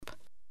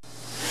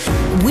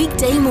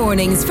Weekday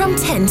mornings from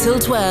 10 till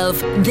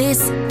 12.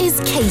 This is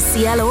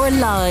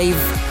KCLR Live.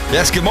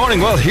 Yes, good morning.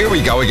 Well, here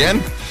we go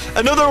again.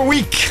 Another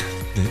week.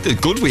 A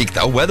good week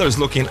though. Weather's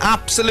looking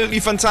absolutely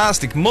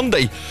fantastic.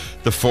 Monday,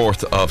 the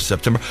 4th of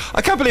September.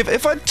 I can't believe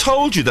if I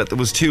told you that there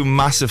was two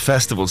massive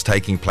festivals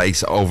taking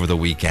place over the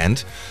weekend.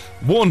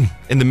 One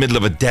in the middle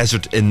of a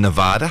desert in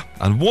Nevada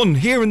and one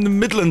here in the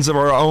Midlands of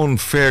our own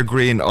fair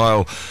green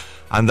isle.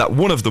 And that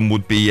one of them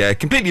would be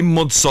completely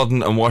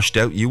mud-sodden and washed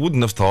out. You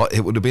wouldn't have thought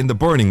it would have been the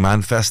Burning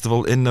Man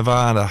Festival in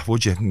Nevada,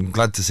 would you? I'm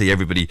glad to see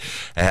everybody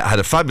had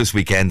a fabulous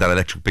weekend at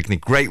Electric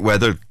Picnic. Great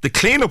weather. The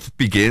clean-up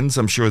begins.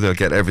 I'm sure they'll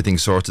get everything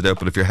sorted out.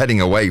 But if you're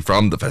heading away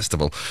from the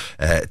festival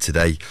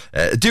today,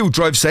 do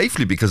drive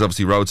safely, because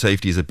obviously road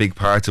safety is a big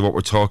part of what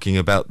we're talking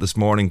about this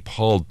morning.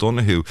 Paul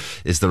Donohoe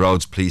is the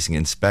roads policing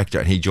inspector,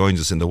 and he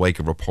joins us in the wake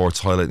of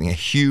reports highlighting a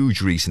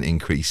huge recent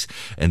increase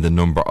in the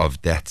number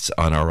of deaths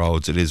on our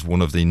roads. It is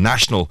one of the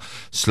National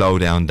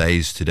Slowdown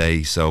days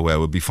today, so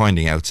we'll be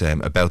finding out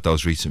about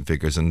those recent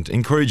figures and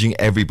encouraging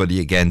everybody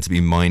again to be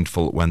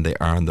mindful when they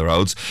are on the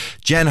roads.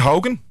 Jen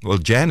Hogan, well,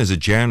 Jen is a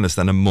journalist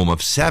and a mum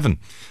of 7,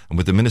 and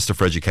with the Minister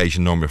for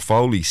Education, Norma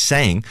Foley,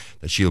 saying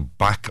that she'll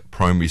back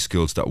primary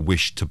schools that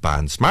wish to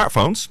ban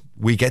smartphones,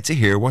 we get to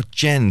hear what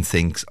Jen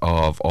thinks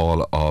of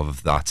all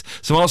of that.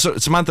 So also,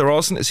 Samantha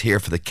Rawson is here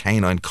for the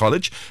Canine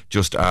College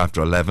just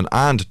after 11,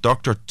 and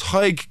Dr.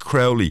 Tig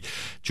Crowley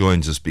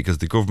joins us because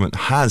the government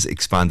has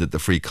expanded the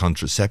free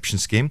contraception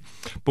scheme.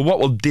 But what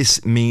will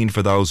this mean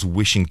for those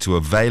wishing to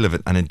avail of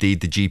it, and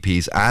indeed the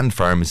GPs and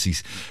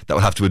pharmacies that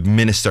will have to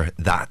administer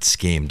that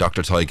scheme?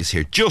 Dr. Tig is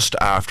here just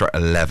after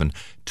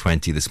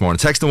 11:20 this morning.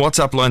 Text and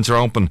WhatsApp lines are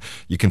open.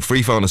 You can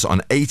free phone us on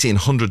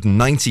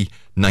 1890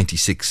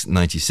 96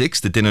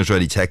 96. The Dinner's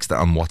Ready text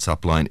on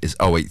WhatsApp line is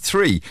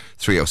 083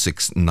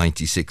 306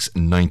 96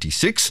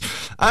 96.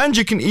 And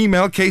you can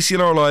email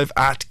KCLR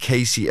at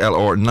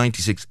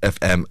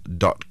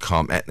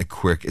kclr96fm.com. Etna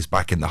Quirk is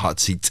back in the hot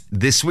seat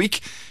this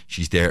week.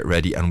 She's there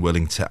ready and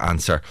willing to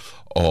answer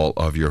all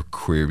of your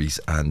queries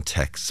and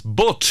texts.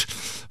 But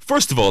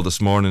first of all,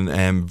 this morning,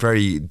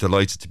 very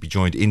delighted to be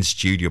joined in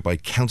studio by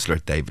Councillor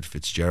David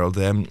Fitzgerald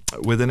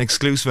with an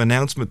exclusive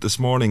announcement this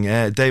morning.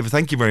 David,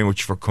 thank you very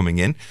much for coming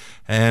in.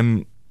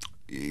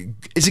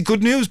 Is it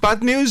good news,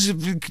 bad news?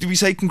 Do we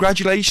say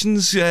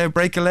congratulations,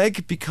 break a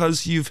leg,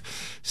 because you've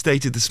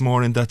stated this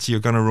morning that you're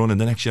going to run in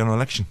the next general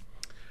election?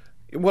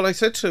 Well, I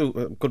said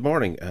to good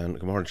morning, and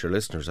good morning to your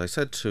listeners. I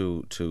said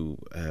to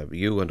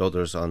you and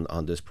others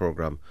on this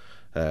programme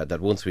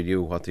that once we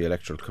knew what the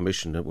Electoral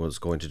Commission was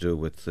going to do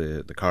with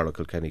the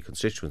Carlow-Kilkenny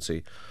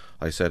constituency,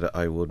 I said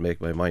I would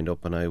make my mind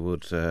up, and I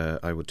would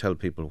tell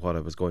people what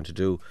I was going to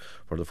do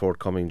for the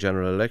forthcoming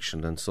general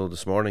election. And so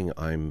this morning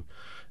I'm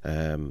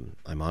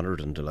honoured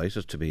and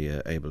delighted to be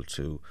able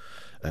to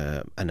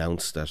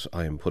announce that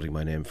I am putting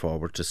my name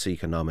forward to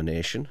seek a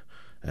nomination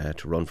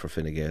to run for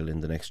Fine Gael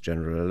in the next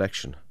general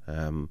election.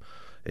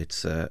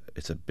 It's a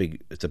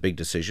big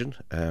decision,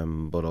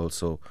 but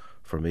also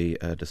for me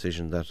a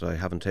decision that I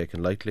haven't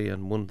taken lightly,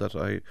 and one that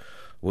I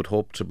would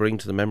hope to bring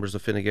to the members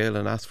of Fine Gael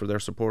and ask for their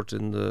support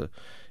in the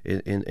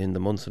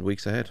months and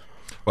weeks ahead.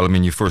 Well, I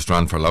mean, you first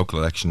ran for a local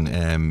election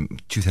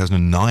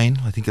 2009,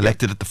 I think,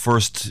 elected at the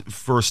first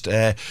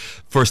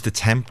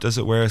attempt, as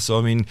it were. So,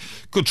 I mean,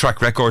 good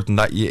track record in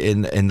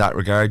that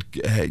regard,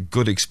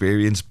 good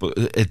experience, but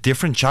a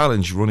different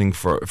challenge running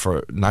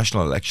for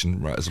national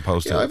election as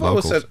opposed to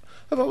local.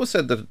 I've always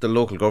said that the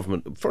local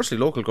government, firstly,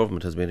 local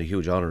government has been a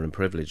huge honour and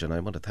privilege, and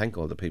I want to thank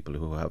all the people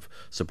who have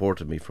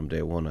supported me from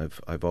day one.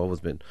 I've always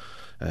been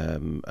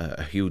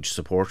a huge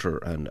supporter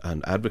and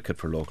advocate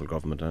for local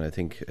government, and I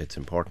think it's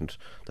important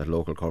that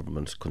local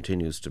government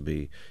continues to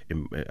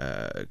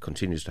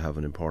have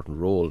an important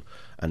role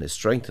and is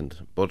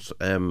strengthened. But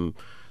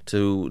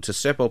to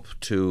step up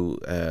to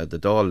the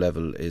Dáil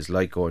level is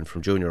like going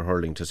from junior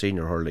hurling to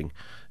senior hurling.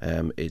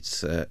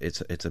 It's a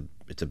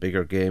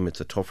bigger game.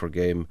 It's a tougher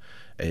game.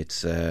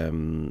 It's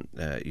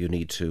you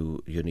need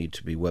to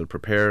be well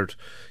prepared.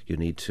 You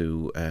need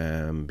to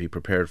be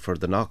prepared for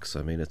the knocks.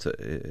 I mean,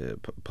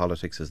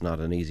 politics is not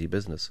an easy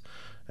business.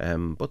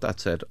 But that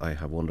said, I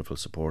have wonderful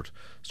support,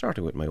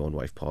 starting with my own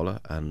wife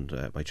Paula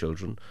and my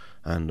children,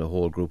 and a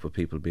whole group of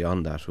people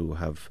beyond that who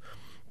have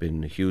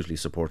been hugely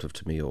supportive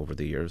to me over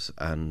the years,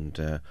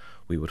 and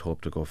we would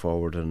hope to go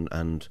forward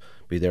and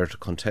be there to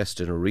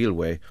contest in a real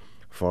way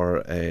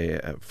for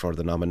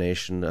the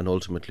nomination and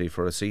ultimately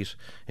for a seat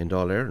in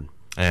Dáil Éireann.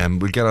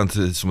 We'll get on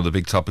to some of the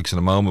big topics in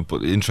a moment,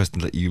 but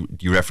interesting that you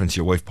reference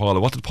your wife Paula.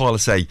 What did Paula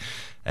say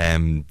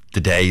the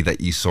day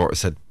that you sort of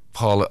said,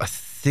 Paula, I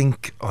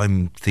think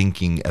I'm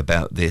thinking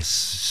about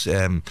this?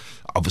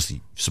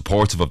 Obviously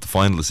supportive of the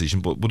final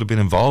decision, but would have been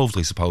involved,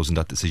 I suppose, in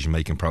that decision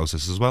making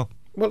process as well.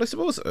 Well, I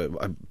suppose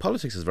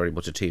politics is very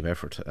much a team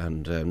effort,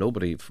 and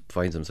nobody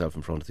finds himself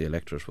in front of the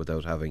electorate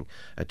without having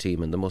a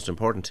team, and the most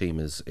important team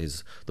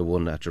is the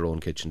one at your own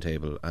kitchen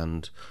table.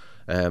 And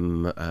I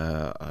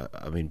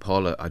mean,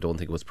 Paula, I don't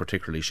think was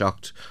particularly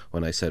shocked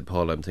when I said,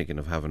 Paula, I'm thinking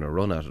of having a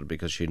run at it,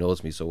 because she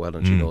knows me so well,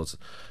 and she knows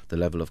the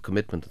level of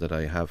commitment that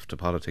I have to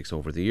politics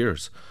over the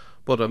years.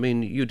 But I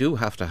mean, you do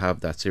have to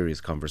have that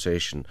serious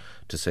conversation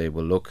to say,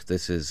 well, look,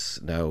 this is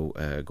now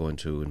going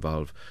to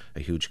involve a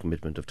huge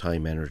commitment of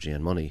time, energy,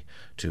 and money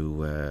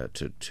to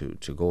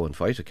go and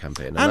fight a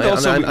campaign.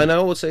 And I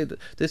always say that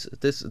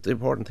the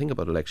important thing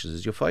about elections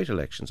is you fight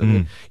elections. I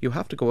mean, you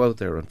have to go out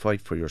there and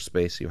fight for your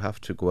space. You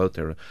have to go out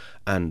there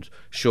and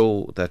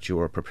show that you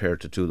are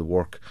prepared to do the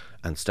work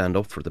and stand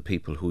up for the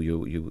people who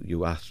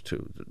you ask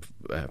to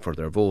for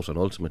their vote, and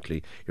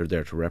ultimately you're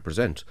there to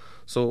represent.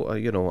 So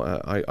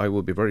I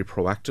will be very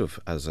proactive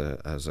as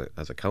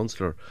a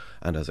councillor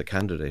and as a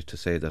candidate to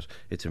say that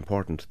it's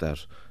important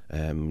that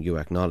you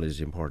acknowledge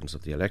the importance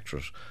of the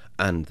electorate,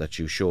 and that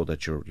you show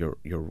that you're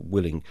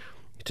willing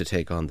to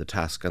take on the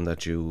task, and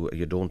that you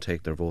don't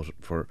take their vote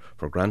for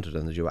granted,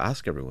 and that you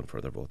ask everyone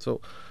for their vote. So,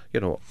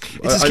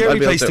 it's a scary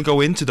place to go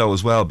into, though,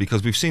 as well,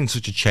 because we've seen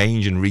such a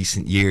change in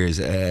recent years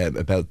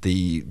about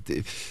the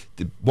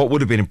what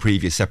would have been a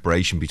previous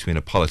separation between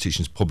a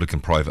politician's public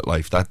and private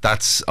life.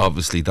 That's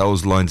obviously,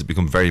 those lines have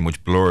become very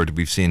much blurred.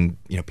 We've seen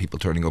people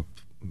turning up,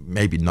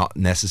 maybe not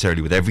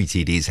necessarily with every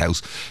TD's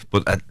house,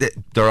 but at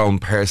their own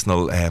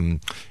personal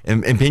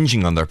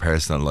impinging on their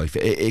personal life.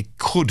 It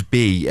could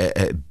be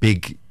a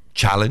big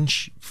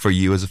challenge for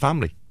you as a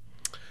family.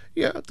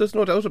 Yeah, there's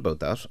no doubt about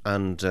that,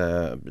 and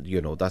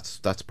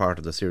that's part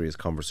of the serious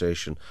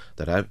conversation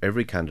that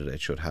every candidate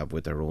should have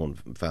with their own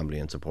family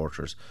and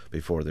supporters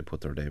before they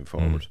put their name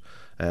forward.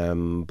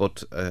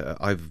 But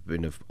I've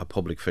been a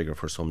public figure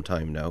for some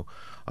time now.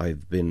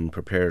 I've been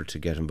prepared to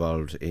get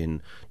involved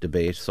in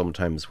debate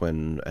sometimes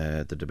when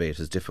the debate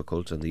is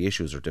difficult and the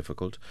issues are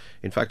difficult.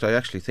 In fact, I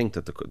actually think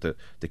that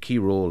the key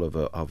role of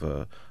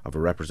a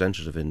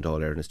representative in Dáil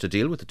Éireann is to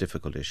deal with the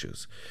difficult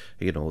issues.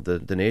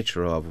 The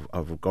nature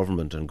of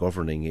government and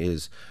governing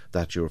is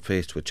that you're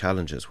faced with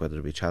challenges, whether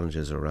it be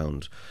challenges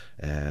around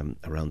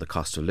the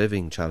cost of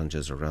living,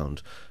 challenges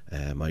around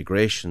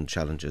migration,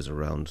 challenges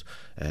around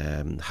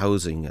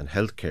housing and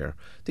healthcare.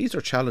 These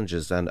are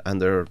challenges, and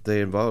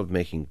they involve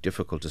making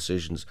difficult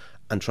decisions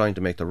and trying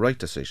to make the right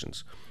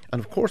decisions. And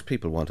of course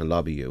people want to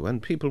lobby you,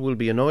 and people will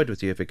be annoyed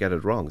with you if you get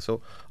it wrong.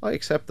 So I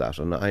accept that,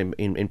 and I'm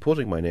in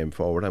putting my name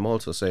forward, I'm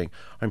also saying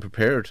I'm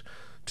prepared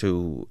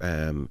to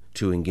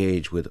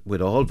engage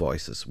with all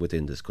voices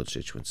within this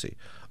constituency.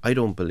 I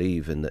don't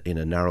believe in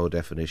a narrow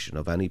definition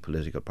of any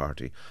political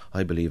party.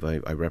 I believe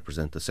I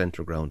represent the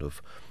centre ground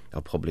of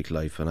public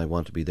life, and I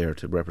want to be there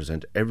to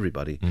represent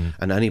everybody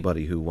and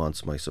anybody who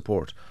wants my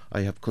support.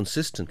 I have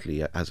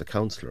consistently, as a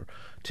councillor,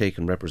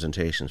 taken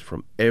representations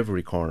from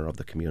every corner of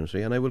the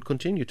community, and I will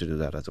continue to do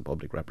that as a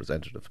public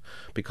representative,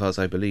 because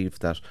I believe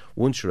that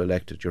once you're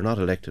elected, you're not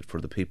elected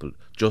for the people,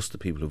 just the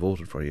people who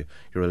voted for you.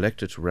 You're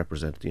elected to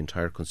represent the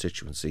entire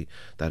constituency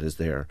that is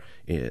there,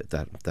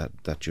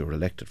 that you're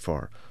elected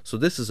for. So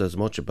this is as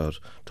much about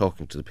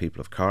talking to the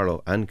people of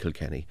Carlow and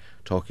Kilkenny,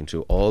 talking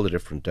to all the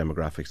different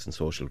demographics and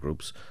social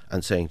groups,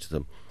 and saying to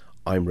them,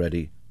 I'm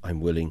ready, I'm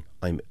willing,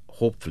 I'm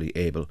hopefully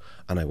able,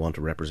 and I want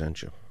to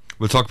represent you.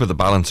 We'll talk about the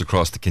balance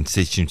across the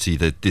constituency,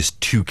 this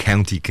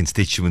two-county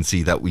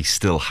constituency that we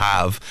still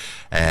have,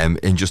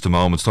 in just a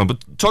moment's time.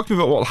 But talk to me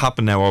about what will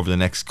happen now over the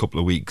next couple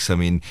of weeks. I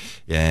mean,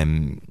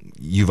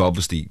 you've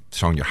obviously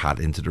thrown your hat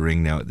into the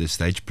ring now at this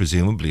stage.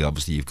 Presumably,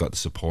 obviously, you've got the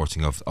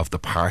supporting of the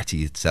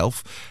party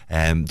itself.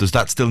 Does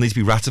that still need to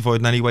be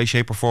ratified in any way,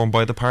 shape or form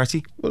by the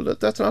party? Well,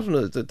 that's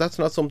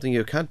not something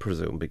you can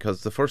presume,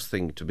 because the first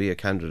thing to be a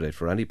candidate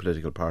for any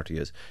political party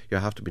is you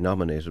have to be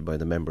nominated by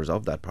the members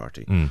of that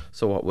party.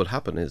 So what will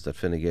happen is that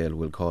Fine Gael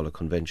will call a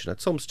convention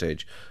at some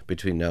stage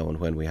between now and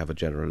when we have a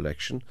general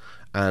election,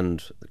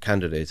 and the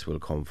candidates will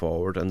come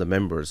forward, and the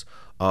members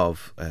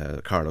of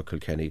Carlow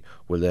Kilkenny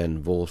will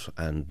then vote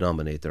and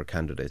nominate their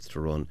candidates to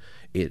run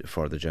it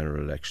for the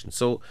general election.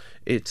 So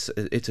it's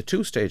a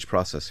two-stage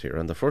process here,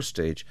 and the first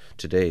stage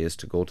today is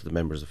to go to the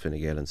members of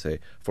Fine Gael and say,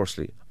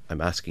 firstly,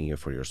 I'm asking you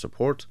for your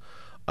support,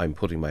 I'm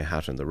putting my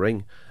hat in the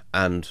ring,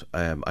 and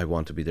I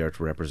want to be there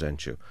to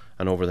represent you.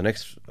 And over the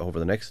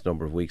next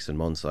number of weeks and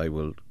months, I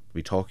will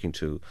be talking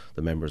to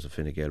the members of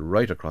Fine Gael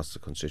right across the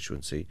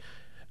constituency,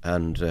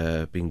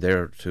 and being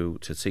there to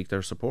seek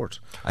their support.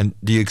 And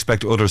do you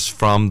expect others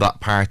from that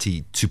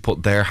party to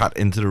put their hat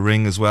into the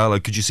ring as well?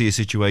 Like, could you see a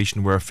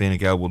situation where Fine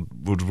Gael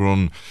would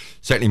run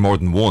certainly more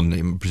than one?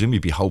 I presumably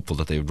be hopeful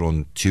that they would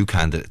run two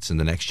candidates in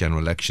the next general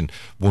election,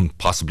 one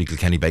possibly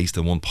Kilkenny based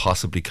and one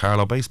possibly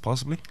Carlow based,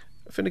 possibly?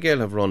 Fine Gael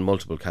have run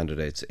multiple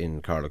candidates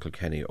in Carlow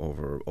Kilkenny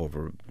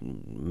over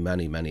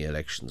many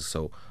elections,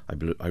 so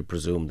I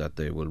presume that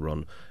they will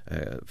run.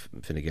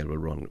 Fine Gael will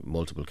run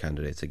multiple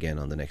candidates again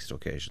on the next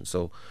occasion.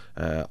 So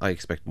I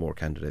expect more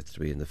candidates to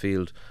be in the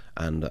field,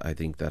 and I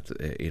think that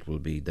it will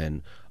be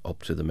then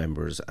up to the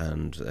members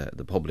and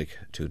the public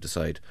to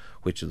decide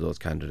which of those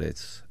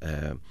candidates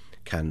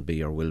can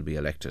be or will be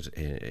elected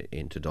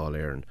into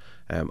Dáil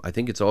Éireann. I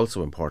think it's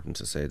also important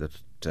to say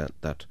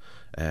that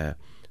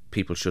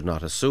people should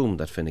not assume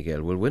that Fine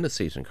Gael will win a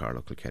seat in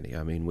Carlow Kilkenny.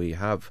 I mean,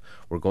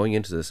 we're going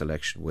into this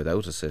election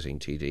without a sitting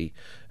TD.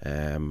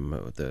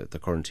 The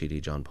current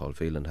TD, John Paul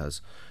Phelan,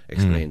 has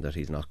explained that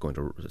he's not going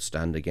to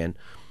stand again.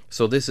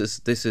 So this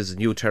is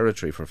new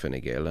territory for Fine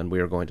Gael, and we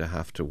are going to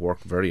have to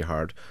work very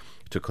hard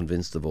to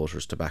convince the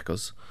voters to back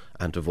us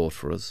and to vote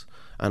for us.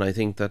 And I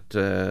think that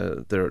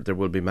there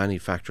will be many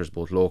factors,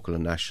 both local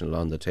and national,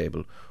 on the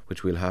table,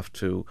 which we'll have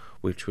to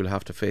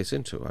face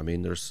into. I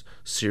mean, there's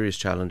serious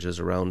challenges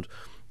around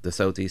the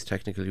South East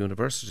Technical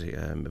University.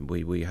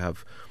 We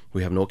have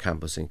no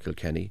campus in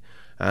Kilkenny,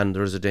 and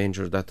there is a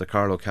danger that the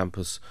Carlow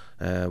campus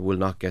will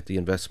not get the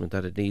investment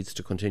that it needs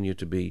to continue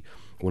to be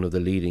one of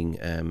the leading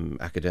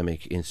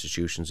academic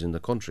institutions in the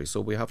country. So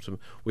we have to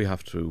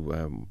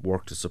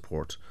work to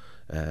support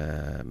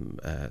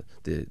the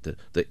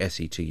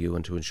SETU,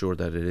 and to ensure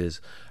that it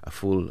is a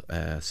full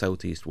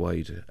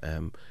southeast-wide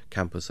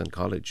campus and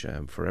college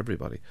for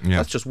everybody. Yeah.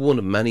 That's just one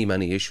of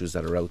many issues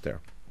that are out there.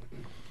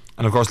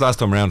 And of course, last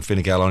time around,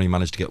 Fine Gael only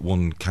managed to get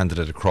one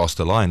candidate across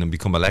the line and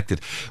become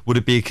elected. Would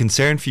it be a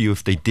concern for you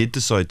if they did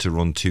decide to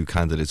run two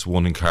candidates,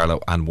 one in Carlow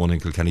and one in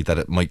Kilkenny, that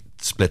it might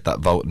split that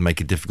vote and make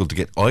it difficult to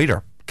get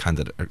either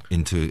candidate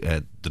into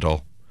the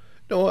Dáil?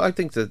 No, I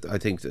think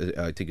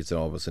it's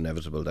almost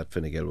inevitable that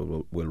Fine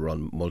Gael will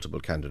run multiple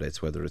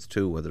candidates, whether it's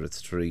two, whether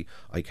it's three.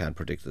 I can't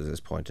predict at this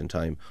point in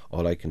time.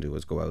 All I can do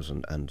is go out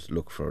and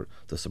look for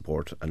the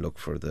support and look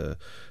for the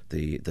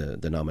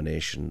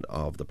nomination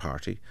of the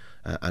party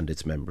and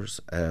its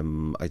members.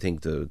 I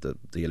think the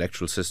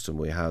electoral system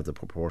we have, the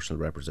proportional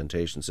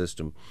representation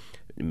system,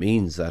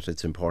 means that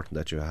it's important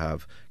that you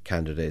have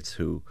candidates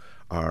who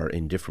are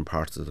in different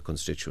parts of the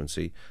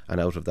constituency,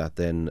 and out of that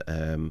then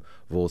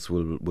votes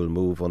will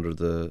move under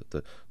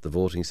the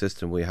voting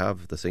system we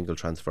have, the single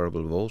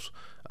transferable vote,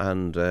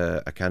 and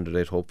a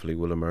candidate hopefully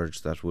will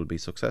emerge that will be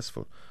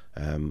successful.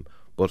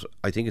 But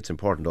I think it's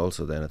important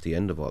also then at the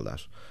end of all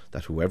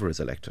that whoever is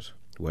elected,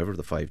 whoever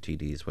the 5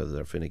 TDs, whether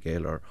they're Fine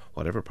Gael or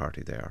whatever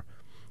party they are,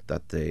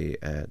 that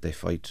they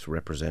fight to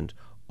represent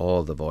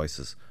all the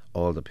voices,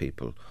 all the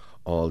people,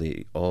 all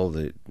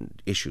the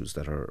issues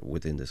that are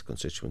within this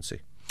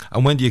constituency.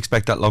 And when do you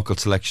expect that local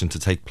selection to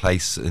take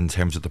place in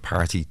terms of the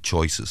party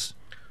choices?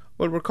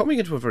 Well, we're coming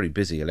into a very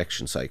busy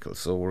election cycle.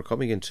 So we're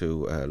coming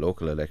into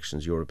local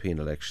elections, European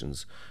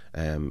elections,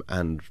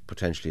 and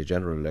potentially a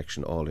general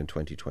election all in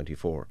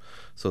 2024.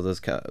 So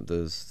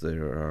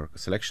there are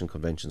selection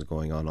conventions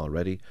going on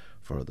already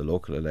for the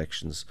local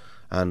elections,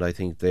 and I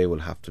think they will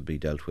have to be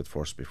dealt with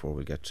first before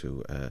we get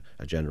to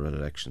a general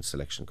election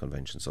selection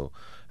convention. So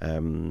I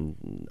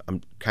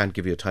can't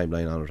give you a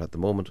timeline on it at the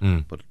moment,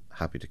 but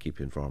happy to keep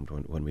you informed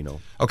when we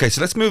know. Okay, so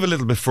let's move a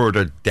little bit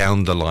further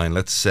down the line.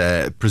 Let's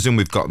presume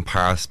we've gotten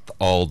past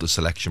all the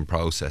selection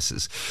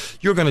processes.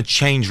 You're going to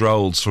change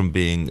roles from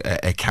being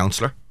a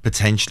councillor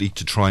potentially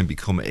to try and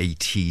become a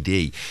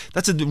TD.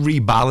 That's a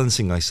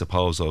rebalancing, I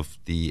suppose, of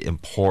the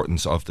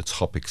importance of the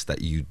topics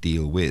that you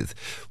deal with.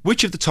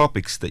 Which of the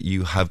topics that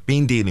you have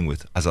been dealing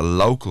with as a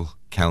local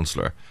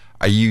councillor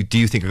do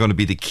you think are going to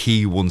be the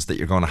key ones that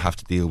you're going to have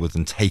to deal with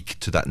and take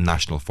to that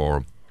national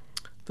forum?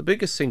 The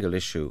biggest single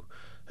issue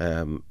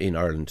in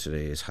Ireland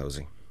today is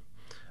housing,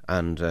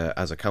 and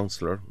as a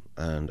councillor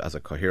and as a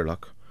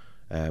Cathaoirleach,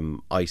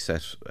 I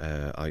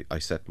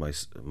set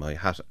my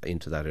hat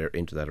into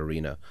that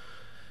arena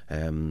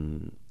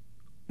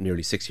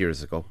nearly 6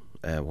 years ago.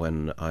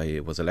 When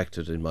I was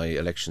elected, in my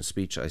election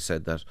speech, I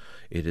said that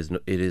it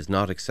is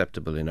not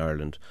acceptable in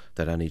Ireland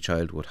that any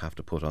child would have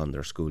to put on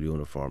their school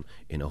uniform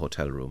in a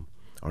hotel room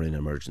or in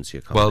emergency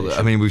accommodation. Well,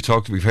 I mean, we've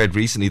heard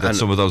recently that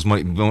some of those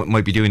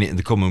might be doing it in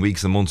the coming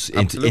weeks and months.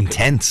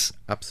 Intense.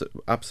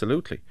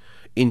 Absolutely.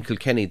 In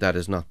Kilkenny, that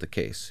is not the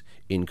case.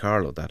 In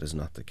Carlow, that is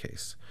not the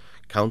case.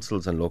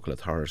 Councils and local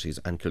authorities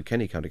and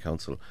Kilkenny County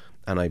Council,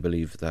 and I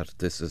believe that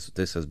this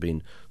has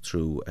been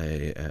through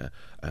a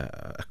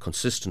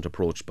consistent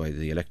approach by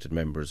the elected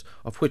members,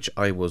 of which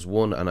I was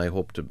one, and I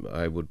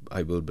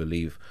will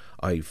believe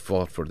I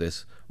fought for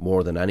this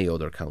more than any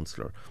other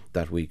councillor,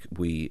 that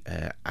we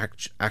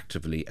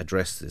actively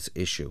address this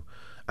issue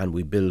and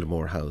we build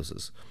more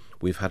houses.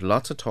 We've had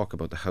lots of talk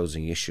about the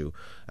housing issue,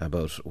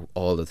 about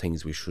all the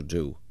things we should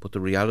do, but the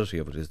reality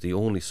of it is the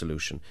only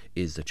solution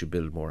is that you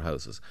build more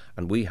houses.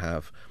 And we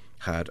have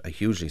had a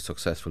hugely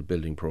successful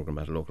building programme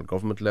at a local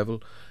government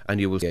level, and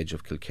you will see on the edge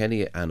of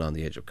Kilkenny and on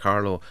the edge of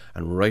Carlow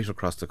and right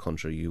across the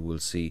country you will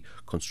see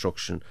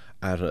construction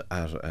at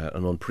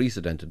an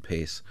unprecedented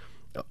pace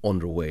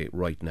underway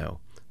right now.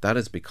 That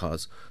is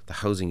because the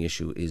housing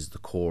issue is the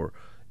core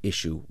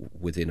issue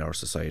within our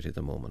society at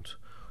the moment.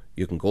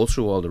 You can go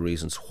through all the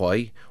reasons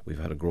why. We've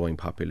had a growing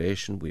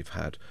population, we've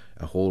had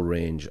a whole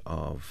range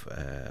of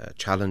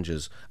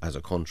challenges as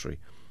a country,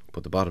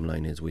 but the bottom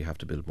line is we have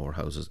to build more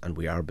houses, and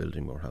we are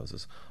building more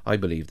houses. I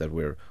believe that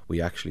we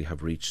actually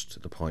have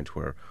reached the point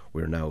where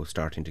we're now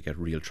starting to get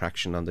real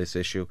traction on this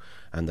issue,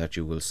 and that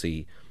you will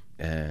see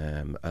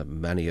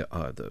many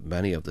of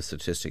the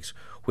statistics,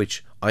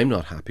 which I'm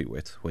not happy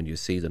with, when you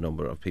see the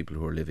number of people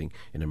who are living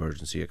in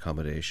emergency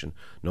accommodation,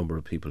 number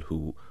of people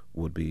who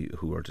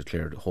are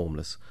declared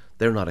homeless.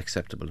 They're not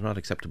acceptable. They're not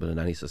acceptable in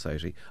any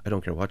society. I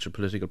don't care what your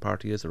political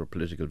party is or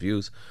political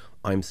views.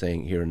 I'm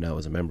saying here and now,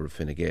 as a member of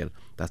Fine Gael,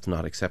 that's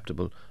not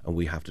acceptable, and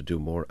we have to do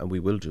more, and we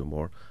will do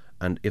more.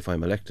 And if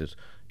I'm elected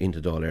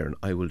into Dáil Éireann,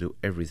 I will do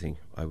everything.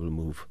 I will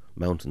move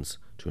mountains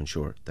to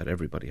ensure that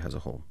everybody has a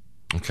home.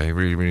 Okay,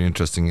 really, really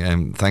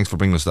interesting. Thanks for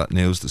bringing us that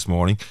news this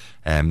morning.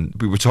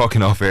 We were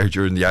talking off air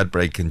during the ad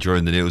break and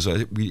during the news.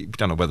 We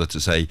don't know whether to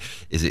say,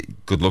 is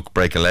it good luck,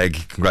 break a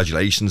leg,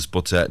 congratulations,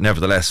 but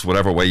nevertheless,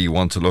 whatever way you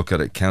want to look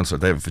at it, Councillor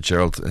David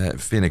Fitzgerald,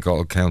 Fine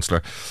Gael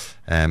councillor,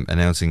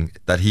 announcing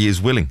that he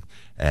is willing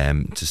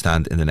to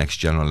stand in the next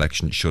general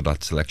election should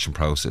that selection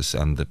process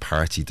and the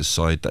party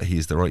decide that he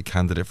is the right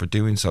candidate for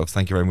doing so.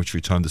 Thank you very much for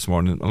your time this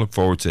morning. I look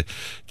forward to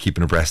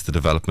keeping abreast of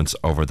developments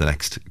over the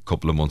next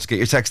couple of months. Get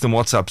your text and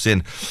WhatsApps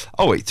in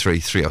 083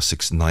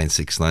 306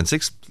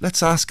 9696.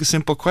 Let's ask a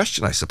simple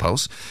question, I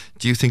suppose.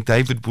 Do you think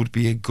David would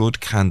be a good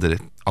candidate?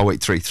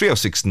 083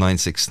 306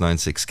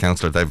 9696.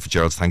 Councillor David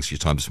Fitzgerald, thanks for your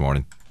time this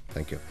morning.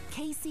 Thank you.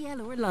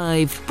 KCLR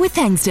Live, with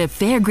thanks to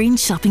Fairgreen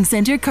Shopping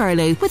Centre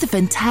Carlow, with a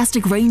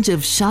fantastic range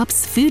of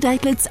shops, food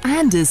outlets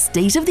and a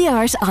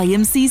state-of-the-art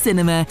IMC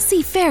cinema.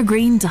 See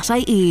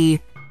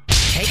fairgreen.ie.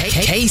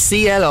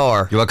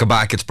 KCLR. You're welcome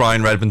back. It's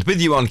Brian Redmond with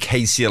you on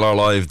KCLR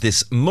Live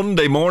this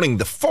Monday morning,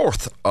 the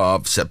 4th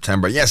of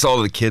September. Yes, all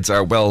of the kids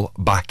are well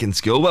back in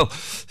school. Well,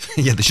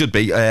 yeah, they should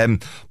be.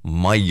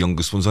 My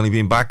youngest one's only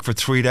been back for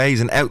 3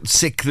 days and out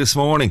sick this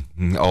morning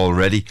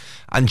already.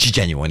 And she's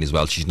genuine as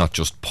well. She's not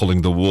just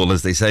pulling the wool,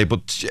 as they say,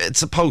 but it's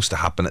supposed to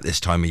happen at this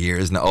time of year,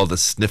 isn't it? All the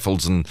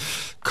sniffles and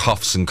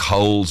coughs and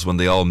colds when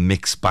they all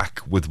mix back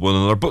with one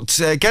another. But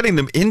getting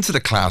them into the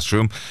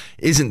classroom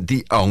isn't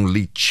the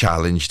only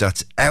challenge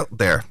that's out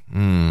there.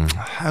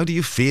 How do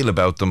you feel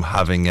about them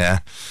having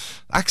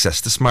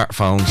access to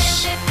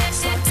smartphones?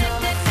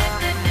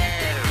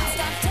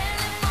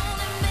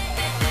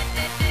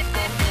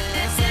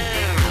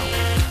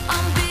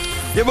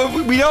 Yeah, but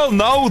we all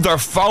know they're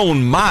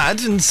phone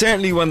mad, and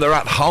certainly when they're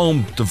at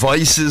home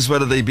devices,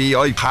 whether they be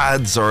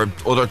iPads or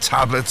other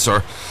tablets,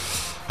 or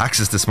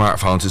access to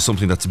smartphones is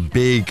something that's a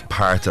big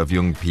part of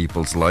young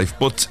people's life.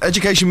 But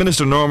Education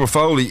Minister Norma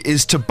Foley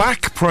is to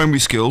back primary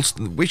schools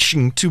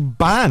wishing to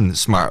ban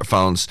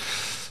smartphones,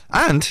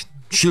 and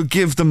she'll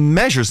give them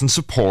measures and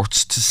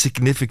supports to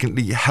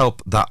significantly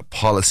help that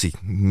policy.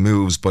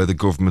 Moves by the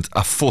government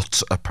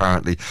afoot,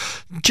 apparently.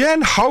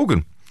 Jen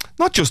Hogan,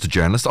 not just a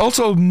journalist,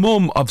 also a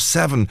mum of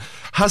 7,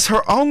 has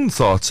her own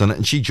thoughts on it,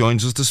 and she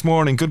joins us this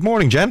morning. Good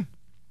morning, Jen.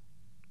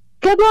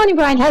 Good morning,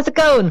 Brian. How's it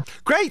going?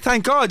 Great,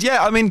 thank God.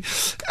 Yeah, I mean,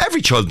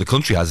 every child in the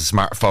country has a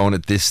smartphone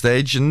at this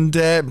stage, and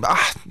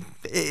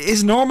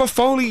is Norma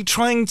Foley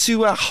trying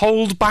to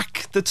hold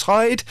back the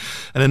tide,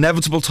 an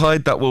inevitable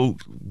tide that will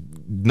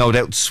no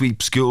doubt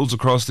sweep schools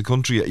across the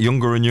country at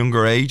younger and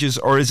younger ages,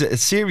 or is it a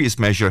serious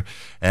measure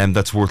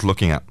that's worth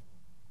looking at?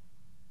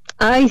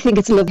 I think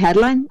it's a lovely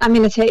headline. I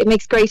mean, it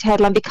makes great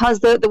headline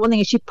because the one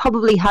thing is she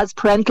probably has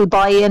parental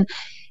buy-in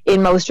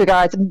in most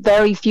regards.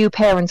 Very few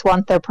parents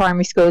want their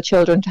primary school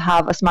children to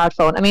have a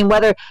smartphone. I mean,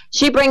 whether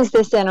she brings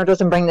this in or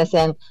doesn't bring this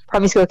in,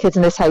 primary school kids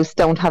in this house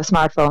don't have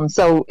smartphones,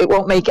 so it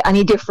won't make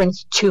any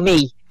difference to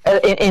me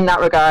in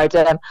that regard.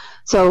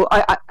 So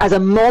I, as a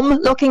mum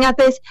looking at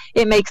this,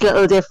 it makes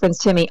little difference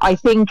to me. I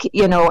think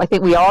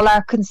we all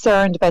are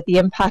concerned about the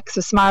impacts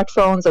of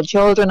smartphones on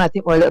children. I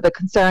think we're a little bit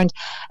concerned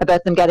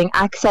about them getting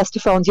access to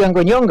phones younger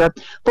and younger.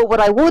 But what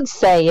I would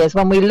say is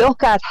when we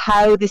look at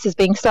how this is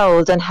being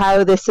sold and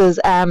how this is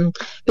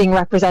being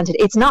represented,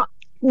 it's not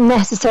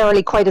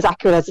necessarily quite as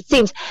accurate as it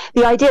seems.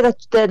 The idea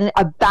that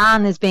a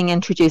ban is being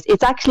introduced,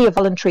 it's actually a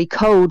voluntary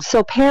code,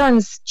 so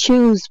parents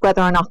choose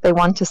whether or not they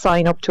want to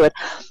sign up to it.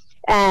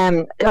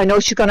 I know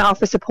she's going to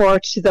offer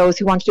support to those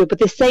who want to do it, but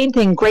the same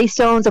thing,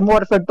 Greystones and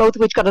Waterford, both of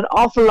which got an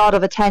awful lot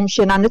of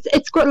attention, and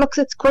it's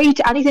great.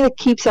 Anything that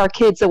keeps our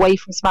kids away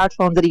from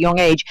smartphones at a young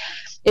age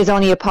is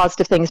only a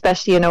positive thing,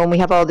 especially, when we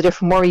have all the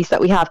different worries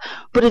that we have.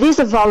 But it is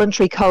a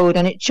voluntary code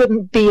and it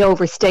shouldn't be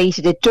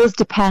overstated. It does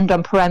depend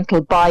on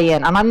parental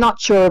buy-in, and I'm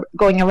not sure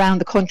going around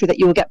the country that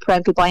you will get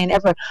parental buy-in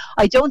ever.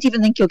 I don't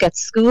even think you'll get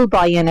school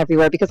buy-in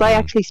everywhere, because I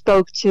actually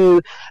spoke to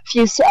a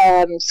few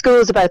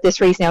schools about this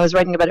recently. I was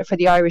writing about it for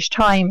the Irish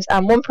Times,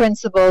 and one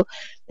principal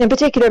in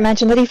particular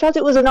mentioned that he felt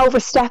it was an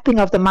overstepping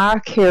of the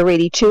mark here,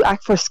 really, to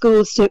act for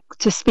schools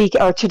to speak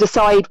or to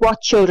decide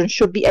what children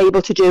should be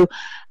able to do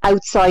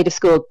outside of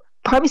school.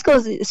 Primary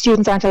school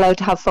students aren't allowed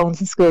to have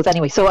phones in schools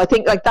anyway, so I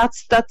think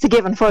that's a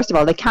given. First of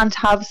all, they can't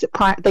have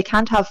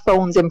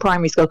phones in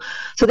primary school,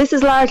 so this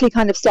is largely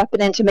kind of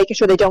stepping into making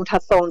sure they don't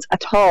have phones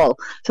at all,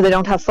 so they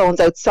don't have phones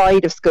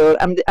outside of school.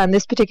 And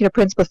this particular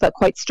principal felt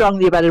quite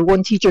strongly about it.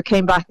 One teacher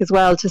came back as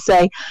well to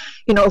say,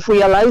 if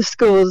we allow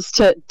schools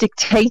to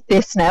dictate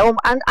this now,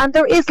 and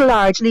there is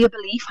largely a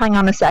belief, hang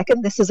on a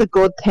second, this is a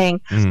good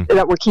thing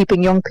that we're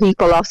keeping young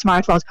people off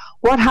smartphones.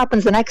 What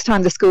happens the next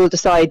time the school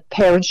decide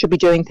parents should be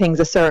doing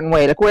things a certain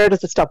way? Like, where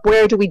does it stop?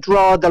 Where do we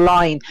draw the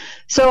line?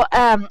 So,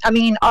 I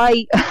mean,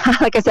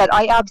 like I said,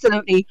 I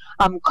absolutely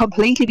am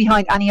completely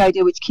behind any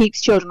idea which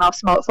keeps children off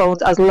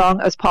smartphones as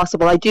long as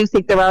possible. I do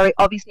think there are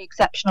obviously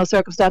exceptional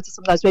circumstances.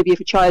 Sometimes maybe if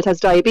a child has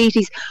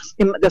diabetes,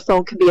 the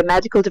phone can be a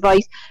medical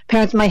device.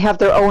 Parents might have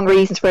their own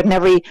reasons for it, and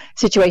every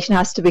situation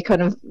has to be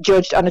kind of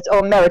judged on its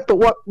own merit. But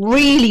what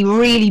really,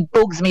 really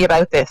bugs me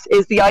about this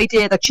is the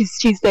idea that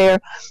she's there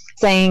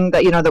saying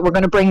that, that we're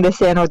going to bring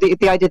this in, or the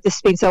idea that this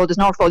is being sold as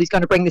Norfolk, he's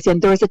going to bring this in.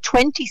 There is a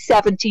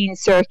 2017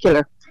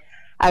 circular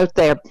out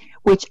there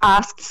which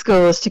asked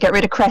schools to get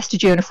rid of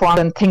crested uniform,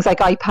 and things like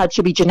iPads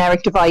should be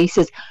generic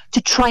devices,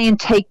 to try and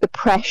take the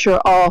pressure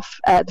off,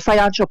 the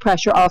financial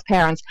pressure off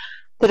parents.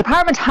 The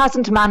department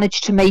hasn't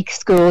managed to make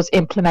schools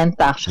implement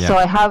that. Yeah. So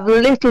I have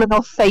little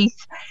enough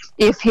faith,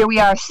 if here we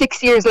are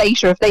 6 years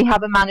later, if they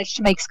haven't managed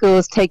to make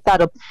schools take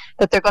that up,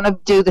 that they're going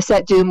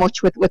to do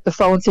much with the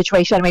phone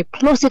situation anyway.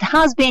 Plus, it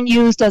has been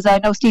used, as I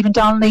know Stephen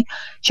Donnelly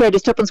shared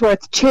his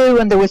Tuppensworth too,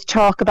 and there was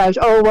talk about,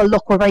 oh, well,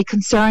 look, we're very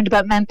concerned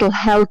about mental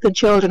health in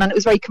children, and it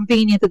was very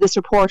convenient that this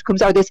report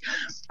comes out, this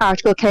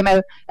article came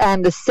out,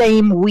 and the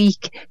same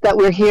week that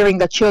we're hearing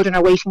that children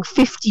are waiting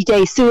 50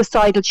 days,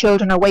 suicidal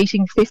children are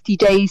waiting 50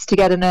 days to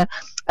get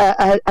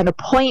an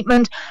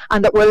appointment,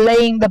 and that we're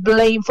laying the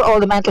blame for all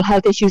the mental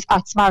health issues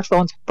at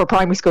smartphones for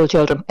primary school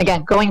children.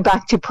 Again, going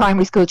back to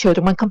primary school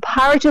children, when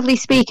comparatively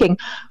speaking,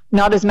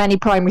 not as many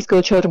primary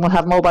school children will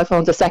have mobile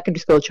phones as secondary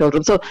school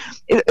children. So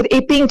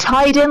it being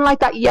tied in like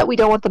that, we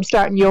don't want them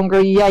starting younger.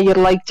 You'd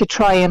like to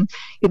try and,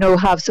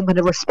 have some kind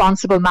of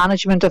responsible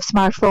management of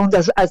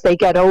smartphones as they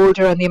get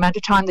older, and the amount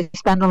of time they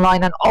spend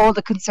online, and all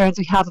the concerns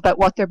we have about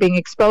what they're being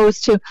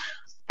exposed to.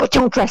 But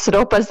don't dress it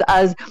up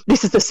as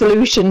this is the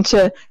solution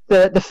to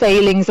the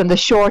failings and the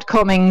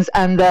shortcomings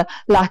and the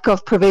lack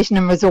of provision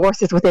and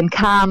resources within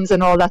CAMS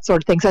and all that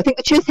sort of thing. So I think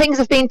the two things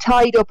have been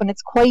tied up, and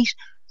it's quite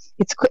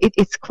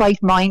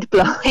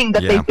mind-blowing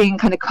that they've been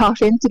kind of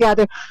caught in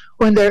together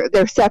when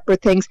they're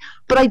separate things.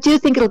 But I do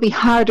think it'll be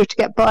harder to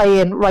get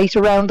buy-in right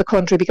around the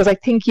country, because I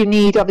think you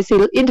need,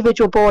 obviously,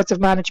 individual boards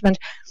of management,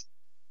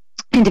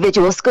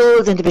 individual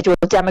schools, individual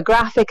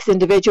demographics,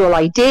 individual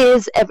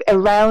ideas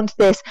around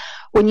this.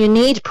 When you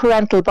need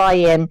parental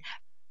buy-in,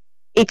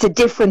 it's a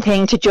different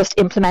thing to just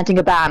implementing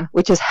a ban,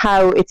 which is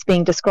how it's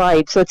being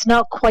described. So it's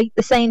not quite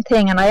the same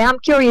thing. And I am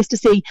curious to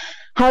see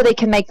how they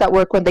can make that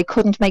work when they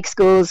couldn't make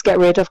schools get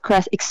rid of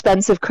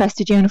expensive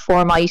crested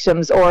uniform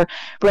items, or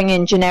bring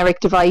in generic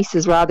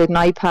devices rather than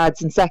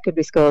iPads in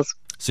secondary schools.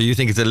 So you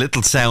think it's a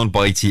little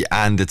soundbitey,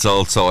 and it's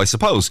also, I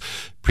suppose,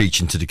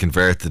 preaching to the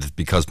converted,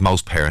 because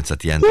most parents at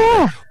the end of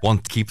the day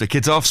want to keep their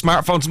kids off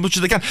smartphones as much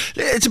as they can.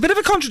 It's a bit of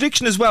a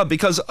contradiction as well,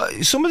 because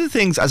some of the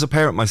things as a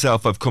parent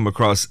myself I've come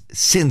across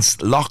since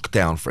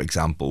lockdown, for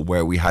example,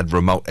 where we had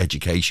remote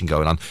education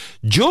going on.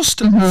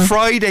 Just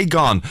Friday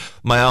gone,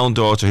 my own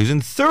daughter, who's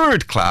in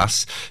 3rd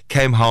class,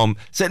 came home,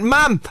 said,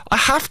 "Ma'am, I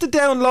have to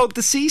download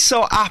the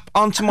Seesaw app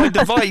onto my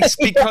device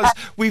because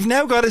we've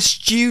now got a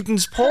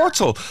student's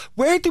portal."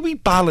 Where do we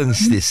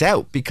balance this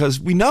out? Because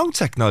we know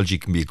technology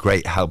can be a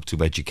great help to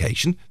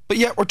education, but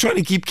yet we're trying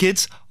to keep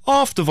kids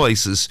off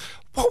devices.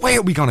 What way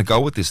are we going to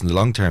go with this in the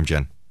long term,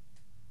 Jen?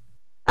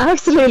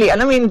 Absolutely.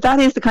 And I mean, that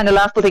is the kind of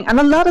laughable thing. And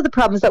a lot of the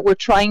problems that we're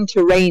trying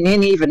to rein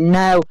in even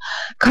now,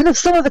 kind of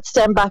some of it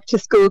stem back to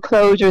school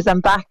closures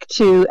and back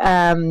to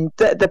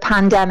the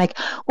pandemic,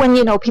 when,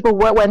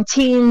 when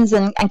teens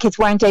and kids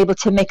weren't able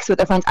to mix with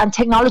their friends. And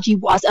technology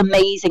was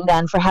amazing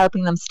then for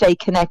helping them stay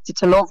connected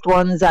to loved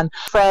ones and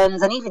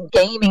friends, and even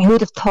gaming. Who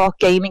would have thought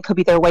gaming could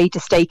be their way to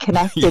stay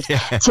connected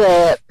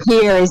to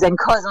peers and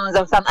cousins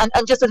and family,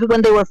 and just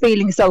when they were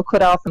feeling so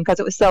cut off because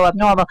it was so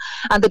abnormal.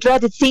 And the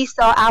dreaded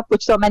Seesaw app,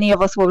 which so many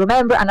of us will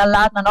remember, and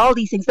Aladdin and all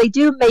these things, they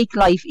do make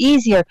life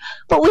easier.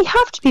 But we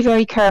have to be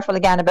very careful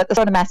again about the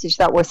sort of message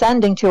that we're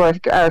sending to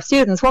our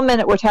students. One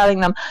minute we're telling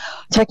them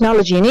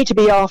technology, you need to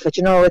be off it,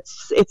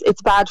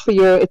 it's bad for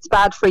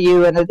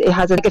you, and it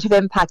has a negative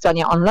impact on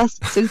you unless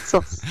it suits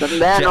us.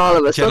 And then all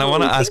of us. Jen, I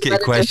want to ask you a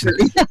question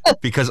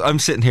because I'm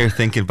sitting here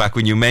thinking back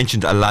when you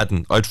mentioned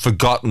Aladdin. I'd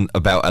forgotten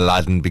about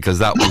Aladdin because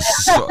that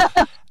was so,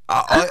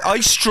 I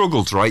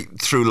struggled right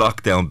through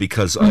lockdown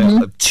because I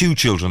have 2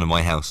 children in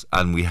my house,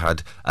 and we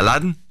had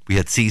Aladdin, we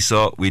had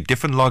Seesaw, we had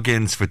different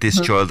logins for this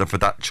child and for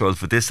that child,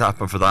 for this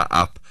app and for that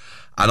app.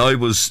 And I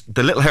was,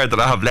 the little hair that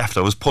I have left,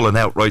 I was pulling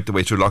out right the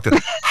way through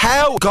lockdown.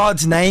 How,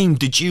 God's name,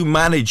 did you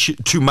manage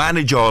to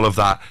manage all of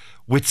that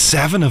with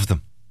 7 of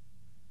them?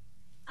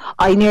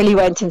 I nearly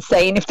went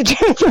insane, if the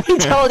truth be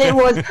told. It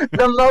was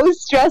the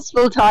most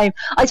stressful time,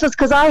 I suppose,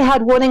 because I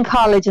had 1 in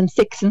college and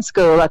 6 in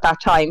school at that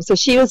time. So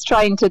she was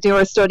trying to do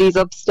her studies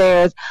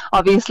upstairs,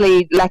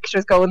 obviously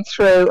lectures going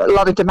through, a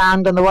lot of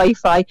demand on the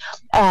Wi-Fi.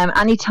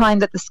 Any time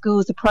that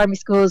the primary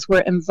schools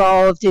were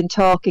involved in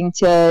talking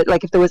to,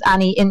 like if there was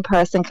any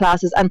in-person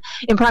classes, and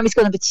in primary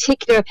school in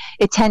particular,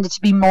 it tended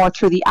to be more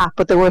through the app,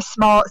 but there were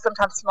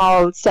sometimes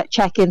small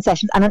check-in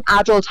sessions, and an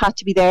adult had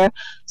to be there.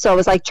 So I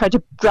was like trying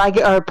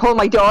to pull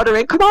my daughter daughter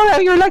in, come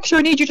on, your lecture,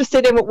 I need you to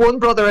sit in with one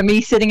brother and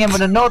me sitting in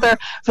with another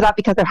for that,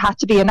 because there had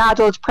to be an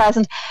adult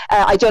present.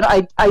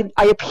 I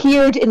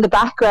appeared in the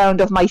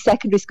background of my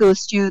secondary school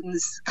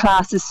students'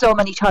 classes so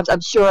many times.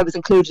 I'm sure I was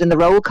included in the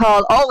roll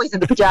call, always in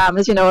the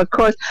pajamas, of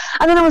course.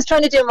 And then I was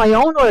trying to do my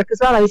own work as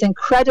well. I was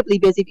incredibly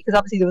busy because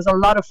obviously there was a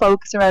lot of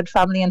focus around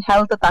family and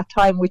health at that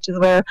time, which is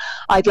where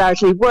I'd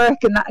largely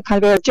work in that kind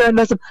of area of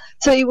journalism.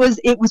 So it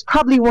was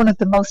probably one of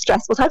the most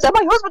stressful times. And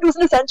my husband was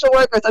an essential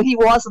worker, so he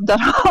wasn't at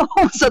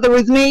home. So there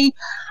was me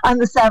and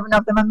the 7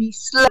 of them, and me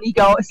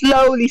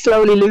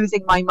slowly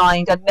losing my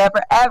mind and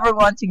never ever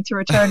wanting to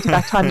return to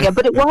that time again.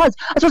 But I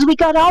suppose we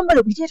got on with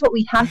it. We did what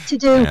we had to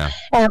do. Yeah.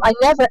 I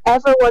never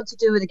ever want to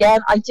do it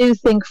again. I do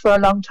think for a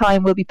long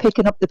time we'll be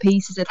picking up the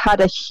pieces. It had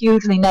a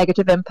hugely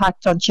negative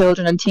impact on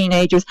children and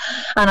teenagers,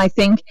 and I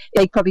think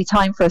it's probably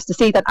time for us to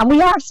see that. And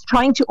we are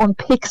trying to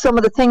unpick some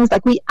of the things.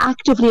 Like, we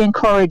actively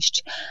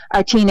encouraged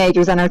our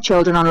teenagers and our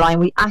children online.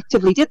 We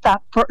actively did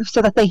that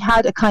so that they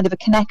had a kind of a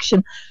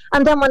connection.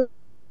 And then when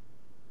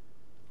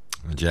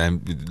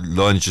Jen,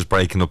 line's just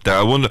breaking up there.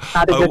 I wonder.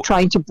 They're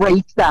trying to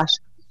break that.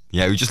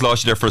 Yeah, we just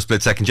lost you there for a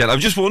split second, Jen. I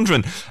was just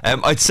wondering,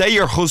 I'd say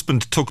your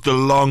husband took the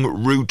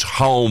long route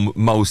home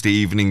most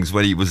evenings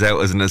when he was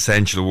out as an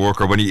essential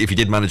worker, if he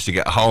did manage to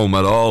get home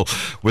at all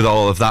with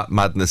all of that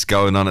madness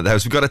going on at the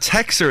house. We've got a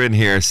texter in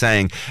here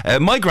saying,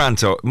 my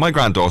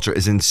granddaughter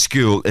is in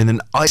school in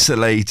an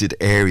isolated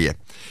area.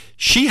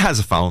 She has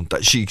a phone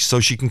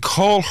so she can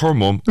call her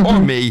mum or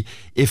me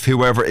if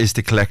whoever is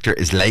to collect her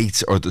is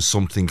late or there's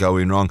something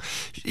going wrong.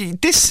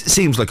 This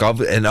seems like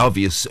an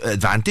obvious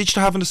advantage to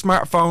having a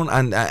smartphone,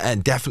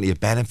 and definitely a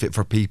benefit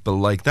for people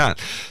like that.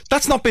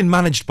 That's not been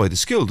managed by the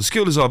school. The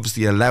school is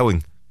obviously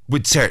allowing,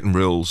 with certain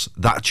rules,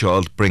 that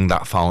child bring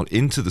that phone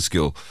into the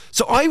school.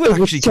 So I would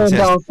actually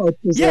consider,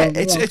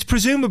 it's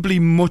presumably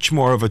much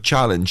more of a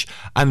challenge,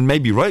 and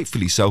maybe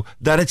rightfully so,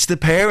 that it's the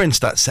parents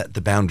that set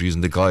the boundaries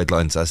and the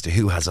guidelines as to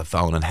who has a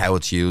phone and how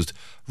it's used,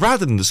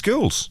 rather than the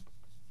schools.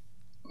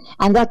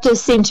 And that does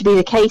seem to be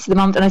the case at the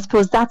moment. And I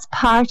suppose that's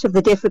part of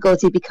the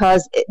difficulty,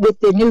 because with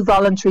the new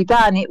voluntary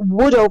ban, it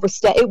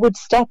would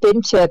step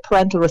into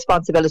parental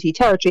responsibility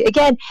territory.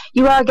 Again,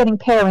 you are getting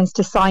parents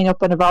to sign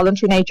up on a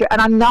voluntary nature. And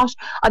I'm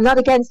not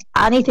against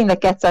anything that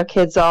gets our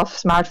kids off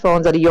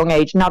smartphones at a young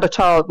age. Not at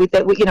all. Like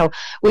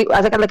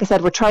I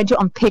said, we're trying to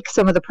unpick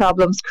some of the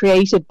problems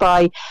created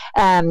by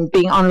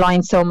being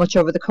online so much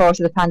over the course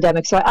of the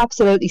pandemic. So I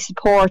absolutely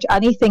support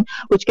anything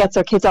which gets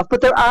our kids off.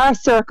 But there are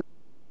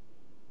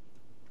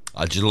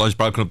The line's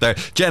broken up there.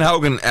 Jen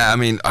Hogan,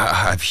 I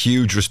have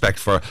huge respect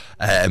for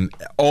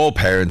all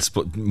parents,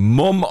 but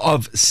mum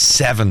of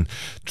 7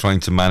 trying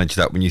to manage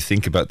that when you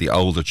think about the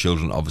older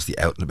children obviously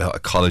out and about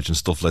at college and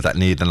stuff like that,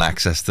 needing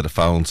access to the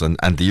phones, and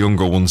the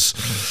younger ones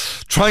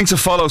trying to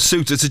follow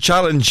suit. It's a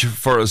challenge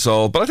for us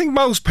all, but I think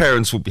most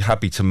parents would be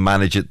happy to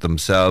manage it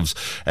themselves.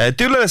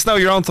 Do let us know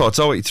your own thoughts.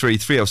 083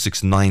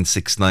 306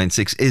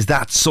 9696. Is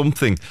that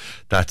something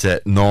that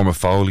Norma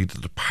Foley,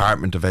 the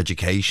Department of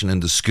Education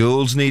and the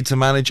schools need to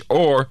manage,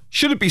 or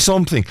should it be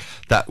something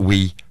that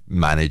we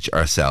manage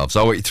ourselves?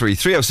 083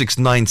 306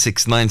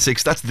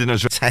 9696. That's the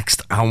Dinner's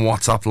text and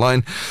WhatsApp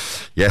line.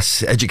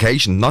 Yes,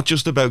 education, not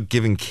just about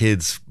giving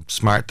kids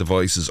smart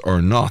devices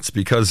or not,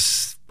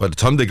 because by the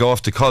time they go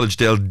off to college,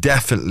 they'll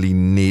definitely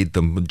need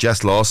them.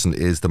 Jess Lawson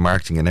is the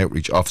Marketing and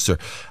Outreach Officer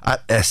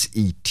at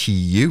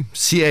SETU.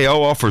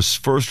 CAO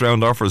first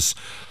round offers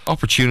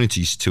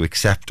opportunities to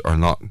accept or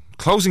not,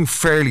 closing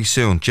fairly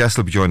soon. Jess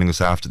will be joining us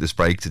after this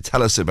break to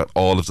tell us about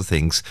all of the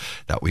things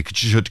that we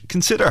should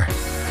consider.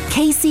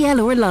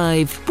 KCLR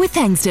Live, with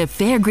thanks to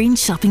Fairgreen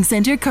Shopping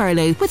Centre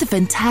Carlow, with a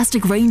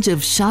fantastic range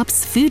of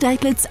shops, food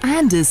outlets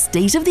and a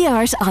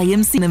state-of-the-art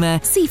IM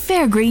cinema. See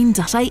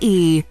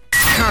fairgreen.ie.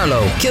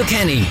 Carlow,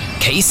 Kilkenny,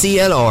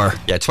 KCLR.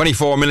 Yeah,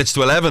 24 minutes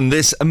to 11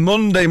 this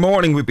Monday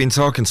morning. We've been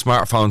talking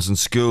smartphones in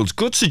schools.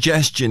 Good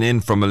suggestion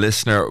in from a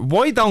listener.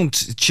 Why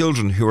don't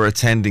children who are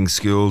attending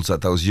schools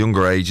at those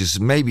younger ages,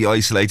 maybe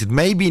isolated,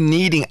 maybe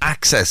needing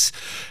access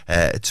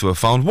to a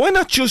phone, why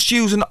not just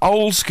use an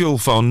old school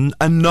phone,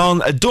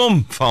 a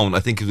dumb phone, I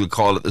think we would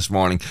call it this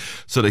morning,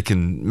 so they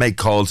can make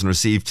calls and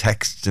receive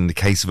texts in the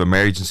case of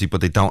emergency,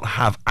 but they don't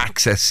have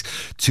access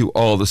to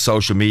all the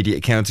social media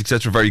accounts,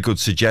 etc. Very good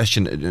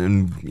suggestion,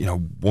 and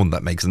one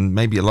that makes, and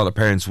maybe a lot of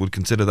parents would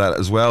consider that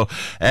as well.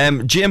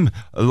 Jim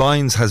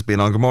Lyons has been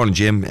on. Good morning,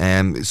 Jim.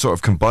 Sort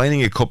of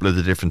combining a couple of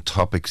the different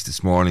topics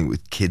this morning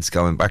with kids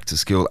going back to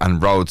school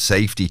and road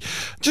safety.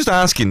 Just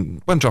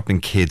asking, when dropping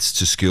kids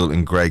to school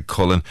in Greg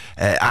Cullen,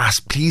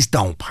 please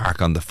don't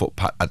park on the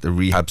footpath at the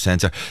rehab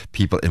centre.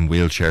 People in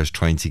wheelchairs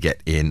trying to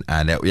get in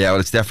and out. Yeah, well,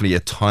 it's definitely a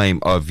time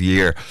of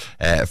year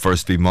for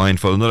us to be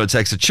mindful. Another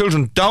text: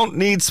 children don't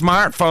need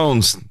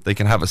smartphones. They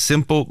can have a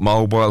simple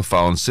mobile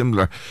phone,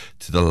 similar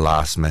to the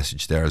last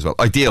message there as well.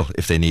 Ideal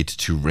if they need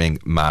to ring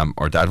mum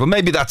or dad. Well,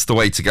 maybe that's the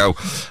way to go,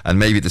 and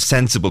maybe the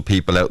sensible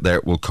people out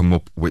there will come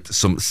up with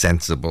some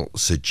sensible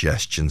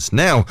suggestions.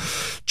 Now,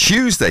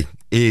 Tuesday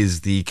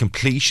is the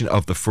completion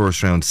of the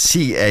first round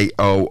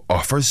CAO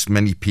offers.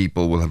 Many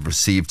people will have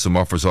received some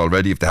offers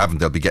already. If they haven't,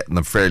 they'll be getting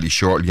them fairly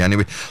shortly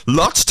anyway.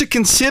 Lots to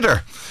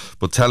consider,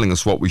 but telling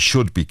us what we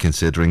should be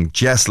considering,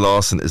 Jess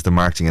Lawson is the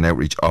Marketing and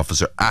Outreach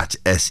Officer at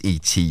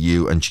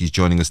SETU, and she's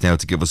joining us now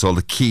to give us all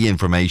the key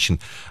information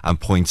and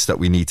points that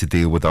we need to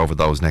deal with over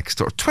those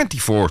next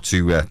 24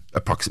 to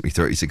approximately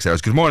 36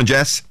 hours. Good morning,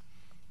 Jess.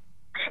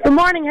 Good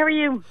morning, how are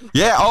you?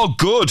 Yeah, all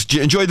good. Did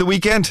you enjoy the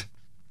weekend?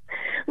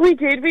 We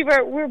did. We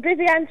were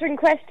busy answering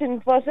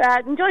questions, but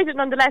enjoyed it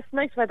nonetheless.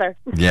 Nice weather.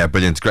 Yeah,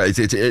 brilliant. Great.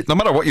 No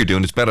matter what you're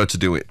doing, it's better to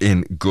do it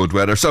in good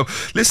weather. So,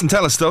 listen,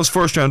 tell us, those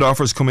first round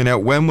offers coming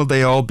out, when will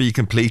they all be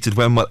completed?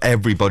 When will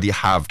everybody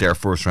have their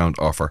first round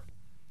offer?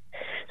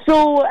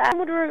 So,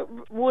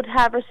 would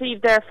have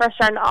received their first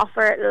round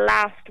offer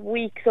last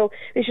week, so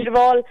they should have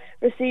all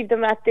received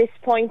them at this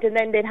point, and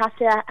then they'd have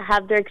to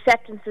have their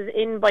acceptances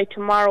in by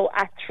tomorrow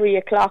at 3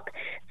 o'clock.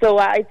 So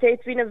I'd say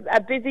it's been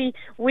a busy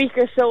week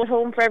or so at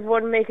home for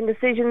everyone, making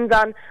decisions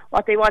on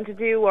what they want to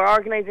do, or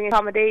organising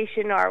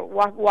accommodation, or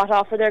what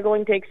offer they're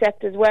going to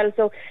accept as well.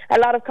 So a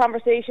lot of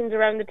conversations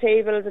around the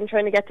tables and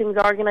trying to get things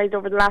organised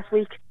over the last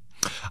week.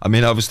 I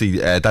mean, obviously,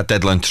 that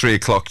deadline, 3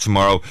 o'clock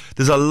tomorrow,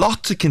 there's a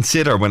lot to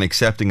consider when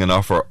accepting an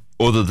offer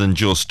other than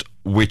just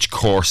which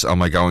course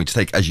am I going to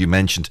take. As you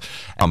mentioned,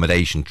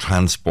 accommodation,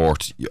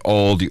 transport,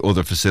 all the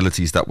other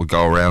facilities that would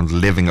go around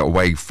living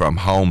away from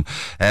home.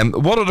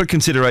 What other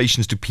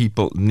considerations do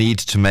people need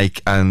to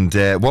make, and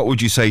what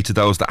would you say to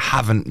those that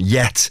haven't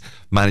yet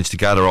managed to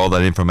gather all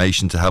that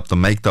information to help them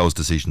make those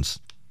decisions?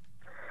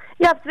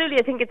 Yeah, absolutely.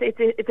 I think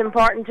it's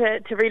important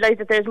to realise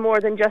that there's more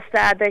than just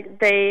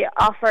the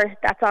offer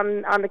that's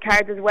on the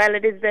cards as well.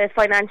 It is the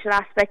financial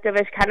aspect of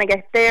it. Can I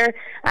get there?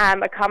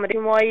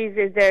 Accommodation-wise,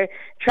 is there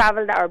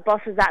travel or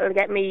buses that will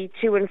get me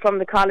to and from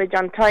the college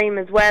on time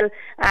as well?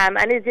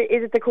 And is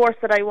it the course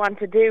that I want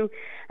to do?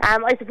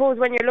 I suppose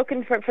when you're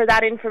looking for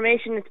that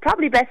information, it's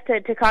probably best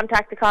to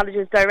contact the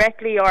colleges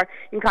directly, or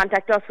you can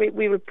contact us.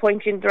 We will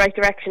point you in the right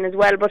direction as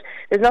well. But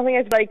there's nothing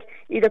as like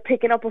either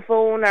picking up a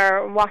phone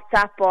or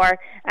WhatsApp or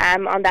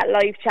on that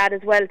live chat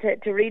as well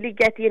to really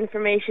get the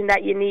information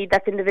that you need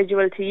that's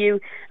individual to you,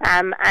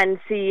 and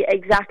see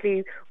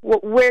exactly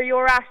where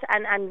you're at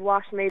and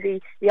what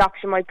maybe the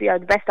option might be, or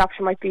the best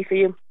option might be for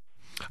you.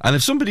 And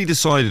if somebody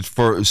decided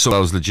for some of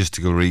those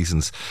logistical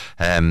reasons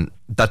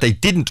that they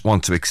didn't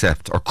want to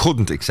accept or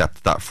couldn't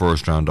accept that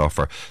first round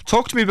offer,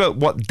 talk to me about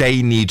what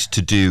they need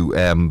to do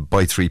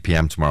by 3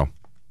 p.m. tomorrow.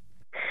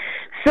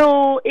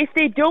 So if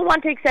they don't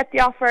want to accept the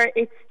offer,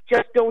 it's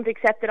just don't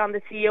accept it on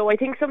the CEO. I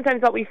think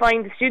sometimes what we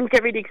find, the students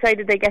get really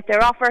excited, they get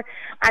their offer,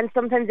 and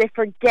sometimes they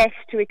forget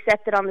to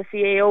accept it on the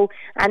CAO,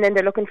 and then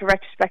they're looking for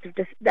retrospective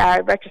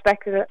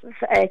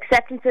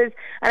acceptances,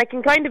 and it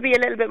can kind of be a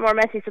little bit more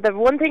messy. So the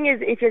one thing is,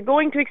 if you're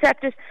going to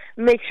accept it,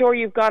 make sure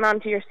you've gone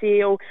on to your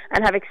CAO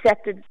and have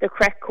accepted the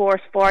correct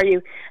course for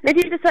you. And if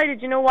you've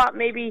decided, you know what,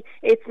 maybe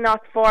it's not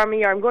for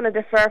me, or I'm going to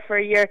defer for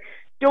a year,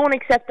 don't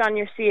accept on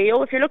your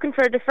CAO. If you're looking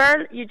for a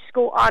deferral, you just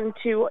go on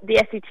to the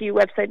SETU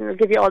website and it'll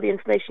give you all the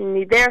information you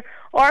need there.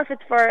 Or if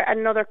it's for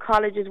another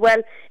college as well,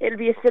 it'll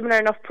be a similar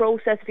enough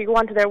process. If you go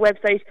onto their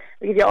website,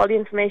 they'll give you all the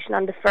information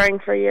on deferring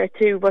for a year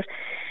too. But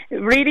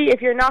really,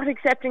 if you're not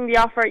accepting the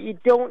offer, you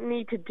don't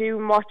need to do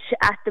much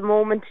at the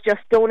moment.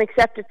 Just don't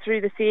accept it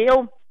through the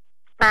CAO.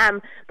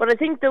 But I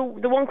think the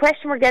one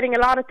question we're getting a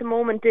lot at the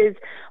moment is,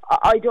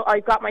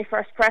 I've got my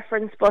first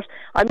preference, but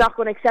I'm not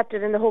going to accept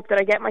it in the hope that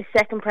I get my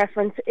second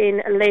preference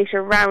in a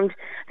later round.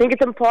 I think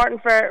it's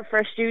important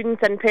for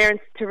students and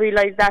parents to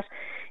realise that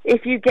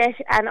if you get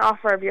an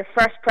offer of your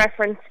first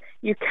preference,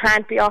 you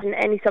can't be offered in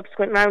any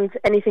subsequent rounds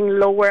anything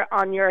lower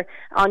on your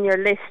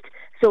list.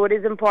 So it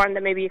is important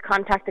that maybe you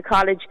contact the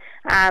college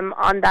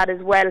on that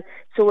as well.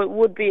 So it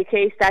would be a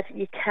case that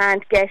you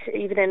can't get,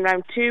 even in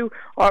round 2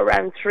 or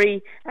round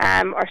 3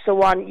 or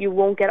so on, you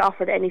won't get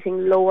offered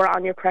anything lower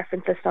on your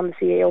preference list on the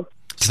CAO.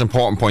 It's an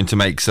important point to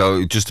make,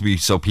 so just to be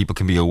so people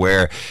can be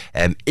aware,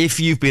 if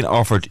you've been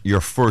offered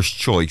your first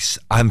choice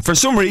and for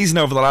some reason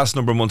over the last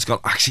number of months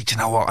gone, actually, do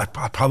you know what,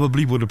 I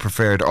probably would have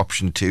preferred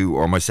option 2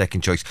 or my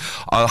second choice,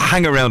 I'll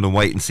hang around and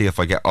wait and see if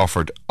I get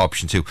offered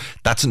option 2.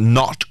 That's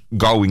not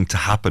going to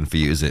happen for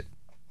you, is it?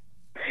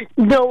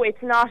 No,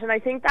 it's not, and I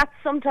think that's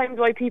sometimes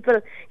why people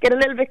get a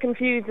little bit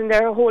confused and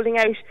they're holding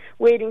out,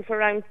 waiting for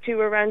round 2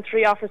 or round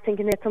 3 offers,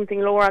 thinking it's something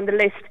lower on the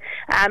list.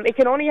 It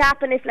can only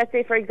happen if, let's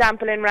say, for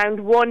example, in round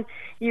 1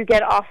 you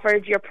get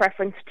offered your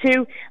preference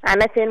 2, and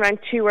let's say in round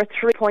 2 or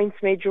 3 points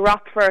may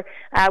drop for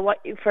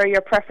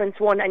your preference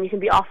 1, and you can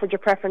be offered your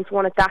preference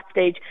 1 at that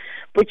stage,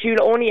 but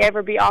you'll only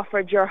ever be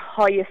offered your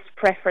highest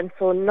preference,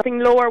 so nothing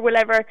lower will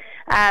ever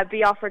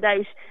be offered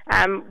out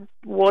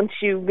once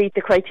you meet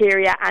the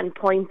criteria and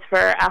points for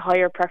a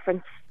higher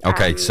preference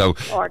Okay, so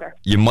order.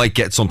 You might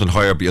get something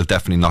higher, but you'll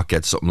definitely not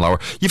get something lower.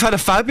 You've had a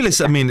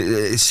fabulous,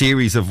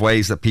 series of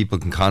ways that people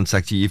can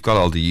contact you. You've got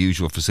all the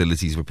usual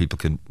facilities where people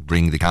can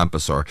ring the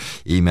campus or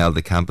email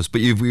the campus.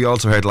 But we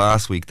also heard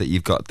last week that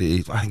you've got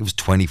I think it was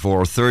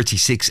 24 or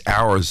 36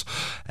 hours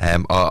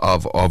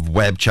of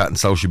web chat and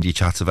social media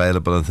chats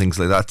available and things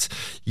like that.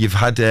 You've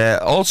had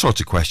all sorts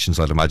of questions,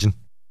 I'd imagine.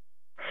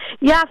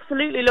 Yeah,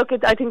 absolutely. Look,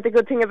 I think the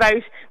good thing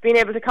about being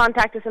able to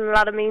contact us in a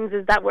lot of means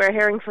is that we're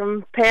hearing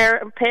from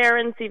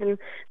parents, even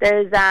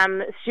there's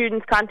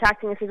students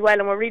contacting us as well,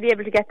 and we're really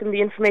able to get them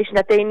the information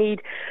that they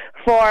need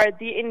for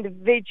the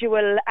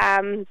individual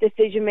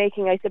decision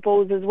making, I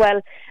suppose, as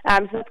well.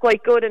 So that's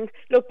quite good. And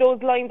look,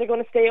 those lines are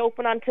going to stay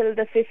open until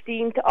the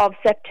 15th of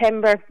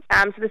September.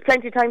 So there's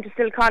plenty of time to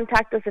still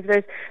contact us if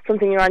there's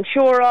something you're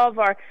unsure of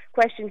or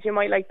questions you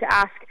might like to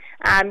ask.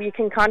 You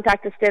can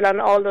contact us still on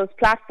all those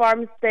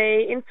platforms.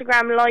 The Instagram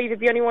Live is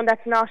the only one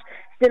that's not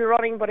still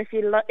running, but if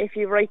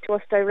you write to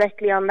us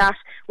directly on that,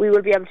 we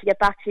will be able to get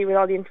back to you with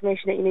all the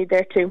information that you need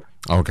there too.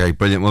 Okay,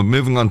 brilliant. Well,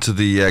 moving on to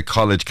the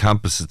college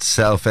campus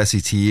itself,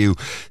 SETU,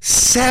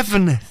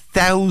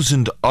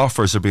 7,000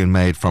 offers are being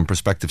made from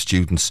prospective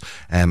students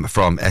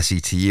from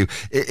SETU.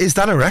 Is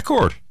that a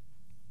record?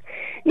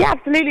 Yeah,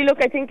 absolutely. Look,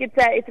 I think it's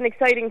an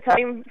exciting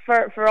time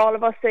for all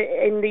of us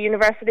in the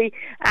university,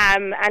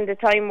 and a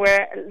time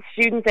where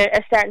students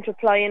are starting to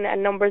apply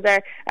and numbers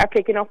are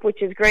picking up,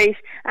 which is great.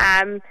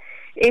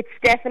 It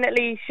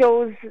definitely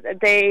shows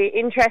the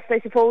interest,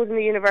 I suppose, in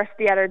the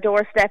university at our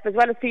doorstep, as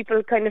well as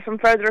people kind of from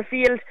further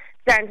afield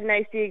starting to now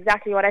see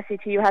exactly what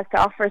SETU has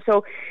to offer.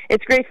 So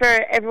it's great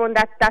for everyone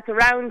that's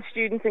around,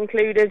 students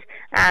included,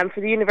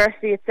 for the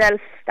university itself,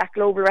 that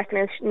global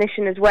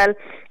recognition as well,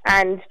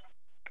 and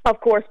of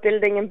course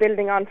building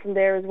on from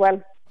there as well.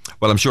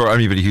 Well, I'm sure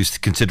anybody who's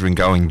considering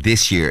going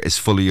this year is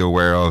fully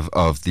aware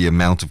of the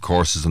amount of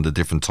courses and the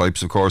different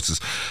types of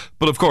courses.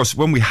 But of course,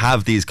 when we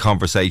have these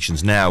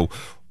conversations now,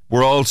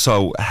 we're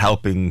also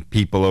helping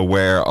people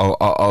aware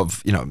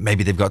of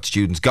maybe they've got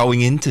students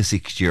going into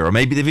sixth year, or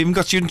maybe they've even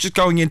got students just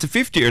going into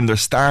fifth year, and they're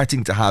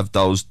starting to have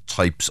those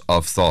types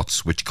of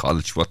thoughts, which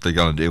college, what they're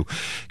going to do.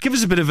 Give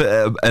us a bit of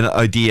an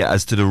idea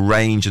as to the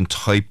range and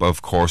type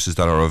of courses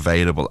that are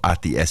available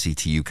at the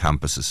SETU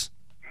campuses.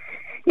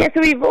 Yeah,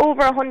 so we've over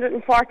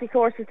 140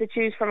 courses to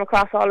choose from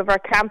across all of our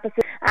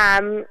campuses,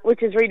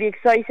 which is really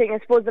exciting. I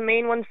suppose the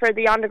main ones for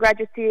the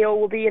undergraduate CEO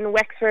will be in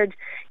Wexford,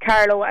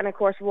 Carlow, and of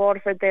course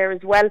Waterford there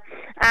as well.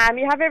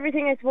 You have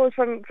everything, I suppose,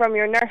 from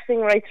your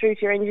nursing right through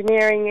to your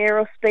engineering,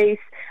 aerospace.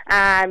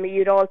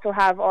 You'd also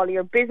have all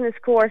your business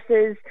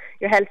courses,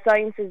 your health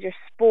sciences, your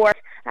sport,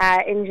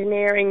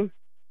 engineering,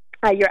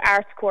 your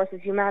arts courses,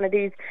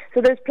 humanities.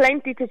 So there's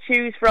plenty to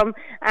choose from,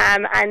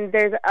 and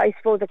there's, I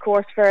suppose, a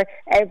course for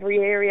every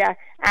area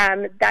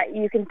that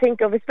you can think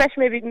of,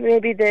 especially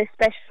maybe the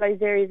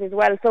specialised areas as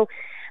well. So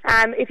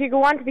if you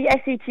go onto the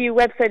SETU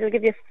website, it'll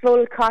give you a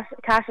full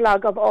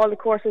catalogue of all the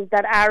courses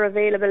that are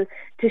available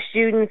to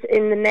students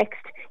in the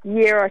next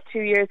year or 2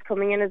 years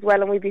coming in as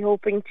well, and we'll be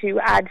hoping to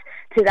add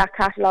to that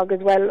catalogue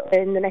as well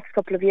in the next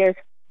couple of years.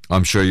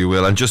 I'm sure you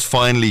will. And just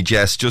finally,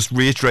 Jess, just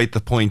reiterate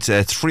the point,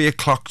 3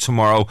 o'clock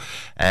tomorrow.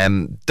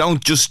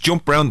 Don't just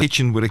jump around the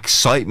kitchen with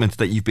excitement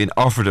that you've been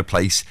offered a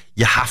place.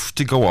 You have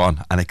to go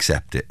on and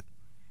accept it.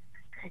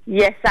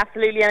 Yes,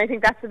 absolutely, and I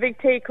think that's the big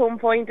take-home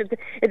point. It's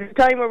a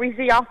time where we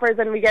see offers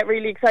and we get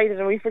really excited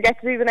and we forget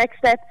to do the next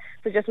step,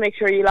 so just make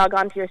sure you log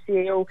on to your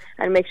CEO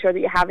and make sure that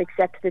you have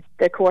accepted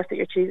the course that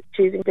you're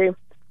choosing to do.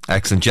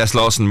 Excellent. Jess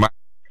Lawson,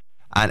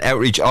 an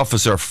outreach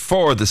officer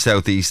for the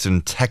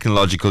Southeastern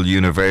Technological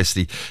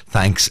University.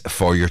 Thanks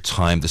for your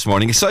time this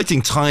morning.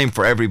 Exciting time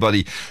for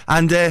everybody,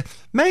 and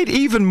made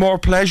even more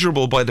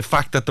pleasurable by the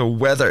fact that the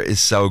weather is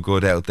so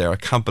good out there. I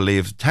can't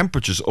believe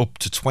temperatures up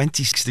to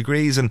 26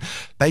 degrees, and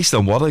based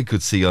on what I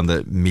could see on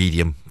the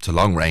medium to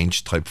long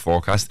range type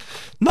forecast,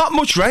 not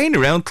much rain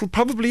around till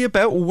probably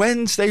about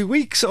Wednesday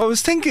week. So I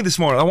was thinking this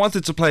morning I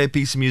wanted to play a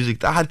piece of music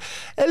that had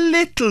a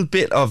little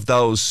bit of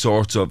those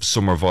sorts of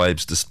summer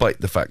vibes,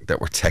 despite the fact that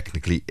we're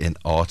technically in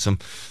autumn.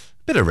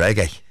 Bit of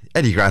reggae.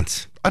 Eddie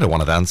Grant, I Don't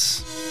Want to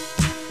Dance.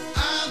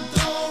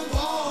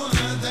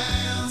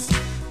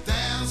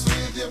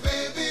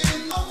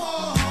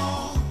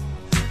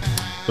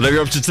 Whatever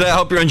you're up to today, I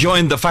hope you're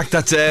enjoying the fact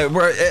that I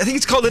think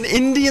it's called an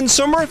Indian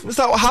summer. Is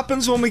that what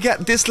happens when we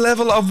get this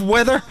level of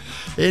weather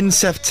in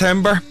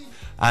September?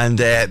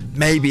 And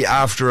maybe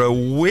after a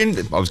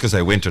winter, I was going to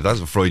say winter, that's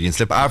a Freudian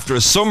slip, after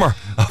a summer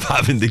of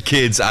having the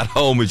kids at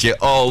home with you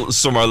all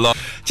summer long.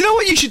 Do you know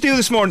what you should do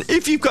this morning?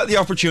 If you've got the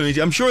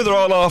opportunity, I'm sure they're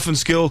all off in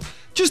school,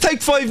 just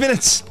take 5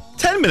 minutes.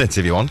 10 minutes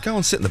if you want. Go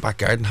and sit in the back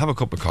garden, have a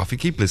cup of coffee,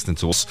 keep listening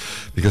to us,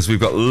 because we've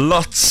got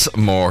lots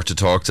more to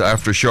talk to.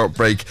 After a short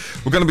break,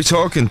 we're going to be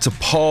talking to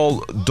Paul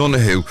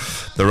Donohoe,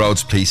 the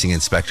roads policing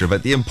inspector,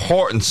 about the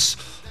importance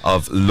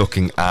of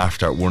looking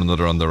after one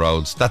another on the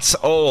roads. That's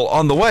all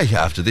on the way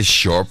after this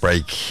short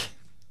break.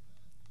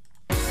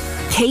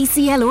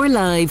 KCLR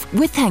Live,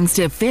 with thanks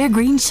to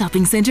Fairgreen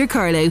Shopping Centre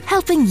Carlow,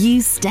 helping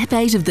you step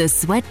out of the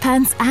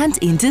sweatpants and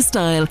into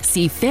style.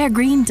 See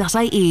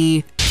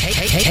fairgreen.ie.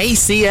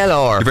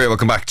 KCLR. You're very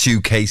welcome back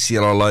to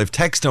KCLR Live.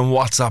 Text and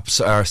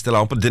WhatsApps are still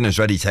open. Dinner's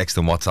ready. Text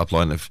and WhatsApp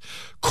line, of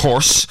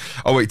course.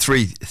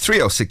 083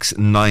 306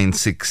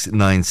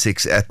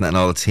 9696. Etna and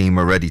all the team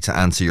are ready to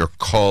answer your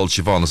calls.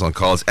 Siobhan is on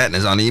calls.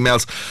 Etna's on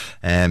emails.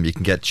 You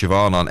can get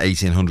Siobhan on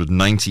 1800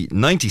 90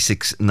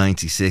 96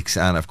 96.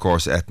 And of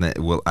course, Etna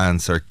will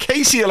answer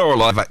KCLR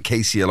Live at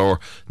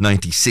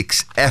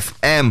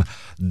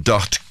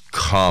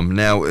KCLR96fm.com.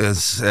 Now,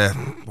 as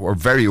we're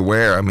very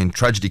aware, I mean,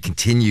 tragedy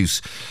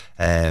continues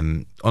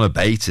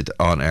unabated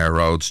on our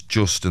roads.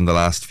 Just in the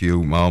last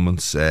few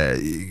moments,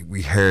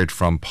 we heard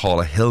from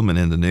Paula Hillman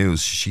in the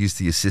news. She's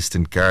the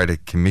Assistant Garda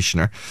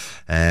Commissioner,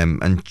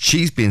 and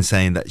she's been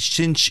saying that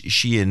since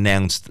she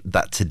announced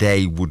that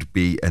today would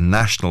be a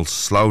National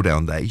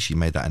Slowdown Day, she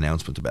made that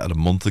announcement about a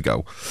month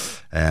ago,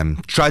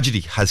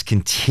 tragedy has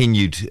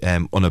continued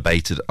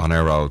unabated on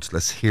our roads.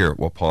 Let's hear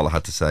what Paula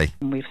had to say.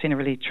 We've seen a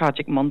really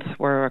tragic month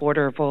where a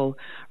quarter of all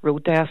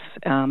road deaths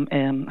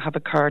have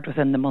occurred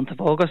within the month of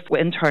August.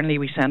 Internally,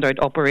 we send out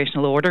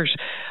operational orders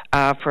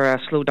for a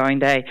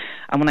slowdown day,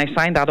 and when I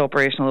signed that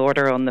operational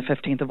order on the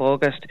 15th of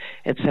August,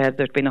 it said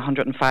there'd been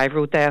 105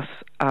 road deaths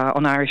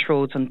on Irish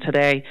roads, and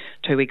today,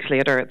 2 weeks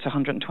later, it's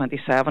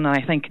 127, and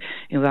I think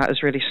that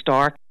is really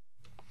stark.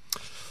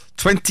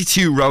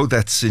 22 road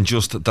deaths in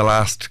just the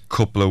last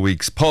couple of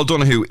weeks. Paul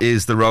Donohoe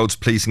is the Roads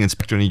Policing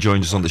Inspector, and he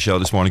joins us on the show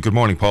this morning. Good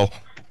morning, Paul.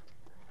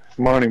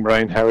 Morning,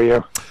 Brian. How are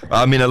you?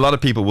 I mean, a lot of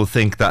people will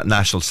think that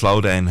National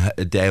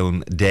Slowdown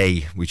Down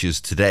Day, which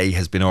is today,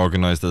 has been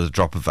organised at a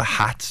drop of a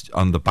hat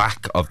on the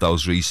back of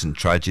those recent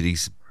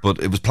tragedies. But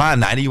it was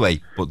planned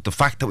anyway. But the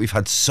fact that we've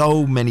had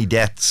so many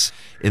deaths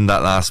in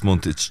that last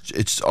month,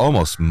 it's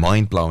almost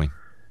mind-blowing.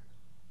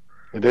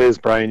 It is,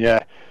 Brian,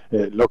 yeah.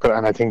 Look,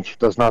 and I think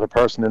there's not a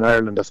person in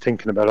Ireland that's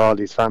thinking about all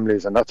these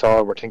families, and that's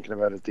all we're thinking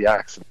about is the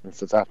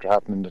accidents that's after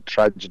happening, the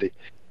tragedy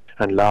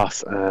and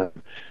loss. And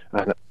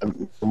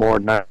more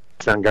than that,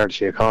 and Garda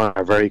Síochána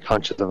are very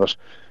conscious of it,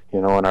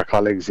 and our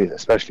colleagues,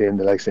 especially in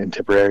the in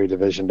Tipperary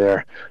division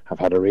there, have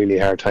had a really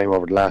hard time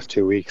over the last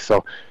 2 weeks.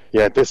 So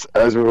yeah,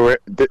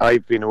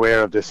 I've been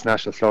aware of this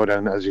National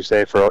Slowdown, as you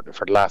say, for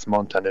the last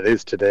month, and it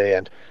is today,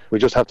 and we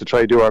just have to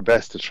try do our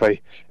best to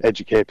try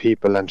educate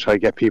people and try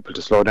get people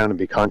to slow down and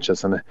be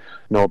conscious. And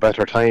no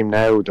better time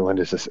now than when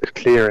this is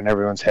clear in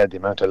everyone's head the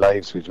amount of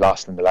lives we've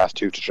lost in the last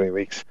 2 to 3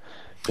 weeks.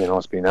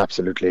 It's been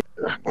absolutely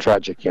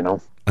tragic,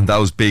 And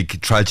those big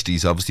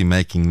tragedies obviously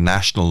making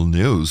national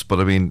news. But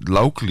I mean,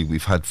 locally,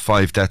 we've had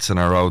 5 deaths on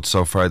our roads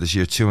so far this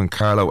year, 2 in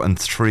Carlow and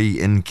 3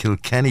 in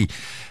Kilkenny.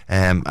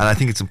 And I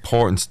think it's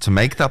important to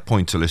make that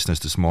point to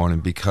listeners this morning,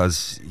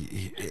 because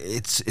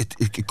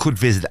it could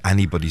visit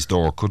anybody's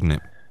door, couldn't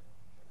it?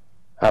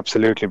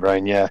 Absolutely,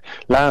 Brian, yeah.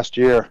 Last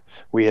year,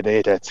 we had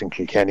 8 deaths in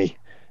Kilkenny.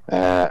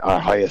 Our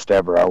highest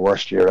ever, our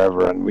worst year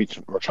ever, and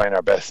we're trying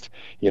our best,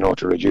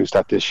 to reduce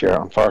that this year.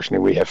 Unfortunately,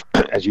 we have,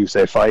 as you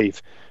say,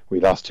 5. We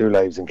lost 2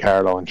 lives in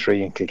Carlow and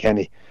 3 in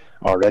Kilkenny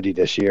already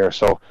this year.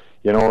 So,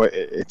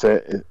 it's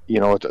a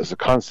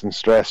constant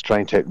stress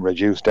trying to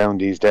reduce down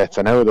these deaths.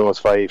 And out of those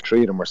 5,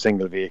 3 of them were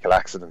single vehicle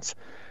accidents.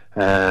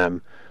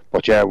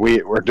 But yeah,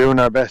 we're doing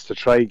our best to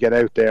try get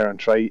out there and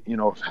try,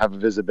 have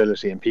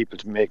visibility and people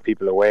to make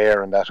people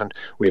aware and that. And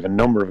we have a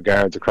number of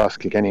guards across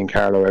Kilkenny and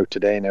Carlow out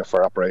today now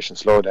for Operation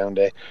Slowdown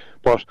Day.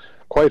 But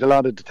quite a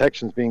lot of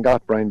detections being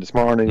got, Brian, this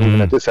morning,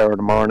 even at this hour of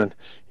the morning.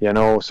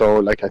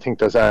 So I think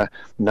there's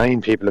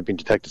 9 people have been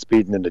detected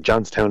speeding in the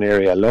Johnstown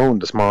area alone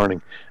this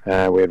morning.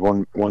 We had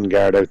one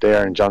guard out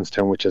there in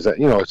Johnstown, which is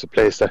it's a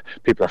place that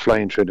people are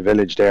flying through the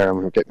village there, and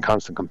we're getting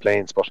constant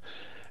complaints. But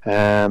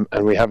and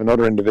we have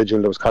another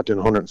individual that was caught doing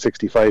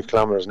 165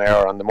 kilometres an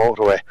hour on the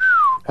motorway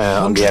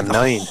on the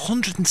M9.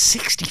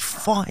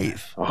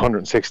 165?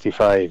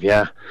 165,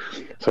 yeah.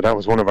 So that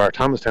was one of our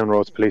Thomastown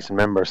Roads policing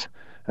members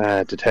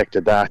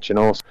detected that,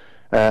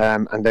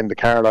 and then the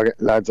Carlow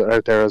lads are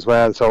out there as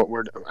well. So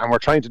we're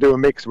trying to do a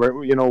mix.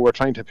 We're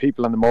trying to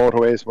people on the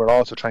motorways. We're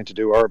also trying to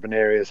do urban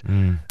areas,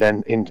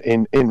 then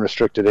in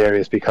restricted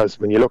areas, because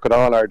when you look at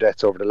all our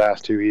deaths over the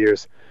last 2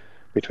 years,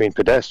 between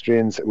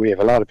pedestrians, we have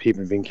a lot of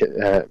people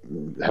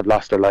have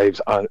lost their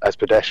lives as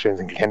pedestrians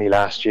in Kilkenny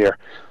last year.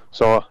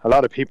 So a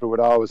lot of people would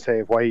always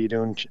say, why are you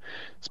doing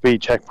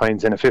speed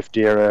checkpoints in a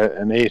 50 or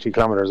an 80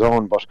 kilometre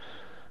zone? But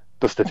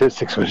the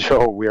statistics will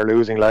show we are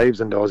losing lives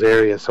in those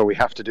areas, so we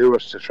have to do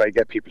it to try to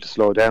get people to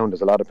slow down.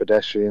 There's a lot of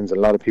pedestrians and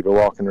a lot of people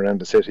walking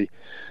around the city,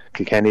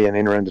 Kilkenny, and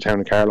in around the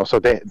town of Carlow. So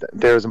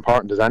they're as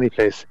important as any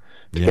place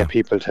to get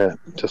people to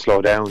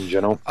slow down,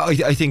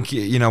 I think,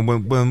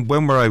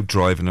 when we're out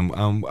driving,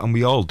 and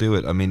we all do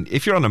it, I mean,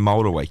 if you're on a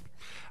motorway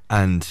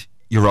and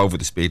you're over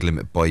the speed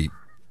limit by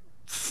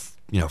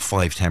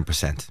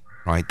 5-10%,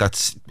 right,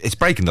 it's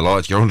breaking the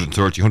law. You're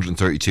 130,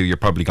 132, you're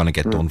probably going to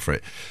get done for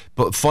it.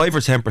 But 5 or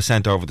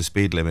 10% over the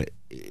speed limit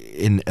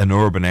in an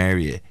urban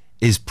area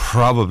is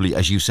probably,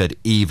 as you said,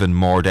 even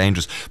more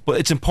dangerous. But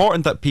it's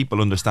important that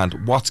people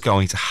understand what's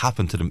going to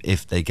happen to them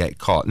if they get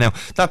caught. Now,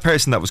 that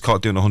person that was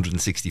caught doing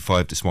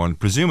 165 this morning,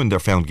 presuming they're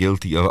found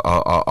guilty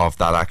of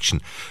that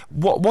action,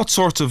 what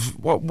sort of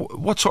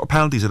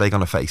penalties are they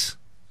going to face?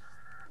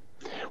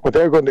 what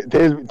they're going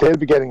to, they'll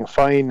be getting a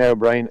fine now,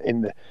 Brian.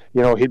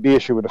 He'll be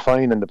issued with a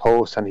fine in the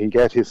post, and he'll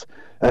get his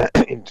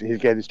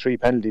 3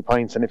 penalty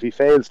points. And if he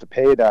fails to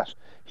pay that,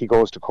 he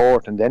goes to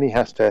court, and then he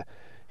has to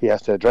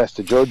address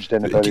the judge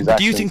then about his actions.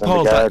 Do you think,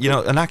 Paul, that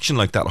an action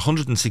like that,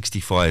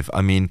 165?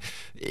 I mean,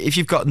 if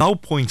you've got no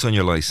points on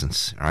your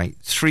licence, right,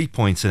 3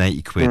 points and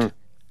 80 quid,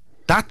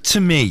 that to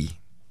me,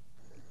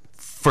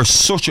 for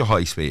such a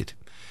high speed,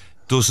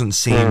 doesn't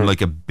seem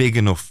like a big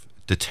enough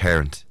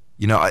deterrent.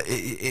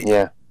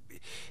 At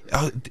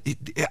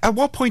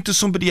what point does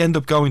somebody end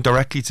up going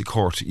directly to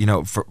court,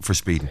 for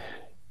speeding?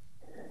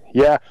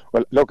 Yeah,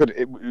 well, look,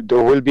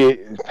 there will be,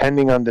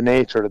 depending on the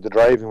nature of the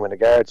driving, when a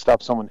guard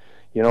stops someone,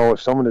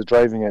 if someone is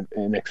driving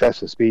in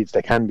excessive speeds,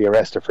 they can be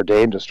arrested for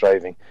dangerous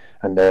driving,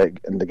 and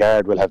the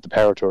guard will have the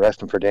power to arrest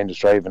them for dangerous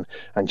driving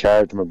and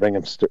charge them and bring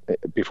them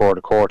before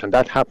the court, and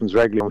that happens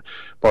regularly.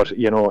 But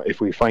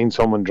if we find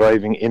someone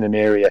driving in an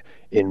area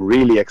in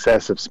really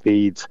excessive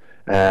speeds,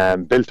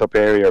 built up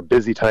area,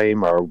 busy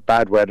time, or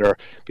bad weather,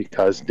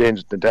 because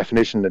the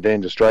definition of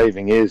dangerous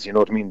driving is,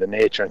 the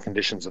nature and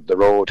conditions of the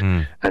road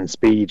and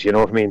speed,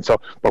 so,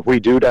 but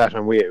we do that,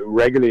 and we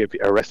regularly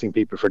arresting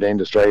people for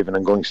dangerous driving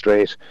and going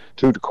straight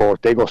to the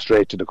court. They go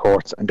straight to the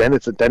courts, and then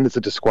it's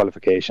a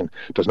disqualification.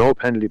 There's no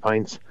penalty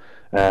points.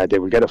 They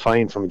will get a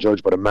fine from a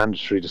judge, but a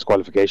mandatory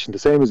disqualification, the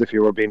same as if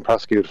you were being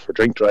prosecuted for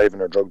drink driving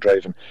or drug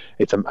driving.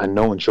 And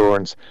no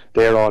insurance.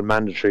 They're all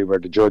mandatory, where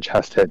the judge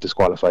has to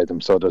disqualify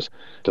them. So there's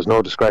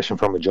no discretion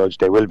from a judge.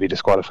 They will be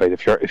disqualified.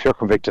 If you're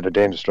convicted of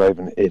dangerous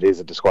driving, it is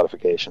a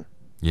disqualification.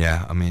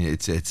 Yeah, I mean,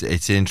 it's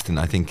interesting.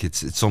 I think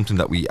it's something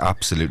that we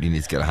absolutely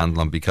need to get a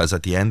handle on, because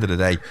at the end of the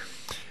day,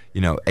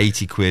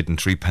 80 quid and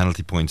 3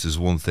 penalty points is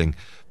one thing,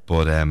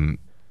 but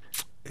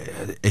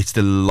it's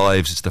the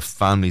lives, it's the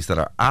families that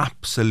are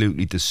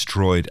absolutely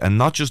destroyed, and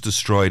not just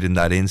destroyed in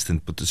that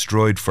instant, but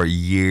destroyed for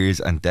years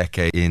and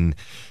decades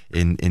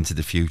into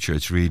the future.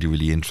 It's really,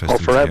 really interesting.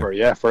 Oh, forever,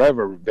 yeah,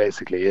 forever.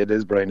 Basically, it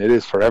is, Brian. It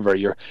is forever.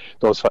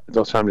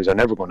 Those families are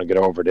never going to get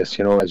over this,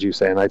 as you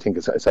say, and I think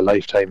it's a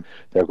lifetime.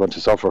 They're going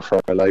to suffer for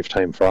a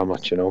lifetime from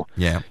it,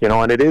 Yeah.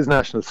 And it is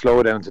National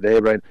Slowdown today,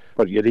 Brian.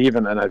 But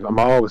I'm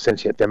always saying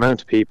to you, the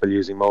amount of people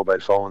using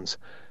mobile phones.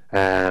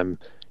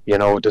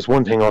 There's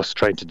one thing us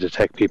trying to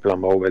detect people on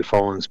mobile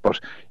phones, but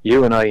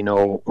you and I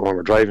know when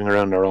we're driving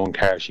around our own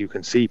cars, you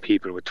can see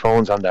people with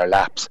phones on their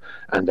laps,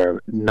 and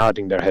they're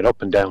nodding their head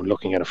up and down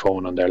looking at a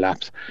phone on their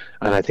laps.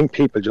 And I think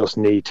people just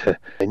need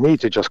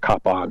to just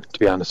cop on, to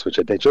be honest with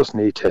you. They just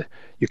need to.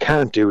 You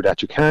can't do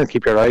that. You can't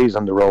keep your eyes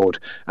on the road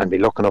and be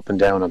looking up and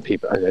down on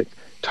people.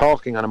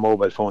 Talking on a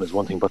mobile phone is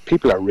one thing, but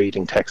people are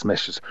reading text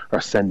messages or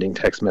sending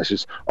text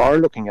messages or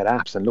looking at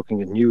apps and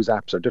looking at news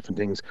apps or different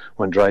things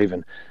when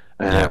driving.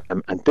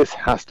 And this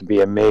has to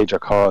be a major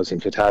cause in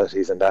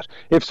fatalities, and that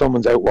if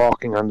someone's out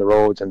walking on the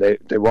roads and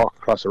they walk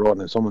across the road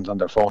and someone's on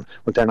their phone,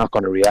 but they're not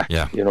going to react,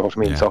 you know what I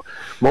mean? So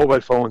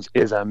mobile phones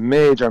is a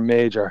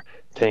major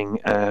thing.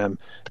 The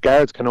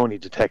guards can only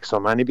detect so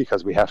many,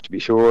 because we have to be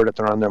sure that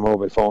they're on their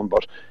mobile phone,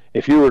 but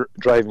if you were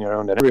driving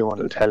around, and everyone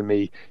will tell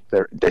me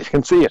they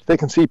can see it. They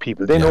can see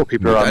people. They know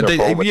people are on their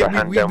phone with their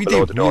hand down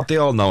below the door. They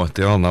all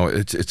know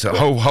it. It's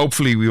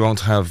hopefully we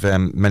won't have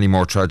many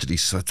more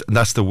tragedies. And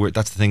that's the word.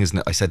 That's the thing, isn't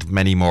it? I said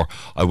many more.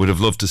 I would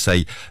have loved to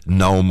say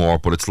no more,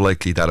 but it's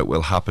likely that it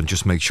will happen.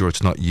 Just make sure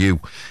it's not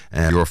you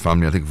and your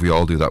family. I think if we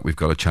all do that, we've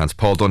got a chance.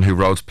 Paul Donohoe,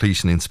 Roads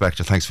Police and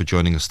Inspector, thanks for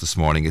joining us this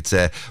morning. It's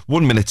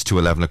 1 minute to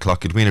 11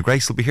 o'clock. Edwina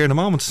Grace will be here in a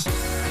moment.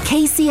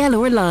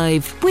 KCLR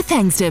Live, with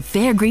thanks to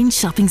Fairgreen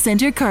Shopping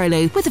Centre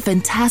Carlow, with a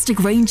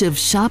fantastic range of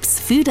shops,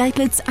 food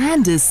outlets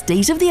and a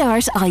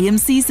state-of-the-art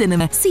IMC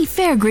cinema. See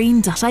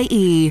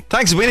fairgreen.ie.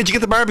 Thanks, Edwina. Did you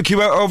get the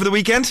barbecue out over the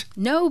weekend?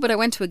 No, but I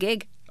went to a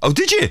gig. Oh,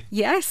 did you?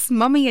 Yes,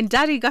 Mummy and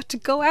Daddy got to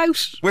go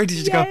out. Where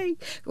did you go?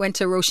 Went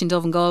to Roisin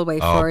Dove in Galway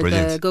for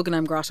brilliant. the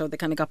Guggenheim Grotto. They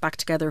kind of got back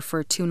together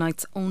for 2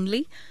 nights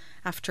only,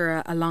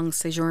 after a long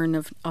sojourn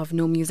of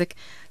no music.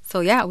 So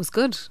yeah, it was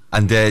good.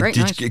 And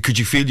could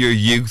you feel your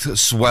youth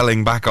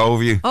swelling back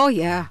over you? Oh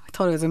yeah, I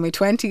thought I was in my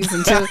 20s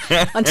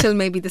until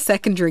maybe the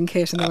second drink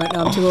hit, and I went,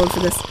 no, I'm too old for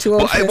this.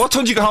 What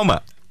time did you go home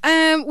at?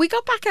 We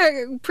got back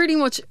pretty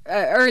much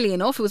early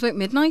enough. It was about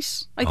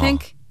midnight, I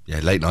think. Yeah,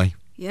 late night.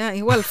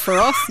 Yeah, well, for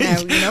us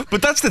now,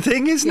 But that's the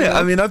thing, isn't it?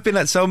 I mean, I've been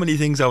at so many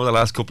things over the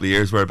last couple of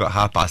years where about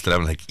 11:30,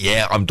 I'm like,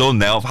 yeah, I'm done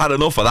now. I've had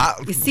enough of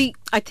that. You see,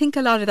 I think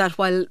a lot of that,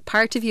 while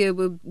part of you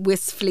would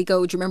wistfully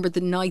go, do you remember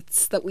the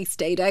nights that we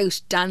stayed out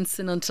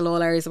dancing until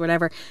all hours or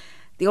whatever?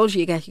 The older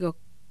you get, you go,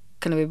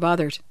 can I be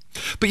bothered?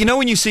 But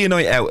when you see a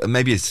night out, and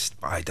maybe it's,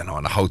 I don't know,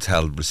 on a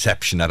hotel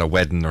reception at a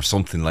wedding or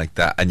something like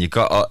that, and you've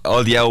got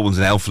all the old ones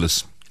and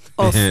alphalas.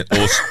 Us,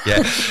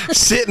 yeah,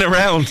 sitting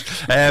around.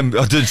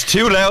 It's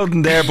too loud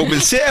in there, but we'll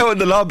sit out in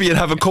the lobby and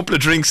have a couple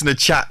of drinks and a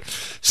chat.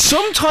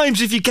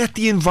 Sometimes, if you get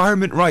the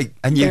environment right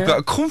and you've got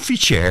a comfy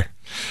chair,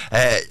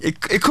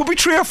 it could be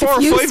 3 or 4 or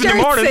 5 in the morning.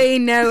 You start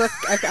saying now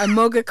a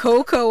mug of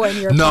cocoa and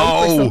your pipe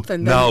or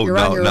something, then you're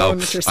on your own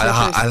with your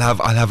I'll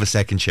have a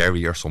second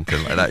cherry or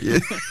something like that.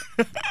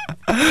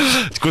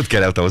 It's good to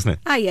get out though, isn't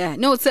it? Yeah,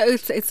 no,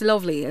 it's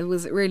lovely. It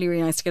was really,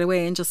 really nice to get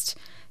away and just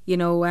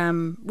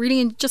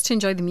really just to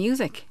enjoy the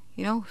music,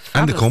 And the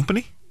Fabulous.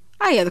 company?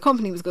 Ah, yeah, the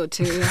company was good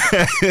too.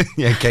 Yeah.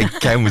 Yeah,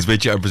 Ken was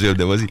with you, I presume,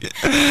 there was he?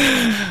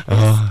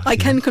 I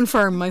can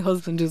confirm my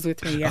husband was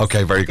with me, yes.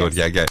 Okay, very good.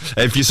 Yeah.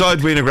 If you saw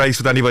Edwina Grace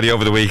with anybody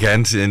over the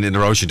weekend in the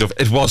Roisin Duff,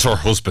 it was her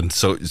husband,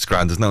 so it's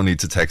grand. There's no need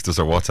to text us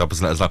or WhatsApp us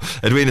and let us know.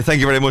 Edwina,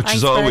 thank you very much. Thanks,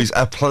 as always,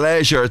 a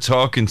pleasure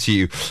talking to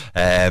you.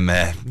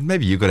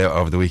 Maybe you got out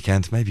over the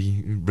weekend, maybe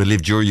you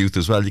relived your youth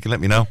as well. You can let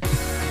me know.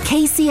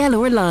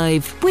 KCLR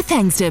Live, with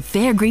thanks to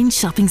Fairgreen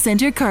Shopping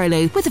Centre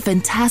Carlow, with a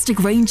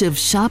fantastic range of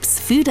shops,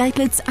 food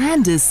outlets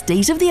and a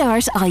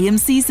state-of-the-art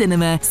IMC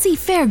cinema. See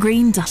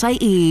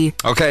fairgreen.ie.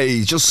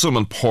 Okay, just some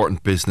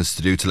important business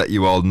to do to let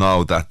you all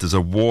know that there's a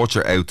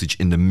water outage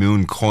in the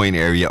Mooncoin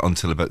area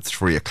until about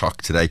 3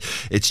 o'clock today.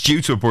 It's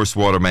due to a burst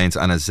water mains,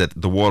 and as I said,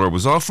 the water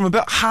was off from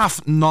about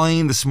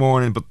 9:30 this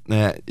morning, but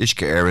Uisce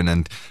Éireann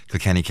and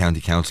Kilkenny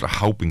County Council are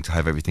hoping to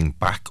have everything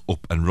back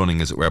up and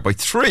running, as it were, by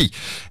 3.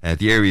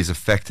 The areas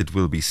affected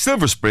will be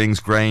Silver Springs,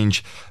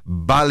 Grange,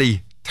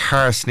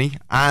 Ballytarsney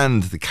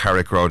and the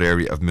Carrick Road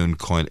area of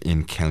Mooncoin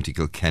in County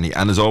Kilkenny.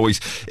 And as always,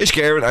 Uisce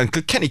Éireann and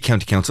Kilkenny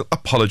County Council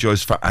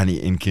apologise for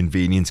any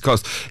inconvenience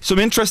caused. Some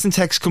interesting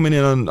texts coming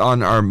in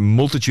on our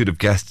multitude of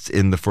guests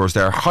in the first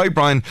hour. Hi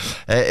Brian,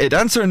 it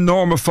answered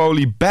Norma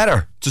Foley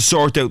better to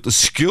sort out the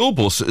school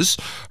buses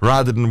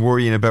rather than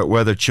worrying about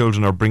whether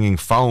children are bringing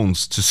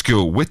phones to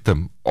school with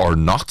them or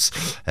not.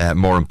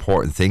 More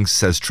important things,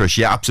 says Trish.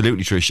 Yeah,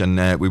 absolutely, Trish.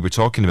 And we were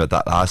talking about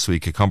that last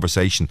week, a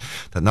conversation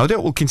that no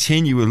doubt will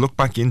continue. We'll look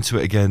back into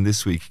it again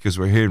this week because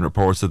we're hearing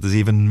reports that there's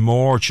even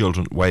more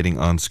children waiting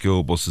on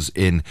school buses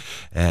in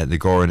the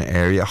Goran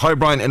area. Hi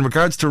Brian, in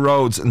regards to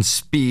roads and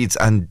speeds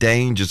and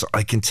dangers,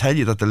 I can tell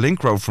you that the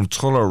link road from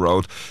Tullow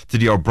Road to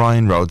the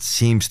O'Brien Road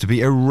seems to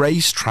be a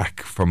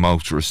racetrack for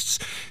motorists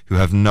who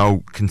have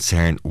no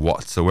concern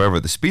whatsoever.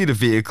 The speed of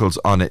vehicles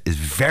on it is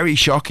very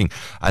shocking,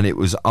 and it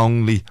was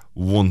only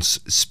once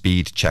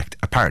speed checked,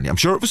 apparently. I'm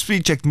sure it was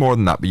speed checked more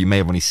than that, but you may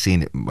have only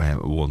seen it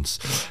once.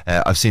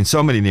 I've seen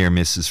so many near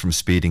misses from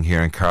speeding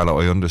here in Carlow.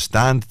 I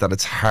understand that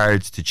it's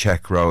hard to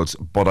check roads,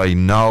 but I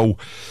know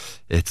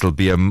it'll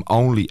be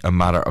only a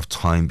matter of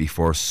time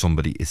before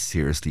somebody is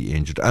seriously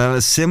injured. And at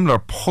a similar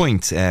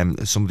point,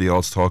 somebody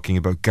else talking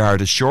about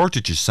Garda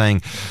shortages,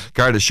 saying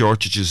Garda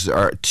shortages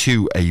are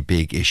too a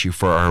big issue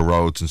for our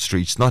roads and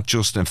streets, not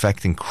just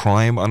affecting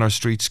crime on our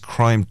streets,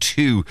 crime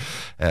too,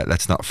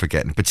 let's not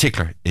forget, in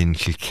particular in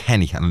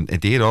Kilkenny and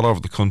indeed all over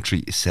the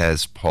country,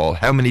 says Paul.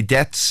 How many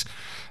deaths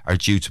are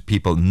due to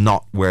people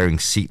not wearing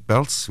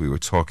seatbelts? We were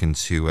talking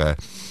to a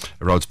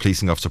roads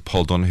policing officer,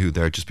 Paul Donohoe,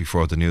 there just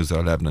before the news at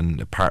 11,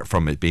 and apart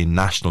from it being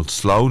National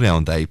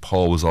Slowdown Day,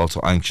 Paul was also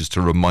anxious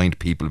to remind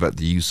people about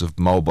the use of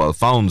mobile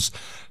phones,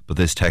 but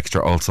this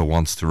texter also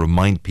wants to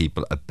remind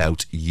people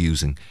about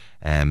using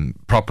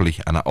properly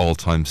and at all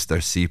times their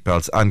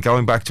seatbelts. And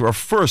going back to our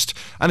first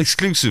and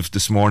exclusive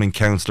this morning,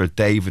 Councillor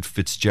David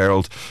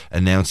Fitzgerald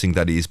announcing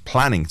that he is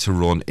planning to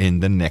run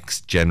in the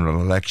next general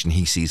election.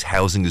 He sees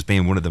housing as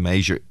being one of the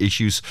major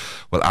issues.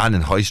 Well, Anne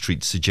in High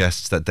Street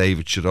suggests that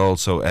David should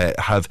also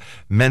have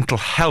mental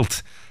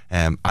health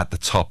at the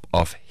top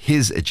of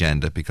his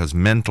agenda, because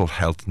mental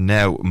health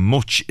now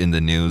much in the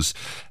news,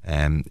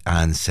 and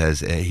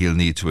says he'll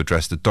need to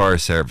address the dire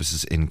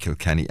services in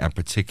Kilkenny, and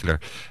particular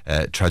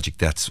tragic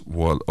deaths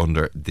while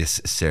under this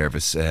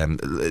service.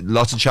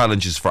 Lots of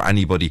challenges for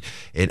anybody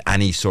in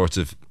any sort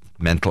of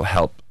mental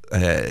health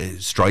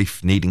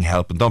strife, needing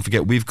help. And don't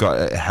forget, we've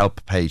got a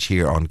help page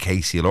here on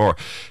KCLR,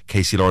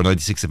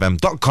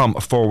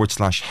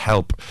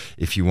 kclr96fm.com/help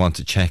if you want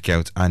to check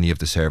out any of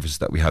the services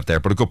that we have there.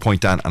 But a good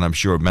point, Dan, and I'm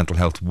sure mental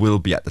health will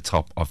be at the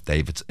top of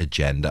David's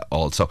agenda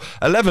also.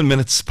 11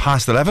 minutes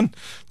past 11,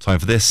 time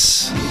for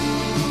this.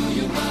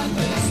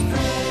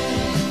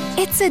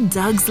 It's a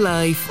dog's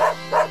life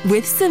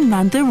with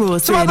Samantha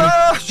Rawson.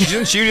 Samantha! She's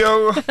in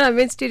studio. I'm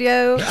in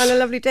studio on a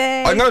lovely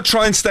day. I'm going to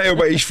try and stay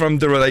away from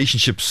the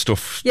relationship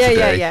stuff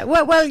today. Yeah.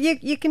 Well,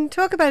 you can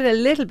talk about it a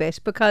little bit,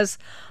 because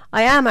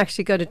I am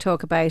actually going to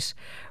talk about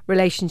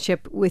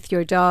relationship with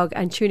your dog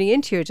and tuning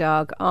into your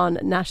dog on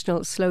National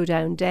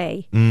Slowdown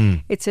Day.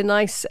 It's a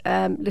nice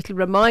little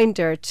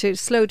reminder to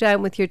slow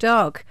down with your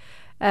dog,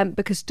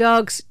 because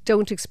dogs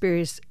don't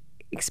experience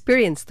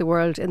the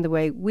world in the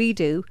way we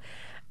do.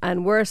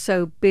 And we're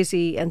so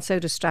busy and so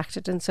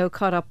distracted and so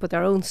caught up with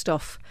our own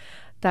stuff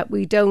that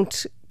we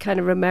don't kind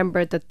of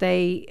remember that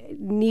they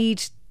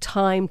need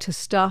time to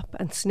stop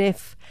and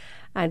sniff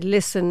and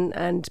listen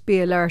and be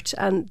alert.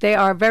 And they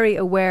are very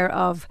aware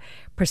of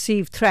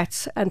perceived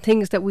threats, and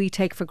things that we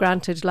take for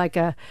granted, like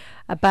a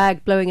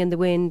bag blowing in the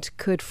wind,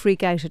 could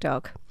freak out a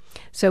dog.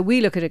 So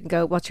we look at it and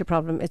go, what's your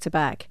problem? It's a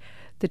bag.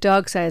 The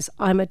dog says,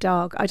 I'm a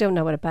dog. I don't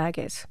know what a bag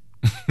is.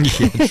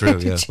 Yeah, true.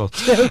 Yeah. Well,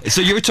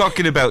 so you're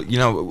talking about,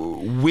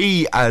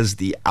 we as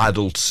the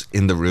adults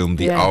in the room,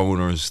 the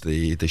owners,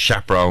 the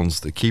chaperones,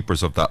 the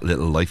keepers of that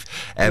little life,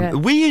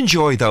 we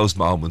enjoy those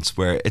moments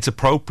where it's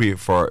appropriate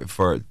for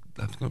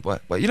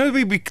Well, you know,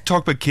 we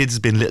talk about kids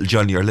being little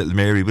Johnny or little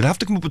Mary. We'll have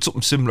to come up with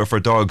something similar for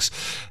dogs.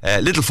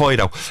 Little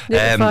Fido.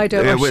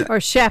 Or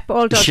Shep.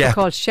 All dogs are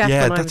called Shep.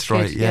 Yeah, that's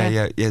right.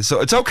 Yeah.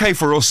 So it's okay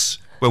for us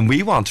when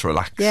we want to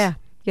relax. Yeah.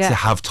 To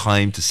have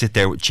time to sit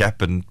there with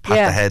Shep and pat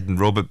the head and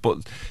rub it,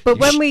 but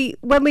when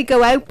we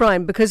go out,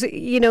 Brian, because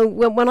you know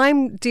when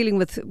I'm dealing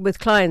with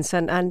clients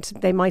and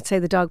they might say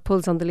the dog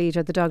pulls on the lead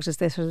or the dog does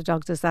this or the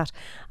dog does that,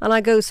 and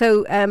I go,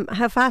 so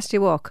how fast do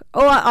you walk?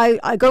 Oh,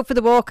 I go for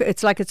the walk.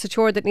 It's like it's a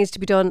chore that needs to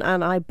be done,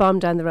 and I bomb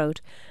down the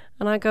road.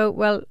 And I go,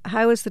 well,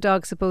 how is the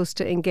dog supposed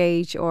to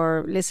engage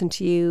or listen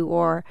to you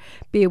or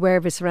be aware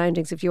of his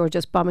surroundings if you're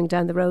just bombing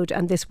down the road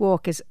and this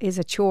walk is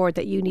a chore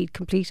that you need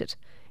completed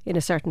in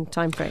a certain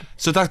time frame?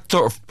 So that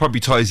sort of probably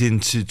ties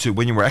into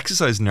when you were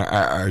exercising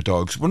our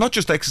dogs. We're not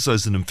just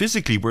exercising them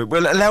physically, we're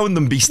allowing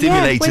them to be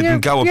stimulated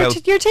and go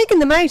about. You're taking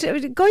them out.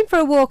 Going for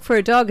a walk for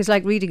a dog is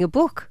like reading a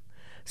book.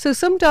 So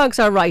some dogs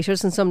are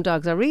writers and some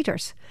dogs are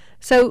readers.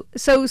 So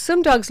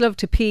some dogs love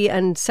to pee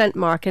and scent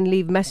mark and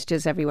leave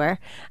messages everywhere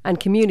and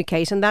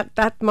communicate, and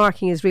that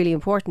marking is really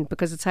important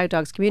because it's how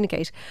dogs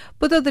communicate.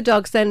 But other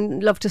dogs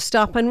then love to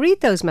stop and read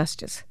those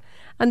messages.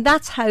 And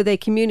that's how they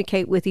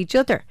communicate with each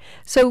other.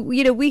 So,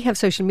 you know, we have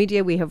social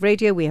media, we have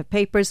radio, we have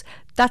papers.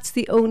 That's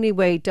the only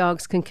way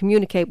dogs can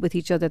communicate with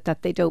each other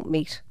that they don't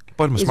meet.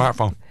 Buy them a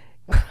smartphone.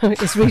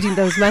 Is reading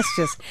those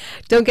messages.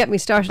 Don't get me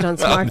started on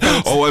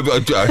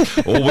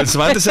smartphones. When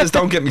Samantha says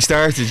don't get me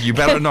started, you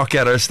better not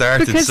get her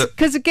started.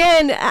 Because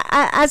again,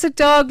 as a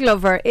dog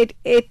lover, it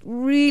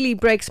really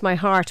breaks my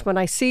heart when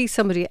I see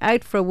somebody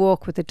out for a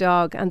walk with a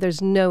dog and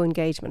there's no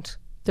engagement.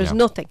 There's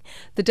nothing.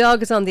 The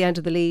dog is on the end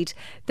of the lead.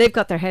 They've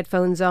got their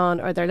headphones on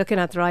or they're looking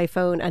at their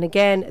iPhone, and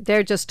again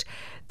they're just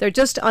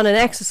on an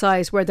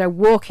exercise where they're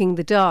walking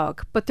the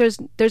dog, but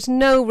there's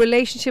no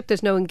relationship,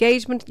 there's no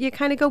engagement. You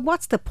kind of go,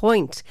 what's the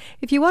point?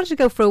 If you wanted to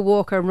go for a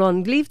walk or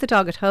run, leave the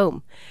dog at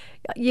home.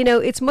 You know,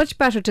 it's much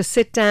better to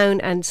sit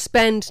down and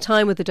spend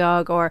time with the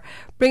dog or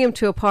bring him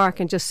to a park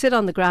and just sit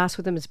on the grass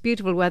with him. It's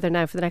beautiful weather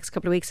now for the next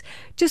couple of weeks.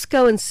 Just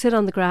go and sit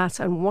on the grass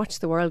and watch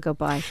the world go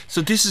by.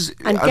 So this is...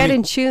 And get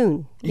in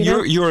tune.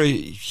 You're a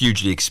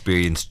hugely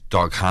experienced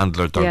dog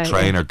handler, dog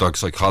trainer, dog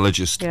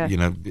psychologist, you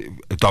know,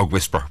 a dog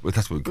whisperer. Well,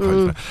 that's what we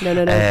call it.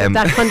 No.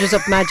 That conjures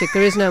up magic.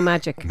 There is no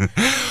magic.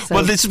 So.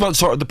 Well, this is what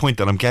sort of the point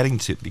that I'm getting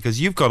to, because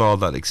you've got all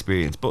that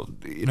experience, but,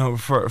 you know,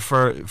 for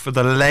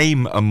the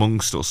lame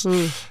amongst us...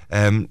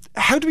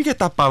 how do we get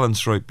that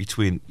balance right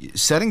between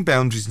setting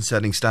boundaries and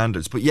setting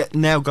standards, but yet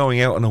now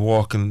going out on a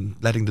walk and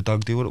letting the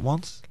dog do what it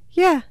wants?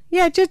 Yeah.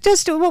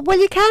 Well,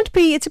 you can't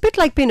be. It's a bit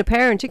like being a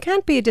parent. You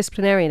can't be a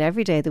disciplinarian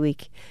every day of the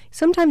week.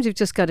 Sometimes you've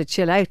just got to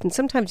chill out, and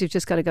sometimes you've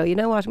just got to go, you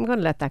know what, I'm going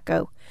to let that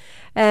go.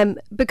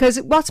 Because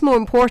what's more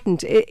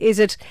important, is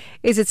it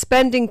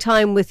spending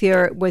time with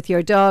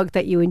your dog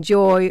that you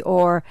enjoy,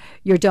 or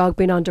your dog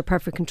being under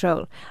perfect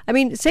control? I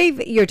mean, say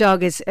your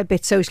dog is a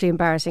bit socially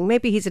embarrassing,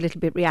 maybe he's a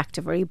little bit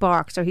reactive, or he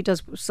barks, or he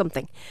does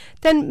something,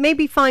 then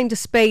maybe find a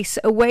space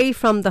away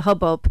from the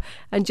hubbub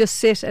and just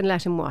sit and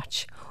let him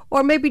watch.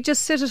 Or maybe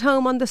just sit at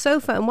home on the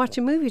sofa and watch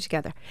a movie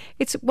together.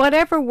 It's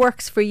whatever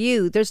works for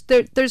you.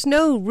 There's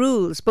no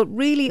rules, but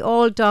really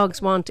all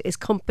dogs want is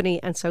company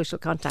and social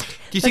contact.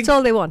 That's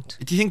all they want.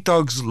 Do you think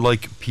dogs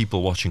like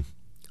people watching?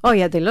 Oh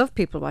yeah, they love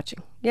people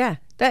watching. Yeah,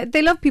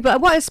 they love people.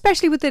 Well,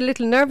 especially with the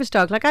little nervous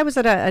dog. Like I was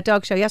at a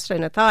dog show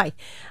yesterday in Athy,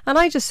 and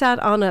I just sat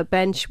on a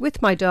bench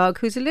with my dog,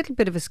 who's a little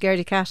bit of a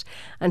scaredy cat,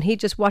 and he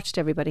just watched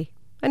everybody.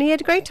 And he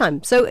had a great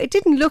time. So it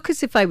didn't look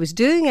as if I was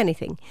doing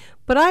anything,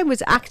 but I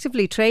was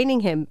actively training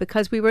him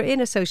because we were in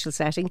a social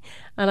setting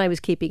and I was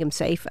keeping him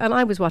safe, and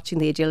I was watching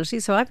the agility,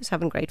 so I was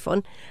having great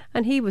fun,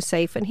 and he was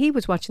safe and he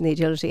was watching the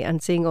agility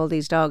and seeing all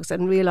these dogs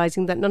and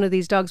realising that none of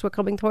these dogs were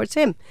coming towards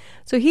him.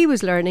 So he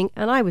was learning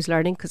and I was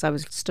learning because I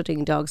was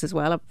studying dogs as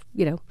well.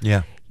 You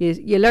know,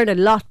 you learn a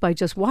lot by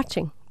just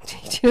watching.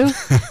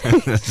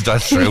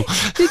 That's true.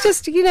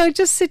 You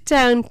just sit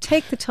down,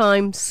 take the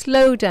time,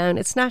 slow down.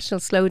 It's National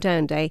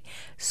Slowdown Day.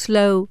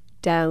 Slow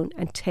down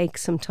and take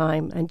some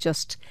time and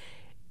just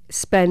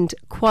spend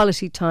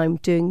quality time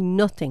doing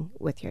nothing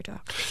with your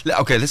dog.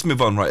 Okay, let's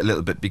move on a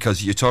little bit,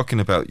 because you're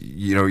talking about,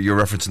 you know, you're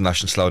referencing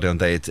National Slowdown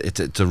Day.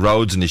 It's a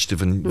roads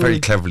initiative, and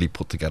very cleverly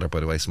put together, by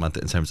the way,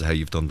 Samantha, in terms of how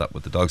you've done that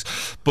with the dogs.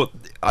 But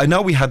I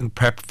know we hadn't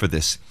prepped for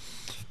this,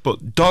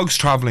 but dogs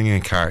travelling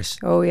in cars.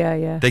 Oh,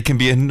 yeah. They can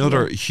be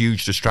another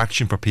huge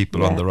distraction for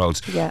people on the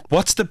roads. Yeah.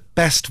 What's the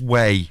best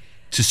way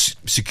to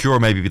secure,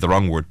 maybe be the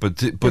wrong word, but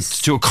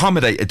to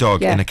accommodate a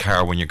dog in a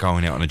car when you're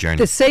going out on a journey?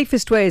 The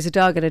safest way is a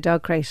dog in a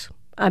dog crate.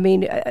 I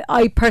mean,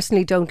 I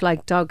personally don't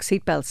like dog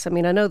seatbelts. I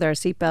mean, I know there are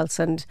seatbelts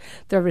and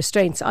there are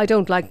restraints. I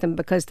don't like them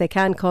because they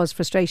can cause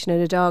frustration in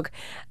a dog,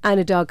 and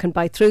a dog can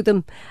bite through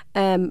them.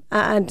 And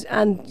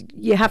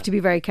you have to be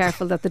very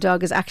careful that the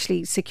dog is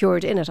actually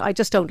secured in it. I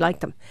just don't like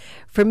them.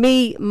 For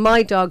me,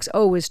 my dogs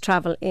always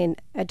travel in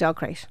a dog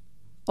crate.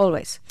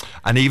 Always.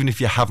 And even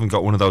if you haven't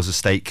got one of those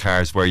estate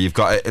cars where you've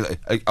got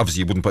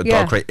obviously you wouldn't put a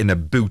dog crate in a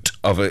boot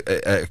of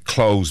a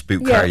closed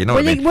boot car, you know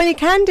what I mean? Well, you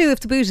can do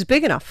if the boot is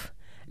big enough.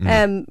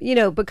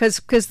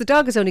 Because the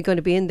dog is only going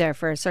to be in there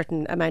for a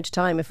certain amount of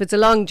time. If it's a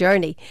long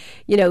journey,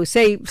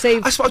 say.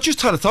 I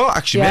just had a thought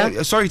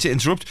actually. Sorry to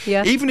interrupt.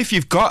 Yeah. Even if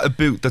you've got a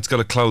boot that's got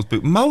a closed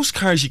boot, most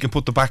cars you can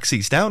put the back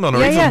seats down on,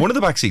 or even one of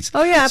the back seats.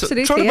 Oh yeah,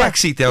 absolutely. So throw the back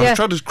seat down,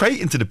 throw the crate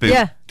into the boot.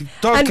 Yeah. The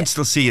dog can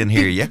still see and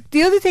hear you.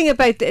 The other thing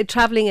about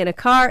travelling in a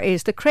car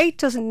is the crate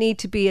doesn't need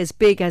to be as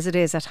big as it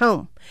is at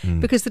home,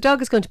 because the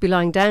dog is going to be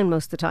lying down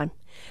most of the time.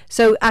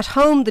 So at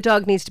home, the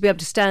dog needs to be able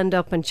to stand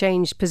up and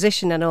change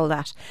position and all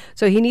that.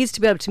 So he needs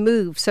to be able to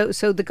move. So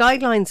the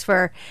guidelines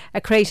for a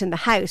crate in the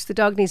house, the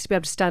dog needs to be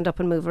able to stand up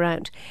and move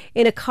around.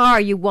 In a car,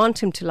 you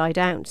want him to lie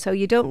down. So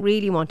you don't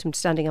really want him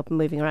standing up and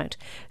moving around.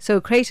 So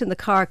a crate in the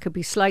car could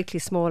be slightly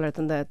smaller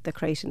than the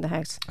crate in the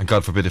house. And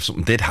God forbid if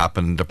something did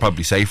happen, they're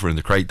probably safer in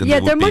the crate than they would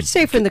be. Yeah, they're much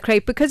safer in the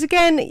crate because,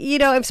 again,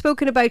 I've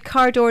spoken about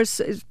car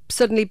doors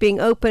suddenly being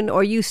open,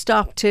 or you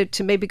stop to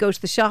maybe go to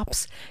the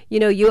shops.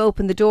 You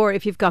open the door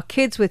if you've got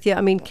kids with you.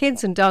 I mean,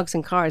 kids and dogs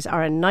in cars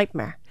are a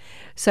nightmare.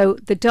 So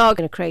the dog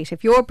in a crate,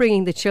 if you're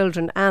bringing the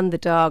children and the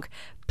dog,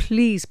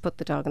 please put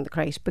the dog in the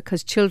crate,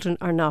 because children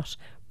are not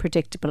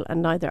predictable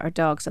and neither are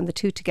dogs, and the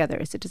two together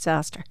is a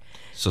disaster.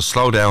 So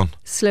slow down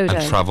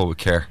and travel with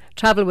care.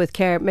 Travel with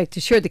care, make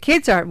sure the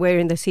kids aren't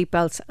wearing their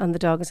seatbelts and the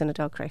dog is in a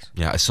dog crate.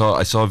 Yeah, I saw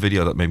a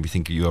video that made me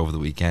think of you over the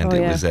weekend.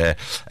 It was a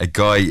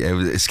guy,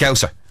 a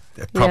Scouser,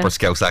 a proper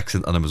Scouse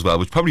accent on him as well,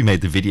 which probably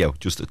made the video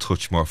just a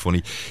touch more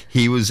funny.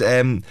 He was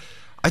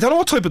I don't know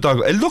what type of dog.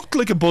 It looked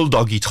like a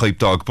bulldoggy type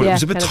dog, but it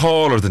was a bit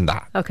taller than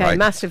that. Okay, right?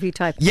 mastiffy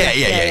type.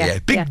 Yeah.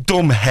 Big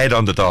dumb head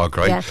on the dog,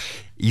 right? Yeah.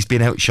 He's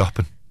been out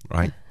shopping,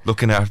 right?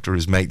 Looking after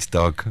his mate's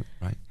dog,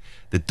 right?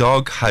 The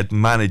dog had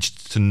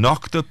managed to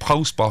knock the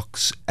post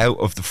box out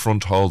of the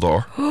front hall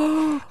door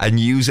and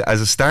use it as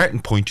a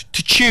starting point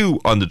to chew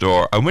on the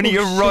door. And when he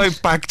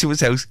arrived back to his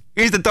house,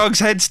 here's the dog's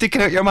head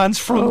sticking out your man's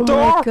front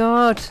door. Oh my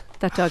God.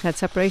 That dog had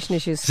separation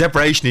issues.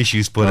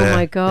 But oh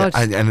my God.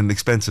 And an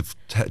expensive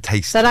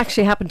taste. That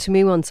actually happened to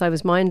me once. I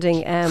was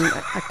minding a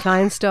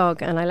client's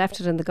dog and I left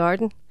it in the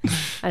garden.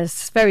 And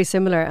it's very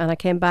similar. And I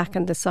came back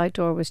and the side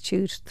door was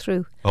chewed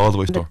through. All the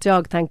way through. The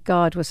dog, thank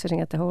God, was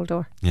sitting at the whole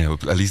door. Yeah, well,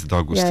 at least the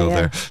dog was still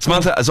there.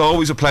 Samantha, as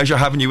always, a pleasure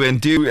having you in.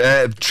 Do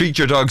treat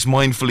your dogs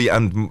mindfully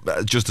and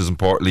just as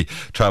importantly,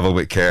 travel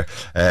with care.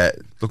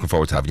 Looking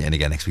forward to having you in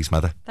again next week,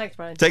 Samantha. Thanks,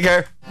 Brian. Take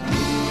care.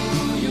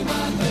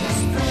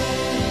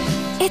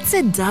 It's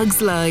a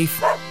dog's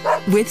life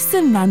with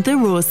Samantha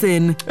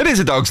Rawson. It is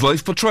a dog's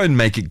life, but try and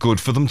make it good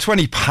for them.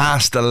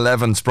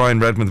 11:20. It's Brian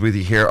Redmond with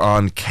you here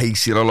on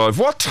KCLR Live.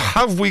 What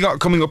have we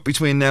got coming up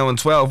between now and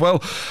 12?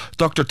 Well,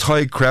 Dr.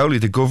 Ty Crowley,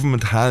 the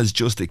government has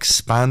just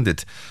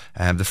expanded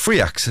the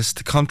free access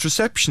to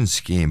contraception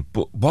scheme.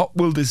 But what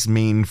will this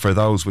mean for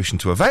those wishing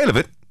to avail of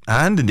it?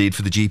 And indeed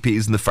for the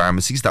GPs and the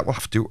pharmacies that will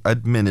have to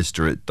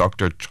administer it.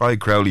 Dr. Ty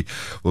Crowley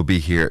will be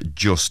here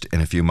just in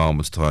a few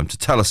moments' time to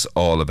tell us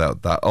all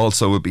about that.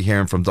 Also, we'll be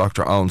hearing from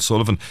Dr. Alan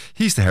Sullivan.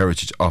 He's the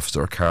Heritage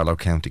Officer at Carlow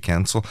County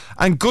Council.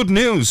 And good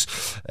news,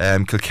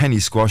 Kilkenny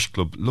Squash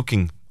Club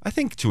looking, I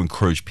think, to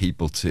encourage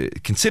people to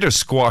consider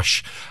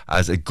squash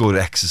as a good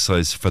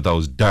exercise for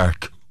those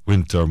dark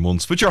winter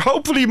months, which are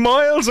hopefully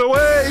miles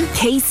away.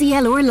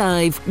 KCLR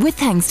Live, with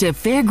thanks to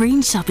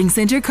Fairgreen Shopping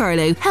Centre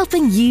Carlow,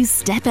 helping you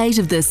step out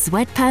of the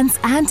sweatpants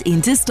and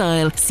into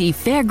style. See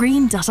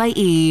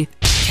fairgreen.ie.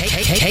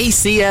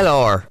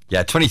 KCLR.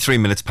 Yeah,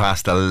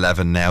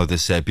 11:23 now,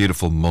 this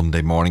beautiful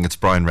Monday morning. It's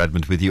Brian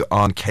Redmond with you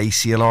on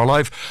KCLR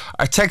Live.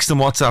 Our text and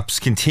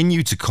WhatsApps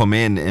continue to come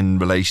in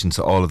relation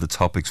to all of the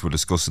topics we're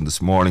discussing this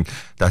morning.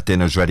 That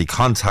dinner's ready.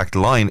 Contact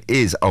line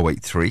is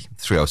 083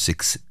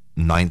 306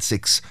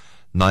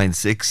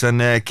 9696,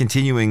 and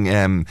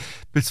continuing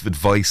bits of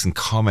advice and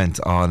comment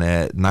on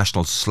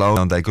National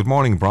Slowdown Day. Good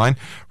morning, Brian.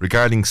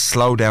 Regarding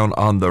slowdown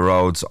on the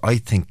roads, I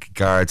think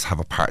guards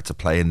have a part to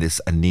play in this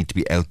and need to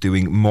be out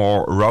doing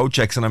more road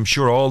checks, and I'm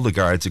sure all the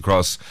guards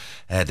across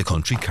the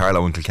country,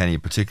 Carlow and Kilkenny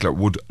in particular,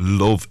 would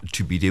love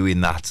to be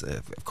doing that.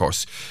 Of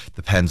course,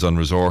 depends on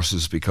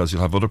resources, because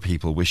you'll have other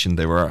people wishing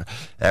they were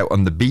out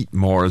on the beat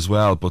more as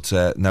well, but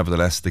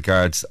nevertheless, the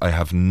guards, I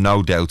have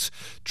no doubt,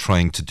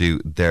 trying to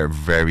do their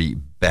very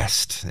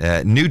best.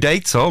 New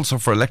dates also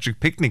for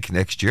electric picnic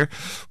next year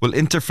will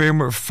interfere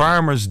with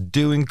farmers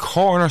doing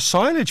corn or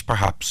silage,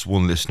 perhaps,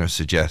 one listener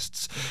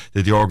suggests.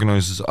 Did the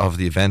organisers of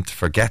the event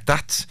forget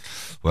that?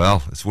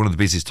 Well, it's one of the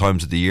busiest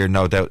times of the year,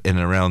 no doubt, in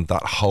and around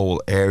that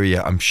whole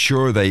area. I'm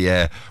sure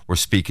they were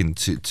speaking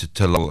to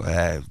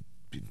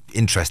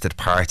interested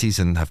parties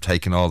and have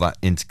taken all that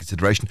into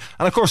consideration.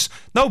 And of course,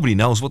 nobody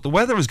knows what the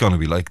weather is going to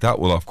be like. That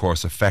will of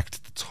course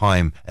affect the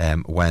time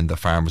when the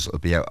farmers will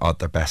be out at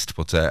their best.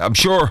 But I'm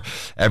sure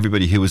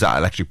everybody who was at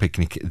Electric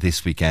Picnic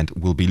this weekend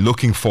will be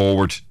looking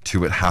forward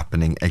to it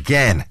happening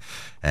again.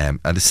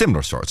 At a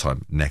similar sort of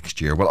time next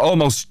year. Well,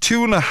 almost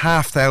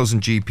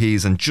 2,500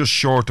 GPs and just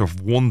short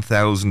of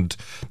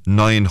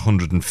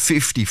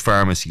 1,950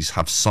 pharmacies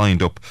have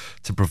signed up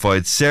to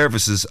provide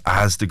services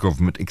as the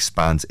government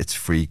expands its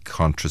free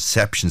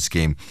contraception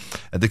scheme.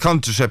 The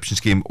contraception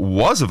scheme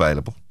was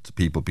available to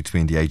people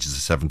between the ages of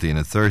 17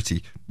 and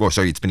 30.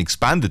 It's been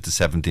expanded to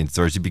 17 to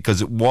 30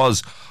 because it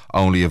was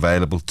only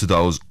available to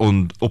those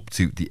up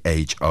to the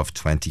age of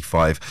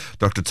 25.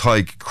 Dr.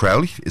 Tig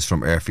Crowley is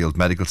from Airfield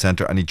Medical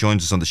Centre, and he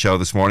joins us on the show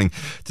this morning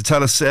to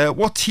tell us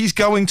what he's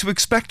going to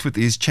expect with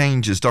these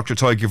changes. Dr.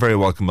 Tig, you're very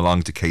welcome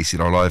along to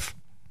KCLR Live.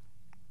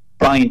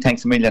 Brian,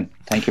 thanks a million.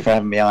 Thank you for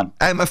having me on.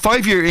 A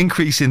 5-year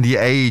increase in the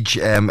age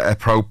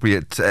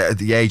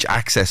the age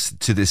access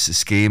to this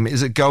scheme,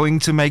 is it going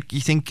to make, you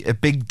think, a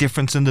big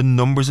difference in the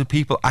numbers of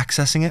people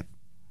accessing it?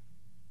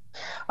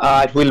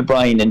 It will,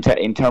 Brian.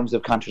 In terms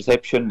of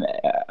contraception,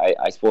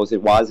 I suppose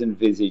it was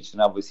envisaged,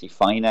 and obviously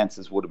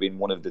finances would have been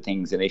one of the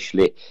things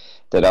initially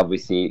that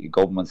obviously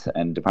governments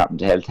and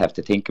Department of Health have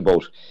to think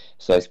about.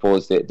 So I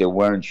suppose they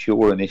weren't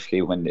sure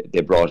initially when they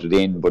brought it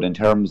in, but in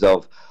terms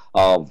of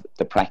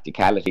the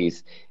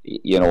practicalities,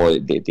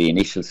 the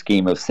initial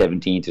scheme of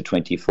 17 to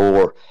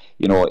 24,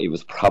 it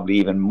was probably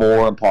even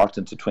more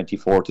important to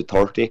 24 to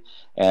 30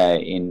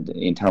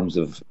 in terms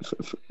of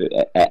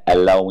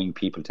allowing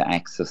people to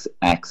access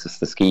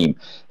the scheme.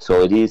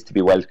 So it is to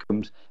be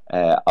welcomed.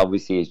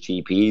 Obviously, as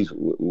GPs,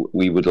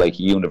 we would like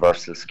a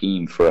universal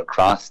scheme for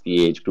across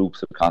the age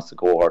groups, across the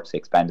cohorts,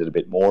 expanded a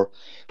bit more.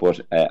 But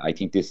I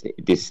think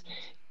this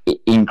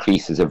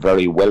increases are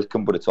very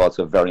welcome, but it's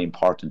also a very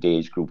important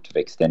age group to have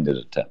extended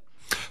it to.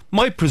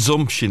 My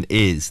presumption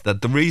is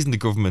that the reason the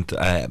government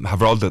have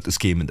rolled out the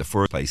scheme in the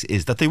first place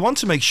is that they want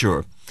to make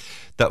sure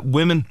that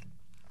women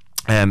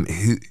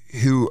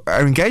who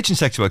are engaged in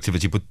sexual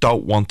activity but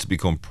don't want to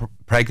become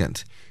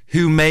pregnant,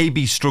 who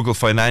maybe struggle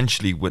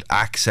financially with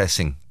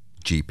accessing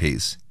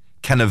GPs,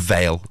 can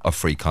avail of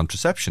free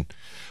contraception.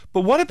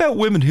 But what about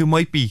women who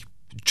might be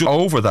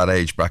over that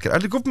age bracket? Are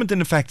the government in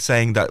effect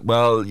saying that,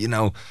 well,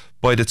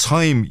 by the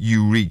time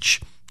you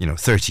reach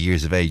 30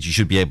 years of age, you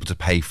should be able to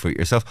pay for it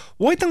yourself?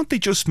 Why don't they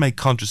just make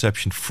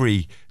contraception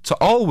free to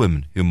all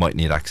women who might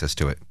need access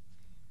to it?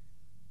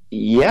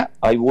 Yeah,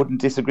 I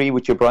wouldn't disagree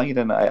with you, Brian,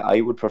 and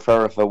I would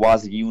prefer if it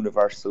was a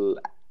universal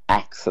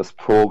access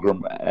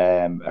programme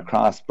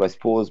across, but I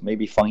suppose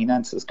maybe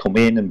finances come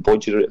in and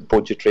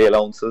budgetary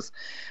allowances.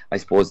 I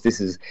suppose this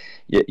is,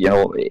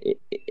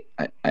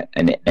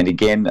 and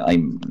again,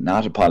 I'm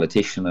not a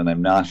politician and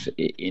I'm not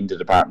in the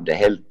Department of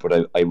Health,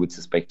 but I would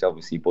suspect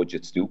obviously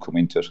budgets do come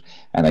into it,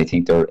 and I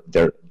think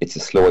it's a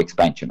slow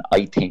expansion.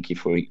 I think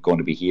if we're going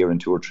to be here in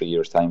 2 or 3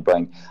 years' time,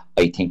 Brian,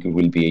 I think it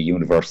will be a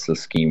universal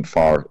scheme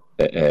for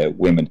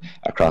women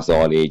across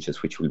all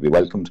ages, which will be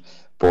welcomed.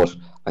 But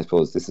I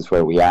suppose this is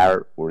where we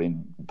are. We're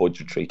in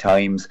budgetary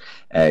times.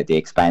 They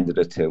expanded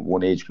it to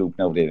one age group.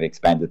 Now they've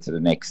expanded to the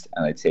next,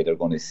 and I'd say they're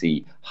going to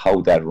see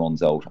how that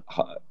runs out,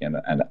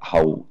 and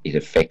how it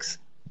affects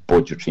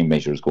budgetary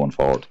measures going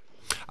forward.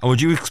 And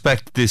would you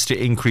expect this to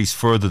increase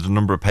further the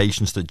number of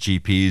patients that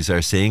GPs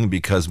are seeing?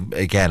 Because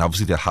again,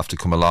 obviously they'll have to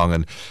come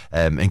along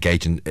and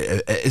engage in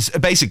a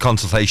basic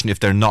consultation if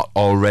they're not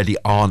already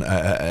on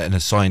an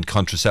assigned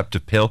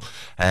contraceptive pill.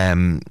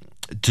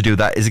 To do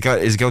that, is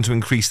it going to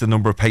increase the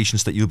number of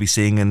patients that you'll be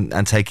seeing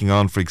and taking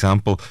on, for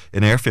example,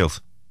 in Airfield?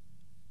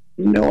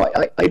 No,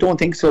 I don't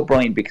think so,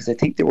 Brian, because I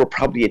think they were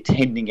probably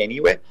attending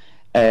anyway.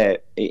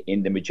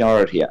 In the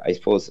majority, I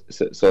suppose,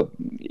 so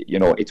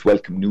it's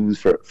welcome news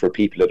for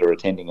people that are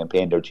attending and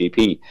paying their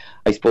GP.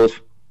 I suppose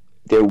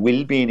there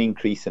will be an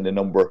increase in the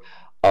number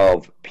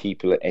of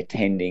people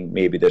attending,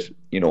 maybe that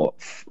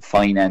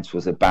finance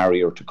was a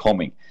barrier to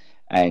coming,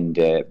 and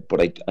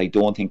but I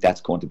don't think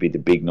that's going to be the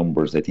big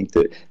numbers. I think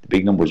the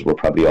big numbers were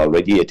probably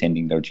already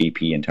attending their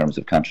GP in terms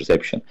of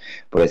contraception,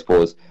 but I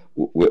suppose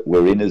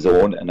we're in a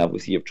zone, and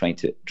obviously you're trying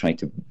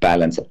to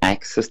balance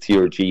access to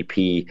your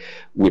GP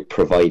with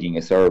providing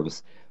a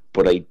service.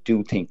 But I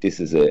do think this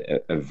is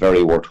a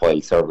very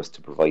worthwhile service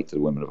to provide to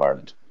the women of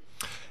Ireland.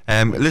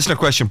 Listener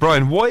question,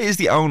 Brian, why is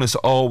the onus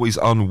always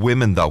on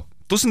women though?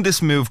 Doesn't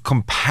this move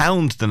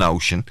compound the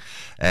notion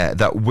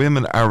that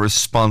women are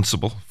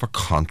responsible for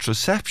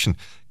contraception?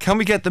 Can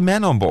we get the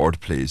men on board,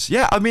 please?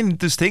 Yeah, I mean,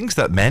 there's things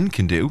that men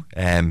can do.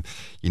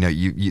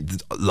 You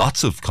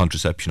lots of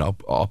contraception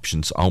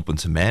options open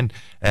to men.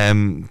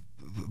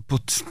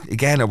 But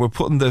again, we're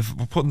putting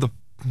the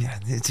yeah,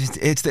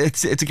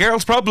 it's a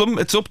girl's problem.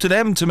 It's up to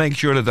them to make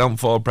sure they don't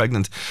fall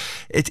pregnant.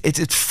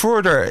 It's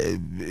further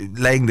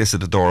laying this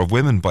at the door of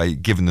women by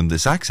giving them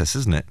this access,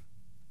 isn't it?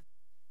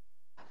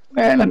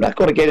 Well, I'm not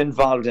going to get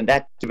involved in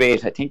that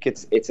debate. I think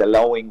it's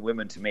allowing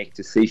women to make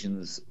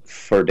decisions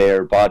for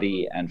their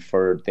body and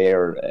for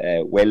their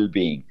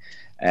well-being.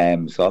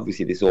 So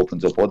obviously this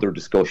opens up other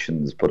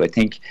discussions, but I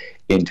think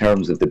in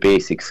terms of the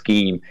basic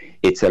scheme,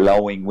 it's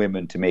allowing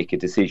women to make a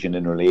decision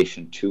in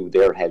relation to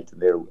their health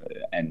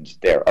and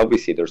their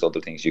obviously there's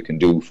other things you can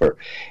do for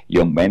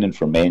young men and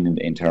for men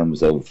in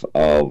terms of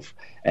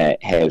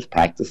health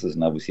practices,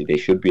 and obviously they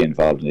should be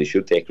involved and they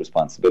should take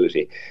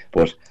responsibility.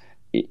 But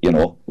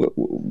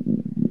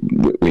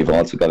we've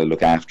also got to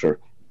look after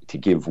to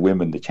give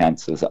women the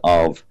chances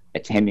of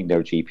attending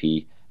their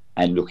GP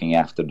and looking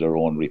after their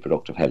own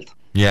reproductive health.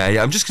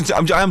 Yeah.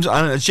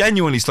 I'm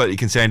genuinely slightly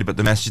concerned about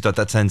the message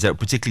that sends out,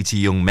 particularly to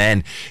young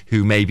men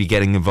who may be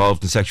getting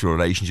involved in sexual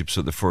relationships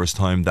for the first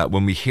time. That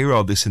when we hear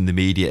all this in the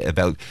media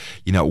about,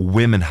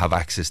 women have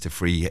access to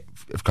free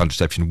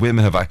contraception,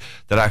 women have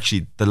that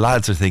actually the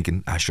lads are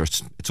thinking, sure,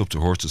 it's up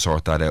to her to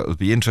sort that out. It'll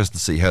be interesting to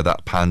see how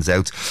that pans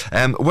out.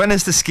 When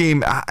is the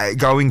scheme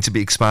going to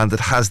be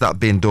expanded? Has that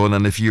been done?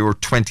 And if you're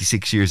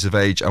 26 years of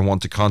age and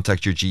want to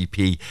contact your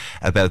GP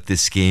about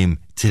this scheme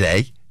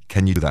today,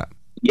 can you do that?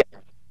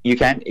 You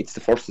can. It's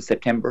the 1st of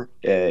September.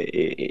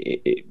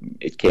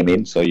 It came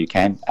in, so you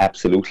can,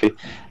 absolutely.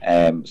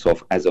 So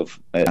as of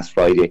last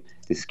Friday,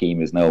 this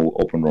scheme is now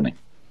up and running.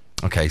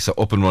 Okay, so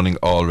up and running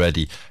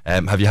already.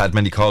 Have you had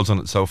many calls on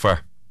it so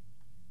far?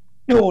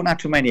 No, not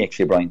too many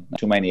actually, Brian. Not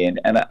too many. And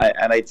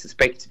I'd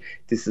suspect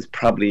this is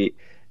probably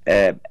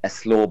a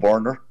slow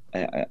burner.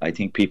 I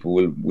think people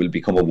will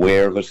become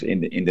aware of it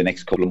in the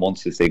next couple of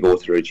months as they go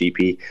through a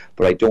GP,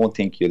 but I don't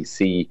think you'll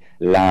see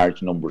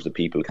large numbers of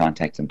people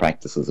contacting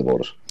practices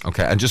about it.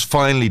 Okay, and just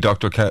finally,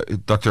 Dr.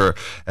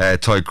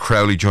 Todd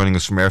Crowley joining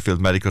us from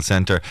Airfield Medical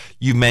Centre.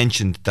 You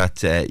mentioned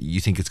that you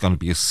think it's going to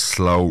be a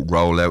slow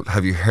rollout.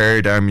 Have you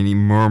heard any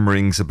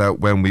murmurings about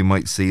when we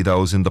might see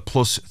those in the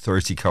plus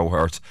 30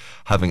 cohort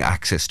having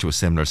access to a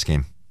similar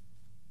scheme?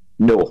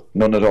 No,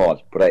 none at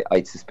all. But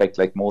I suspect,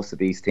 like most of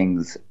these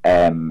things,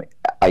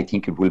 I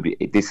think it will be.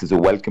 This is a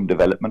welcome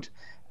development,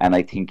 and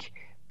I think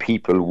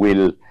people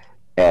will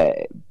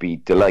be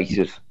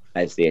delighted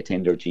as they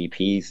attend their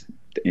GPs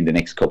in the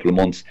next couple of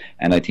months.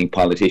 And I think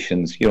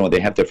politicians,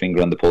 they have their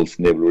finger on the pulse,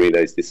 and they will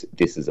realise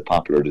this is a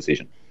popular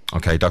decision.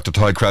 Okay, Dr.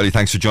 Todd Crowley,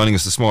 thanks for joining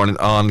us this morning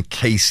on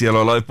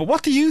KCLR Live. But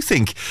what do you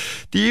think?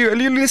 Are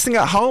you listening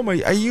at home?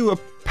 Are you a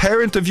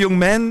parent of young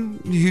men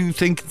who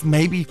think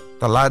maybe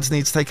the lads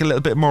need to take a little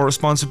bit more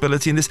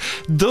responsibility in this?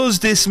 Does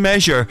this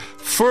measure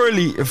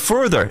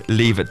further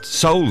leave it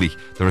solely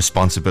the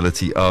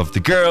responsibility of the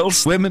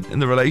girls, women in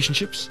the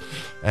relationships,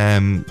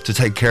 to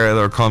take care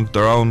of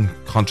their own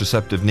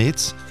contraceptive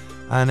needs?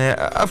 And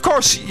of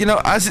course,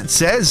 as it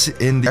says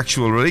in the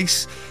actual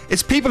release,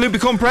 it's people who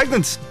become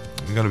pregnant.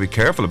 We're going to be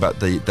careful about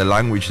the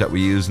language that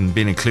we use and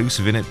being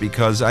inclusive in it,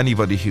 because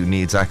anybody who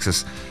needs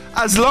access,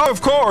 as long,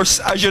 of course,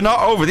 as you're not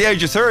over the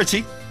age of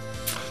 30,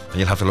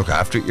 you'll have to look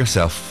after it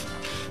yourself.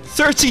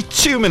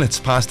 32 minutes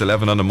past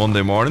 11 on a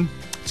Monday morning.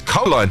 It's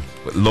Caroline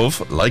with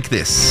Love Like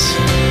This.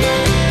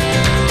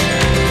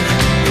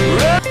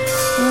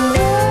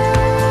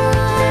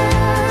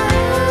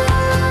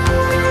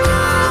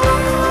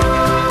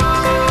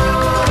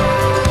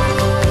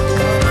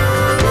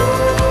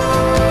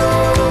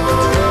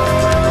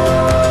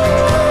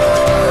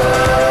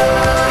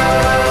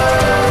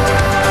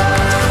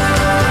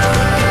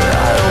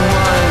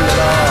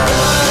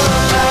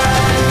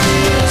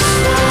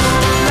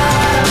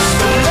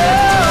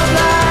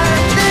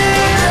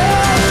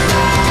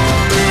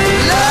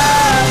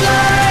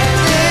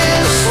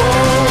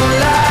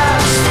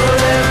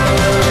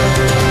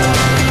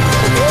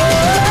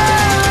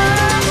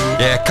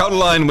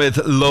 Line with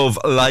Love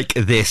Like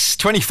This.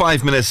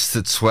 25 minutes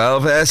to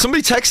 12.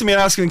 Somebody texted me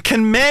asking,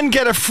 can men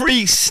get a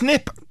free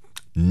snip?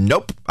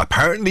 Nope,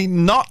 apparently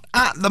not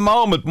at the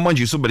moment. Mind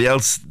you, somebody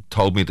else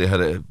told me they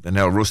had an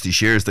L Rusty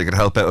Shears they could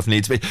help out if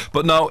needs be.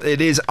 But no,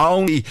 it is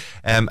only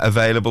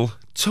available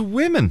to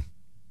women.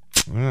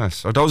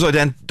 Yes, or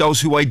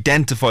those who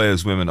identify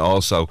as women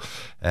also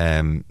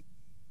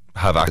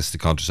have access to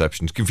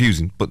contraception. It's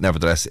confusing, but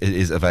nevertheless it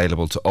is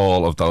available to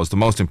all of those. The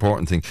most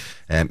important thing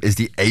is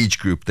the age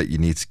group that you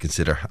need to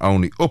consider,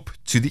 only up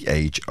to the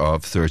age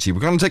of 30. We're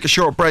going to take a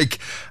short break,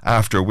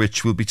 after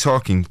which we'll be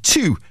talking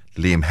to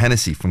Liam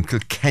Hennessy from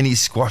Kilkenny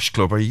Squash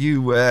Club. Are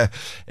you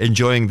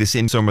enjoying this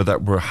in summer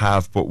that we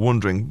have, but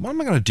wondering what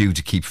am I going to do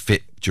to keep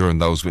fit during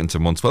those winter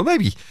months? Well,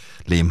 maybe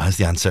Liam has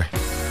the answer.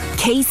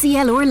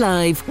 KCLR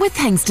Live, with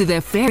thanks to the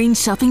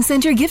Fairgreen Shopping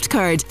Centre gift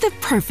card, the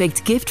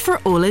perfect gift for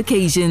all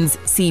occasions.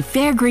 See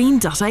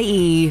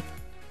fairgreen.ie.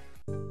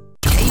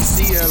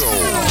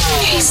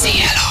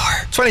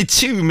 KCLR.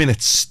 22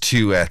 minutes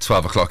to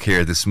 12 o'clock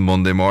here this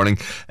Monday morning.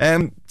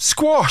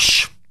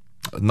 Squash.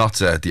 Not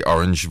the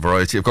orange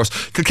variety, of course.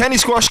 Kilkenny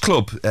Squash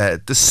Club,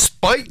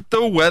 despite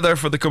the weather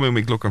for the coming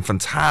week looking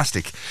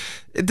fantastic,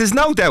 there's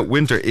no doubt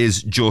winter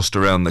is just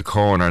around the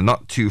corner,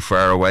 not too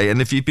far away.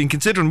 And if you've been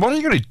considering what are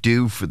you going to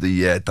do for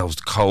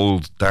those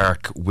cold,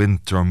 dark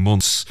winter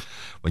months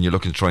when you're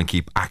looking to try and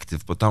keep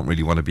active but don't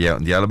really want to be out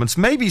in the elements,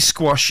 maybe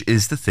squash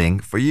is the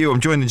thing for you.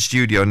 I'm joined in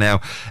studio now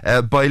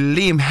by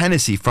Liam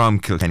Hennessy from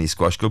Kilkenny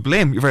Squash Club.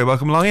 Liam, you're very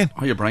welcome along in.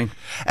 Hiya, Brian.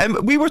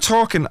 We were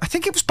talking, I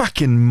think it was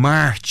back in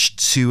March,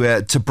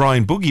 to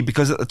Brian Buggy,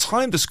 because at the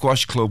time the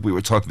Squash Club, we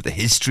were talking about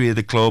the history of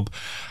the club,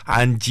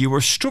 and you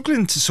were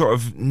struggling to sort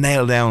of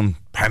nail down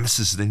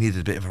premises. They needed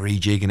a bit of a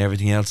rejig and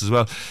everything else as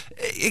well.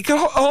 It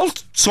got all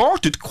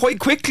sorted quite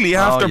quickly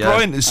after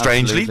Brian,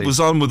 strangely, was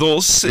on with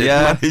us.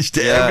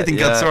 Everything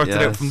got sorted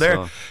out from there.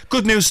 So,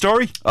 good news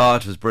story. Oh,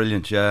 it was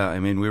brilliant. Yeah, I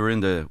mean, we were in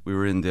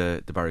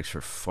the barracks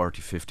for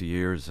 40-50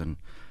 years and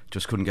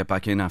just couldn't get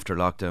back in after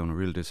lockdown.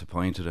 Real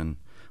disappointed, and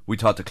we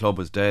thought the club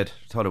was dead,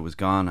 thought it was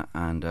gone,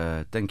 and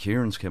then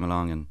Kieran's came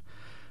along and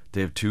they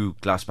have 2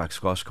 glassback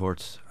squash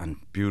courts and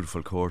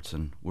beautiful courts,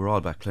 and we're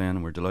all back playing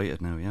and we're delighted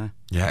now.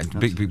 Yeah,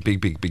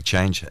 big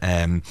change.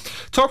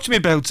 Talk to me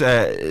about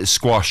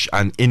squash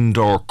and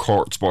indoor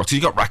court sports.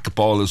 You got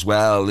racquetball as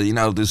well.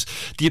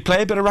 Do you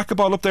play a bit of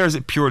racquetball up there? Or is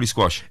it purely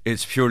squash?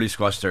 It's purely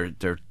squash.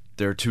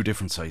 They're 2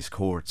 different size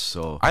courts.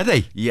 So are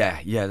they? Yeah.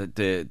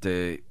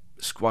 The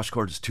squash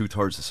court is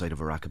 2/3 the size of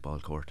a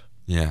racquetball court.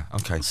 Yeah,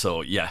 okay.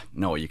 So, you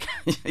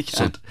can't.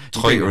 So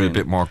tighter, a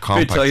bit more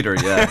compact. A bit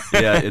tighter,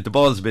 yeah. The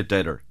ball's a bit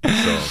deader.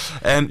 So,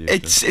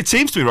 it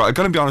seems to me, right, I've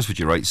got to be honest with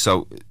you, right,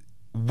 so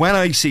when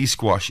I see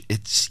squash,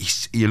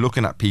 you're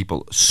looking at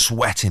people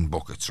sweating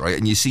buckets, right,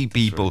 and you see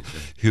people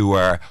who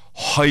are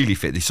highly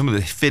fit. Some of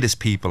the fittest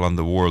people on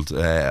the world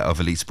of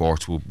elite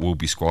sports will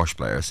be squash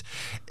players.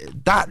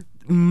 That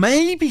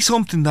may be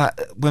something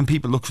that, when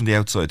people look from the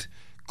outside,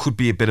 could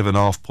be a bit of an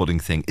off-putting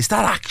thing. Is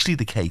that actually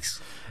the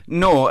case?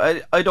 No,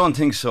 I don't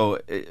think so,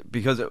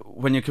 because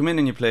when you come in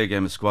and you play a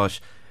game of squash,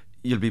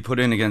 you'll be put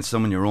in against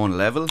someone your own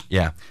level,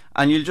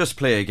 and you'll just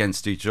play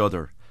against each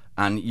other,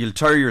 and you'll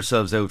tire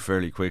yourselves out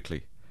fairly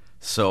quickly.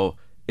 So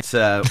it's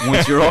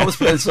once you're always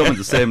playing someone at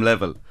the same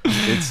level,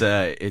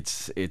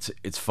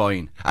 it's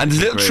fine. And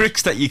there's little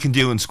tricks that you can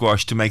do in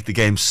squash to make the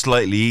game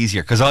slightly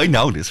easier, because I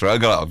know this,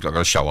 right? I'm going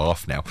to show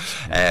off now.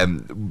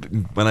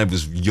 When I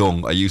was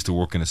young, I used to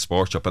work in a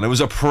sports shop, and it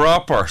was a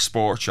proper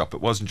sports shop. It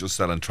wasn't just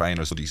selling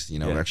trainers, these,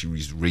 actually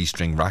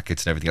restring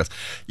rackets and everything else.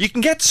 You can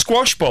get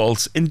squash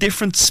balls in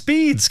different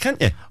speeds, can't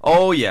you?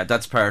 Oh yeah,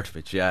 that's part of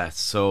it. Yeah,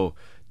 so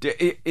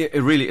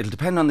it'll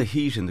depend on the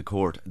heat in the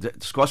court. The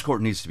squash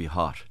court needs to be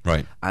hot,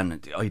 right?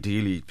 And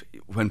ideally,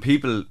 when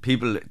people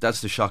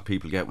that's the shock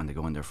people get when they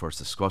go in there first.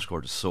 The squash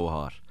court is so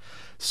hot,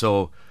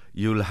 so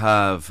you'll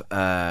have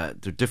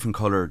the different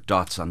coloured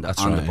dots on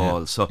the ball.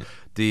 Yeah. So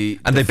they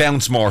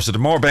bounce more. So the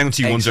more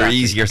bouncy ones are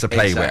easier to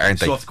play with, aren't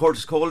they? So if the court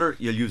is colder,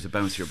 you'll use a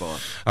bouncier ball.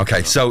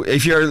 Okay, so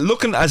if you're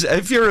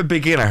a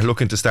beginner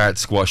looking to start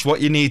squash,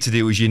 what you need to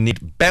do is you need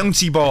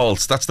bouncy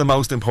balls. That's the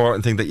most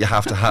important thing that you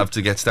have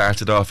to get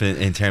started off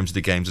in terms of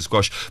the games of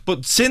squash.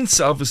 But since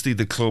obviously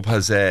the club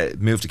has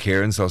moved to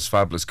Kieran's, those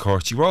fabulous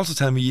courts, you were also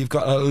telling me you've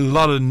got a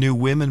lot of new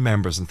women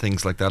members and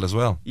things like that as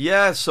well.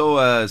 Yeah,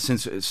 so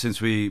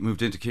since we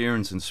moved into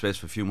Kieran's in the space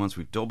of a few months,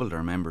 we've doubled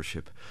our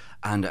membership,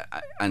 and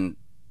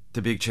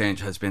the big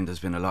change has been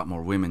there's been a lot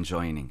more women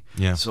joining.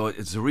 Yeah. So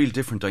it's a real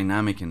different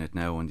dynamic in it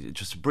now, and it's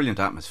just a brilliant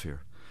atmosphere.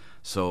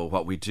 So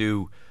what we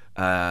do,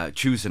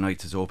 Tuesday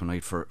nights is open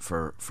night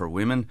for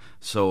women,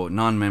 so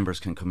non-members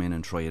can come in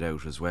and try it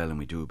out as well, and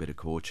we do a bit of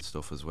coaching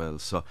stuff as well.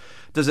 So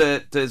there's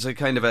a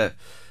kind of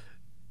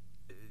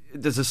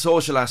there's a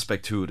social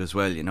aspect to it as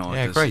well,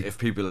 Yeah, great. If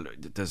people,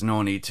 there's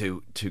no need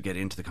to get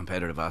into the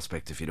competitive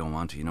aspect if you don't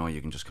want to.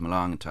 You can just come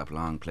along and tap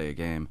along, play a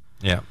game.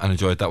 Yeah, and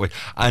enjoy it that way.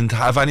 And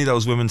have any of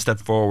those women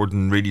stepped forward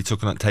and really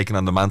taken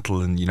on the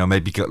mantle and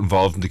maybe got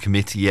involved in the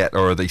committee yet,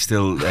 or are they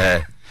still?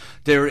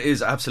 There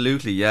is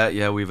absolutely,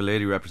 yeah. We have a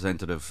lady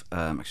representative,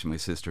 actually my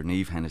sister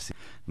Niamh Hennessy.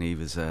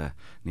 Niamh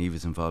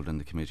is involved in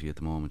the committee at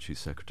the moment. She's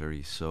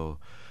secretary. So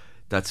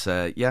that's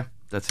it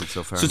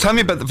so far. So tell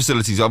me about the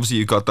facilities. Obviously,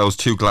 you've got those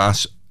 2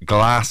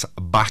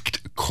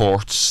 glass-backed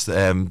courts.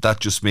 That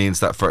just means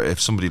that if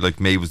somebody like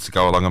me was to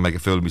go along and make a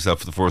fool of myself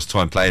for the first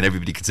time playing,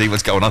 everybody can see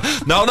what's going on.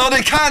 No,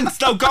 they can't.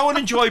 No, go and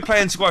enjoy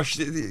playing squash.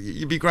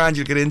 You'll be grand.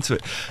 You'll get into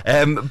it.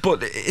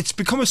 But it's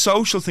become a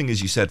social thing,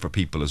 as you said, for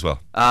people as well.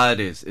 It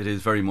is. It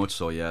is very much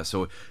so. Yeah.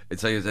 So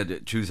it's like I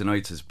said, Tuesday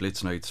nights is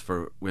blitz nights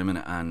for women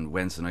and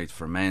Wednesday nights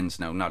for men's.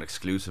 Now, not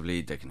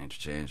exclusively. They can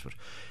interchange, but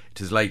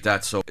it is like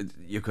that. So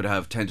you could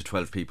have 10 to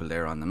 12 people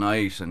there on the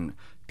night and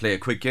play a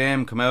quick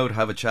game, come out,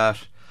 have a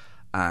chat,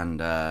 and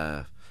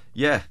no,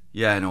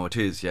 it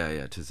is.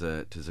 It is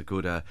a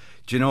good.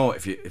 Do you know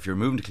if you're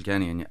moving to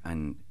Kilkenny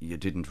and you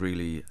didn't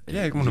really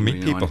you want to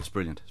meet people, it's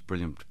brilliant. It's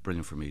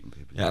brilliant for meeting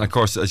people. Yeah, and of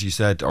course, as you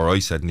said, or I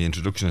said in the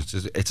introduction,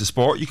 it's a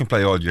sport you can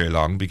play all year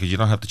long because you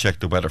don't have to check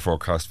the weather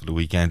forecast for the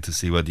weekend to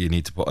see whether you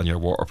need to put on your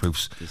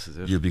waterproofs. This is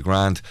it. You'll be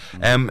grand.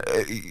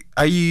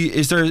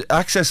 Is there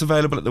access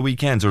available at the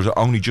weekends, or is it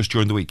only just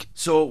during the week?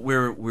 So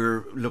we're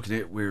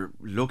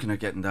looking at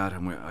getting that,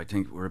 and I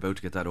think we're about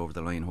to get that over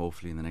the line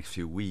hopefully in the next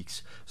few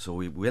weeks. So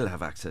we will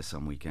have access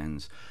on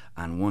weekends.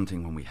 And one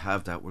thing, when we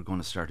have that, we're going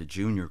to start a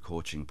junior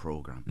coaching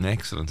program.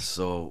 Excellent.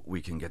 So we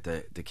can get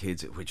the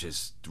kids, which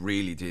is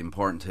really the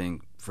important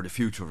thing for the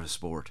future of a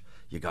sport.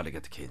 You got to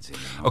get the kids in.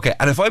 Okay,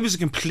 and if I was a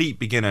complete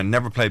beginner,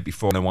 never played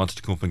before, and I wanted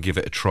to come up and give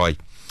it a try,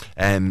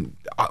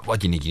 what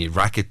do you need? You need a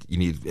racket, you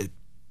need a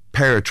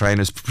pair of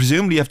trainers.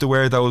 Presumably you have to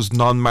wear those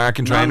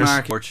non-marking trainers.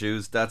 Non-marking sport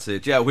shoes, that's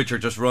it. Yeah, which are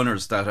just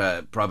runners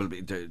that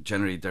probably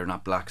generally they're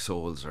not black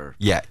soles or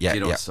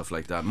stuff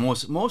like that.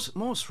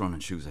 Most running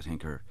shoes I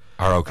think are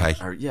okay.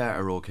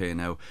 Are okay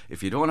now.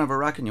 If you don't have a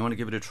racket and you want to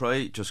give it a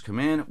try, just come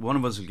in. One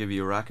of us will give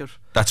you a racket.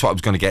 That's what I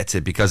was going to get to,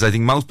 because I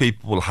think most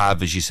people will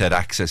have, as you said,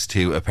 access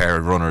to a pair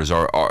of runners,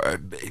 or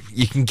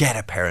you can get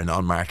a pair of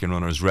non-marking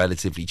runners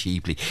relatively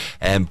cheaply.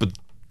 But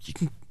you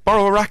can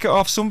borrow a racket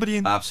off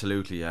somebody?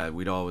 Absolutely, yeah.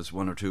 We'd always,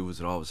 one or two of us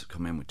would always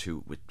come in with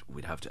two.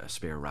 We'd have a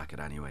spare racket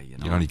anyway, you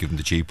know. You only give them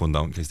the cheap one,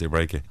 don't, in case they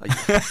break it.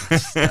 That's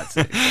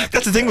exactly.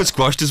 That's the thing with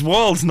squash. There's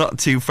walls not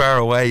too far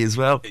away as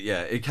well.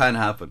 Yeah, it can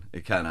happen.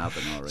 It can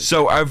happen, all right.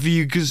 So have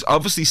you, because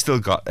obviously still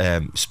got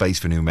space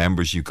for new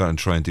members, you've got to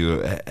try and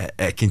do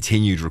a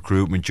continued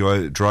recruitment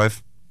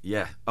drive?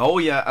 Yeah. Oh,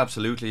 yeah,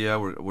 absolutely. Yeah,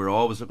 we're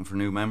always looking for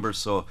new members.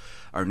 So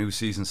our new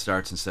season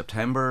starts in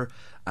September,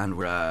 and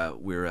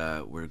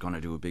we're going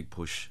to do a big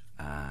push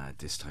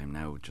this time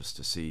now, just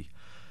to see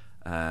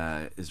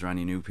is there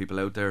any new people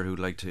out there who'd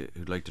like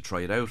to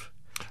try it out.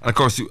 And of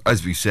course,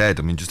 as we said,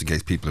 I mean, just in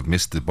case people have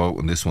missed the boat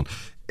on this one,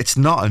 it's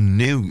not a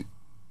new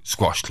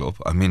squash club.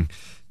 I mean,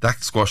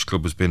 that squash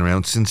club has been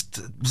around since,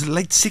 was it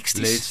late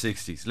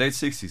 60s? Late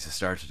 60s. It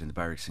started in the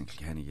barracks in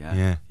Kilkenny,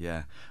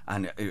 yeah.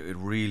 And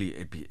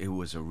it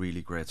was a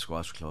really great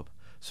squash club.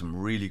 Some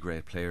really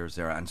great players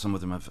there, and some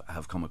of them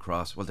have come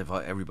across. Well,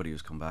 everybody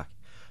has come back.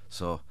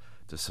 So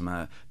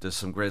there's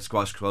some great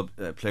squash club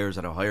players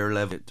at a higher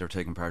level. They're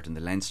taking part in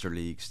the Leinster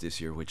leagues this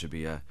year, which would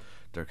be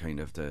they're kind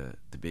of the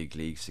big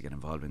leagues to get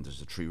involved in.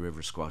 There's a Three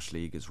River Squash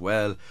League as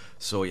well.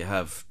 So you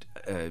have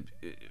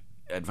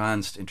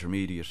advanced,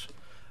 intermediate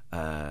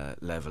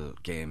level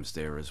games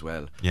there as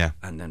well,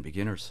 and then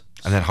beginners,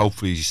 and then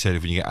hopefully, as you said,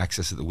 when you get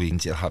access at the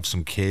weekends, you'll have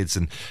some kids,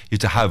 and you have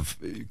to have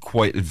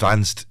quite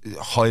advanced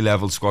high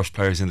level squash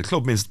players in the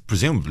club. Means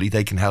presumably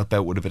they can help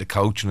out with a bit of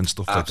coaching and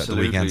stuff like that at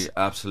the weekends.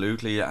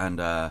 Absolutely. And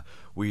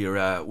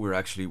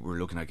we're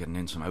looking at getting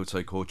in some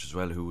outside coaches as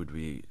well, who would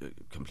be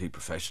complete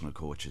professional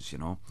coaches, you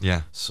know.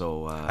 Yeah.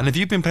 So and have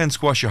you been playing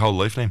squash your whole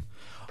life, Liam?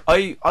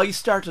 I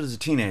started as a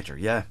teenager,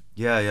 yeah.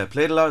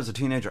 Played a lot as a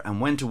teenager and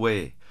went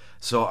away.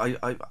 So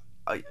I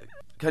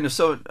kind of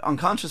so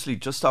unconsciously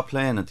just stopped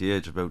playing at the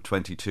age of about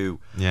 22.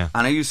 Yeah.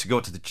 And I used to go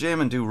to the gym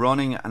and do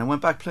running, and I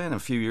went back playing a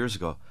few years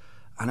ago,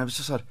 and I was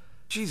just like,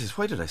 Jesus,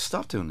 why did I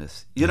stop doing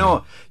this? You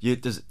know,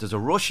 there's a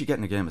rush you get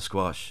in a game of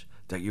squash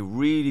that you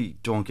really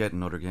don't get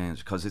in other games,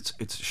 because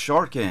it's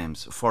short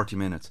games, 40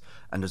 minutes,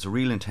 and there's a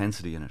real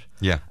intensity in it.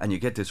 Yeah. And you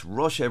get this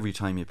rush every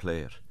time you play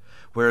it.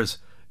 Whereas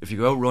if you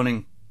go out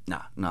running,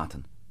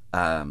 nothing.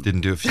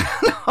 Didn't do a few.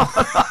 No,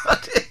 I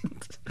didn't.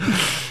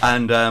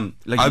 And I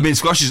mean,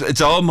 squash it's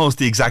almost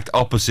the exact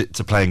opposite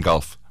to playing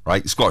golf,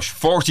 right? Squash,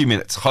 40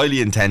 minutes, highly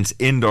intense,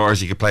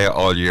 indoors, you can play it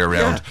all year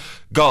round. Yeah.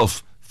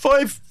 Golf,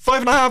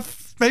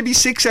 5.5, maybe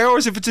 6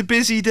 hours if it's a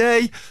busy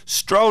day,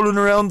 strolling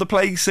around the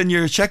place, and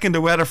you're checking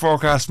the weather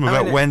forecast from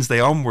about Wednesday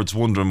onwards,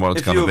 wondering what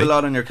it's going to be. If you have a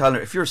lot on your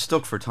calendar, if you're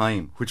stuck for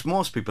time, which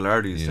most people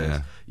are these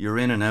days, you're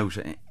in and out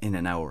in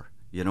an hour.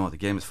 You know, the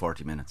game is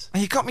 40 minutes.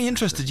 And you got me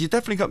interested. You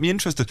definitely got me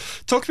interested.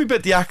 Talk to me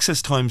about the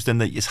access times then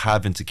that you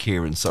have into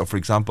Kieran. So, for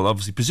example,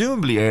 obviously,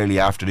 presumably early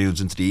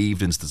afternoons into the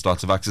evenings, there's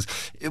lots of access.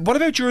 What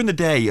about during the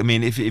day? I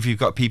mean, if you've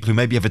got people who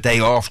maybe have a day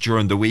off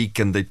during the week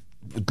and they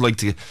would like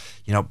to,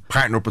 you know,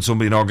 partner up with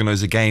somebody and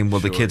organise a game while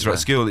the kids are at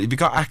school, have you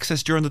got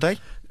access during the day?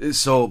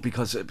 So,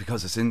 because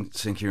it's in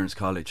St. Kieran's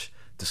College,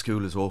 the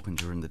school is open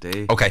during the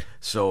day. Okay.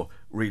 So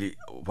really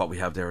what we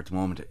have there at the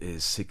moment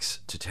is 6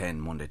 to 10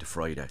 Monday to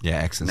Friday. Yeah,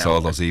 excellent. So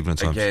all those evening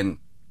times. Again,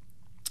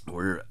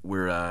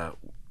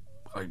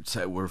 I'd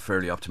say we're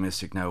fairly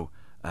optimistic now.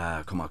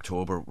 Come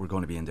October, we're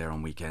going to be in there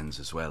on weekends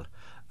as well,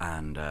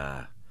 and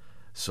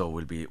so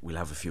we'll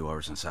have a few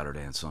hours on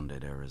Saturday and Sunday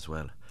there as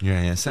well.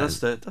 Yeah. So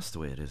that's the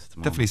way it is at the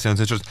moment. Definitely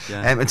sounds interesting.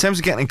 Yeah. In terms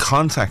of getting in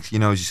contact, you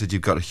know, as you said,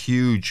 you've got a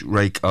huge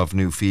rake of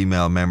new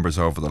female members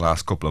over the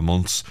last couple of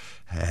months.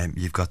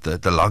 You've got the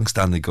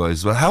long-standing guys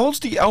as well. How old's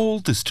the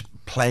oldest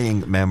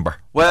playing member?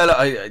 Well,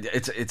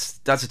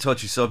 that's a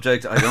touchy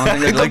subject. I don't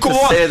think I'd like to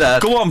say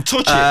that. Go on,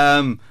 touch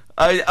it.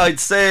 I'd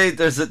say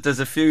there's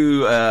a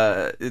few.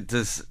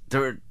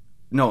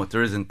 No,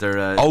 there isn't.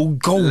 They're go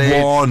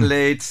on.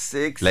 Late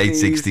 60s. Late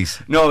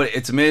 60s. No,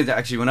 it's amazing.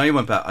 Actually, when I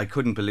went back, I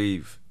couldn't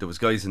believe there was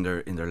guys in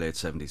their late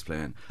 70s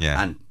playing.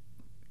 Yeah. And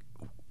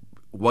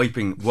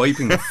wiping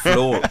the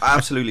floor,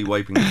 absolutely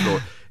wiping the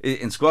floor.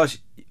 In squash,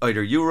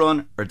 either you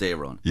run or they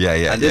run. Yeah.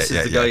 And this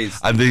is the guys.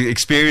 And the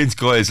experienced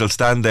guys will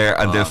stand there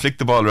and they'll flick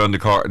the ball around the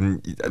court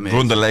and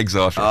run the legs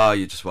off you.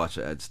 You just watch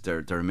it.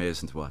 They're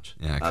amazing to watch.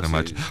 Yeah, I can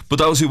imagine. But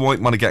those who might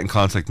want to get in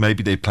contact,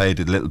 maybe they played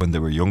it a little when they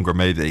were younger,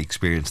 maybe they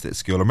experienced it at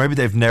school, or maybe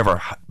they've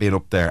never been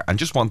up there and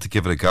just want to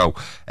give it a go.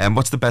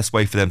 What's the best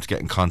way for them to get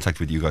in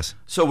contact with you guys?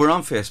 So we're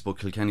on Facebook,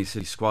 Kilkenny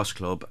City Squash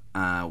Club.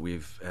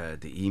 We've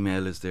the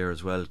email is there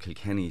as well,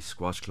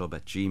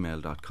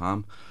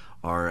 kilkennysquashclub@gmail.com.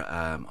 Or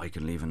I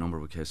can leave a number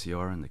with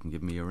KCLR and they can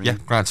give me a ring. Yeah,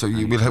 great. So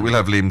we'll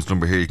have Liam's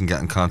number here. You can get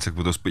in contact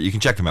with us, but you can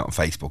check him out on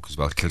Facebook as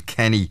well.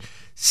 Kilkenny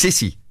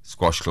City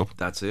Squash Club.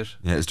 That's it.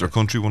 Yeah, is there a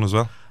country one as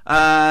well?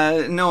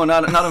 No,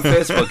 not on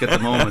Facebook at the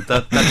moment.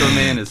 That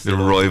domain is a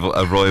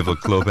rival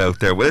club out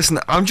there. Well, listen,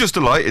 I'm just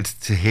delighted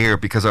to hear,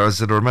 because I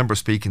remember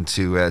speaking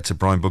to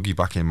Brian Buggy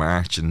back in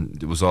March,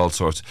 and it was all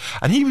sorts,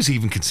 and he was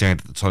even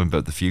concerned at the time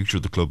about the future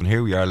of the club, and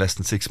here we are less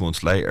than 6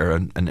 months later,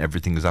 and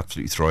everything is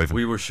absolutely thriving.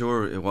 We were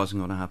sure it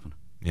wasn't going to happen.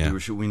 Yeah.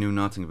 We knew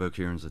nothing about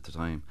Kieran's at the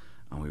time,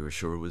 and we were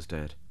sure it was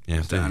dead.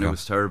 Yeah, and it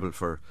was terrible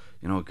for,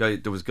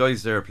 there was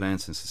guys there playing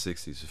since the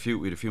 60s.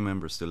 We had a few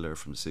members still there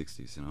from the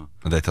 60s,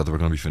 And they thought they were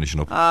going to be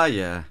finishing up.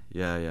 Yeah.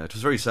 It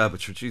was very sad,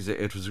 but geez,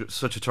 it was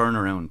such a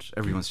turnaround.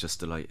 Everyone's just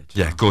delighted.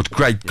 Yeah, good.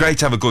 Great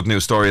to have a good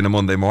news story on a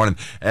Monday morning.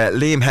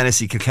 Liam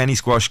Hennessy, Kilkenny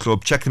Squash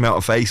Club, check them out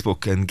on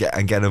Facebook and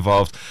get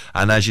involved.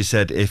 And as you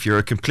said, if you're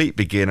a complete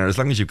beginner, as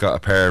long as you've got a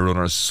pair of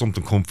runners,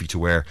 something comfy to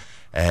wear,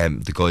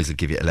 the guys will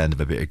give you a lend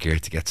of a bit of gear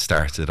to get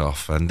started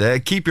off. And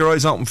keep your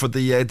eyes open for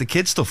the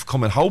kid stuff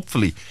coming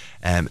hopefully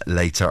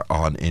later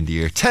on in the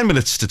year. 10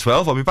 minutes to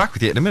 12. I'll be back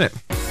with you in a minute.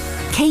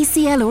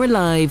 KCLR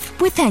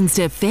Live, with thanks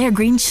to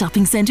Fairgreen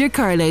Shopping Centre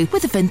Carlow,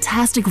 with a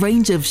fantastic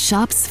range of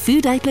shops,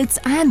 food outlets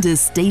and a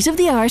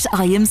state-of-the-art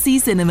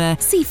IMC cinema.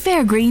 See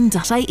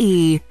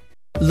fairgreen.ie.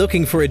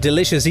 Looking for a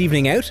delicious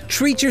evening out?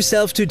 Treat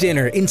yourself to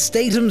dinner in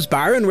Statham's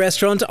Bar and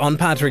Restaurant on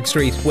Patrick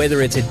Street.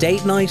 Whether it's a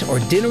date night or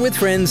dinner with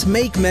friends,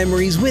 make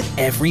memories with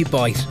every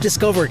bite.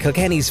 Discover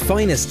Kilkenny's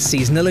finest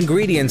seasonal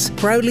ingredients,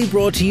 proudly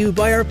brought to you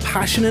by our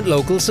passionate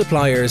local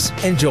suppliers.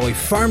 Enjoy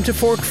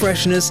farm-to-fork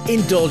freshness,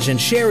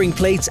 indulgent sharing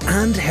plates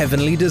and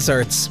heavenly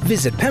desserts.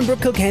 Visit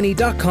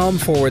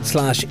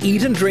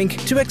pembrokekilkenny.com/eat and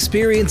drink to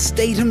experience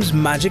Statham's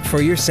magic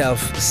for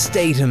yourself.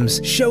 Statham's,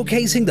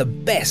 showcasing the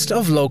best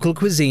of local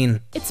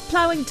cuisine. It's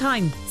ploughing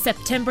time,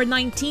 September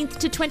 19th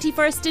to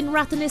 21st in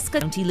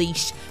Ratheniska, County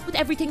Laois, with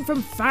everything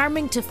from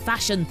farming to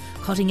fashion,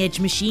 cutting-edge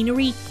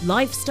machinery,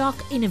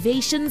 livestock,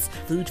 innovations,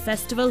 food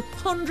festival,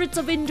 hundreds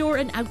of indoor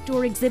and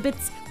outdoor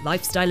exhibits,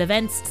 lifestyle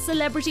events,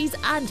 celebrities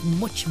and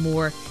much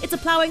more. It's a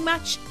ploughing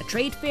match, a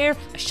trade fair,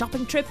 a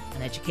shopping trip,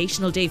 an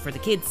educational day for the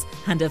kids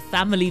and a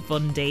family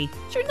fun day.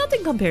 Sure,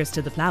 nothing compares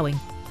to the ploughing.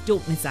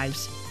 Don't miss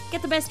out.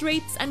 Get the best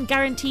rates and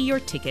guarantee your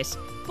ticket.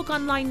 Book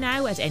online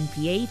now at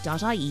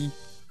npa.ie.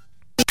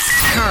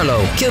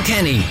 Carlow,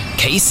 Kilkenny,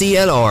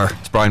 KCLR.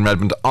 It's Brian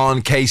Redmond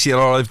on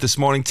KCLR Live this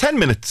morning. 10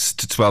 minutes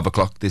to 12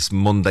 o'clock this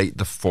Monday,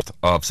 the 4th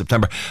of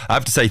September. I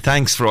have to say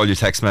thanks for all your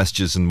text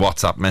messages and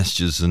WhatsApp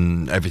messages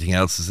and everything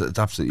else. It's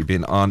absolutely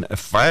been on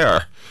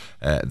fire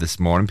this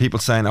morning. People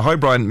saying, hi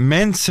Brian,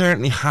 men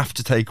certainly have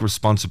to take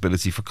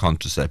responsibility for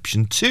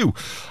contraception too.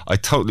 I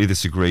totally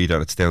disagree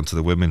that it's down to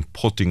the women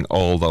putting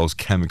all those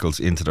chemicals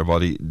into their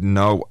body.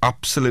 No,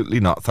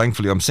 absolutely not.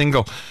 Thankfully I'm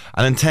single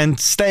and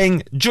intend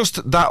staying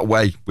just that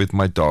way with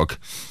my dog.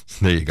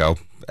 There you go.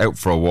 Out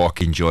for a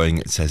walk, enjoying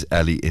it, says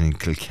Ellie in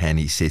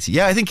Kilkenny City.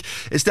 Yeah, I think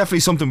it's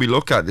definitely something we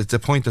look at. It's a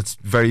point that's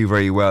very,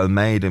 very well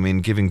made. I mean,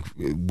 giving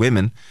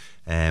women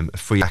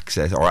free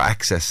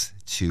access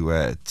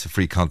to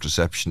free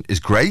contraception is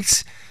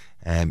great.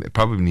 It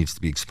probably needs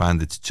to be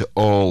expanded to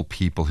all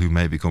people who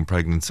may become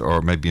pregnant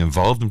or may be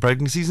involved in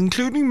pregnancies,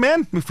 including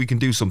men. If we can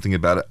do something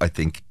about it, I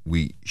think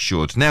we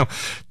should. Now,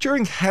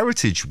 during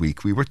Heritage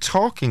Week, we were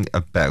talking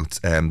about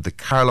the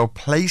Carlow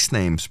Place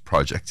Names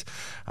project,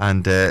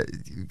 and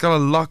got a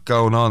lot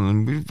going on,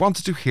 and we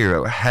wanted to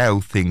hear how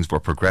things were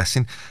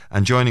progressing.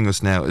 And joining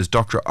us now is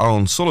Dr.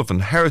 Owen Sullivan,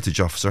 Heritage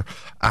Officer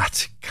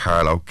at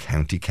Carlow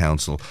County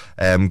Council.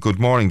 Good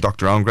morning,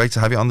 Dr. Owen. Great to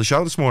have you on the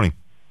show this morning.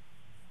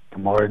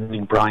 Good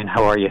morning, Brian.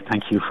 How are you?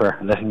 Thank you for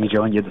letting me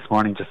join you this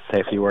morning. Just to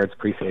say a few words.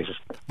 Appreciate it.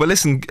 Well,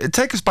 listen,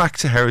 take us back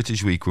to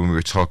Heritage Week when we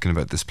were talking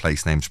about this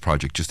Place Names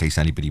project, just in case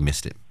anybody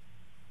missed it.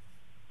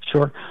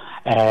 Sure.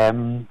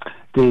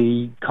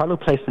 The Carlow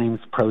Place Names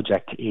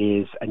project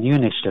is a new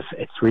initiative.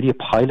 It's really a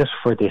pilot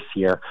for this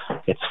year.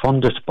 It's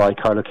funded by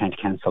Carlow County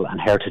Council and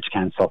Heritage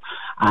Council,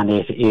 and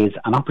it is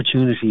an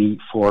opportunity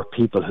for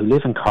people who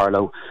live in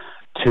Carlow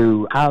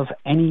to have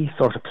any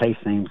sort of place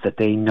names that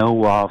they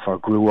know of or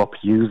grew up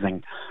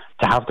using,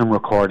 to have them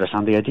recorded.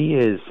 And the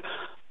idea is,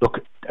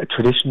 look,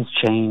 traditions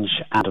change,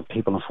 and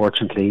people,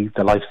 unfortunately,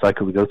 the life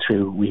cycle we go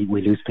through, we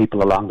lose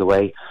people along the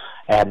way.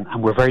 And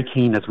we're very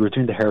keen, as we were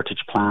doing the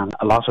Heritage Plan,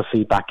 a lot of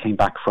feedback came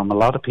back from a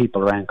lot of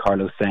people around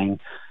Carlow saying,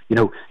 you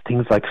know,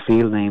 things like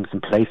field names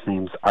and place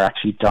names are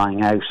actually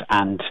dying out,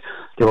 and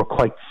they were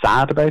quite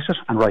sad about it,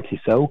 and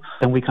rightly so.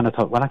 Then we kind of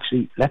thought, well,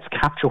 actually, let's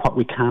capture what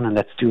we can and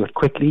let's do it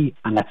quickly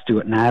and let's do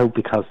it now,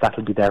 because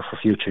that'll be there for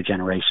future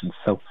generations.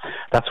 So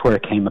that's where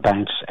it came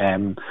about.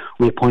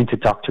 We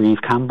appointed Dr.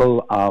 Eve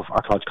Campbell of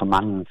Archaeological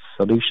Management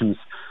Solutions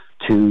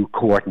to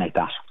coordinate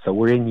that. So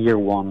we're in year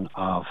one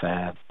of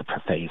the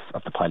phase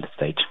of the pilot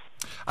stage.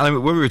 And I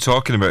mean, when we were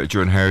talking about it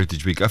during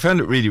Heritage Week, I found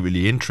it really,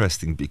 really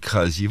interesting,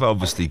 because you've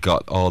obviously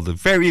got all the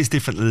various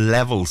different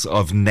levels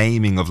of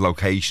naming of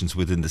locations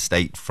within the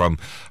state, from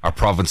our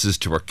provinces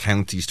to our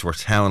counties to our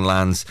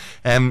townlands.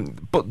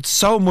 But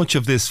so much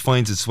of this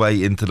finds its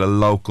way into the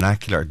local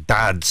vernacular,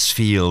 Dad's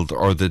Field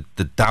or the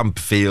Damp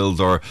Field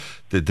or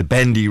the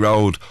Bendy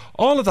Road.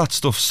 All of that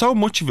stuff, so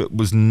much of it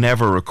was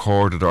never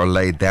recorded or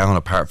laid down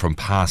apart from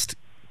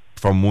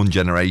from one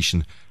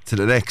generation to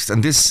the next,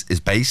 and this is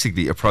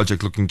basically a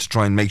project looking to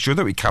try and make sure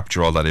that we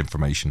capture all that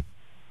information.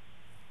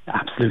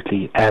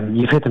 Absolutely.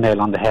 You've hit the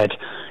nail on the head.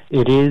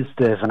 It is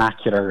the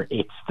vernacular.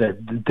 It's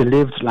the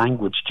lived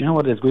language. Do you know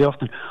what it is? We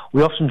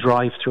often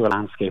drive through a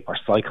landscape or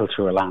cycle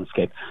through a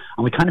landscape,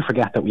 and we kind of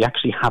forget that we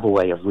actually have a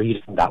way of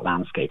reading that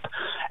landscape,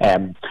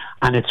 and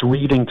it's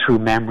reading through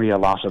memory a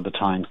lot of the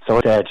time. So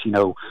that, you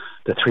know,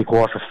 the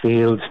three-quarter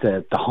fields,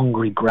 the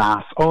hungry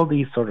grass, all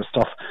these sort of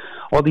stuff,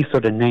 all these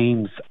sort of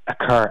names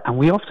occur, and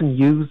we often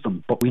use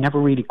them, but we never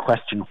really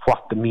question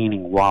what the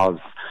meaning was.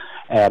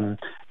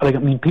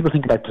 People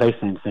think about place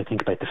names, they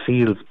think about the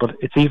fields, but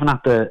it's even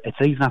at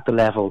the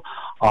level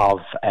of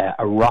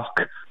a rock.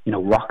 You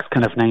know, rocks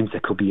kind of names.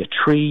 It could be a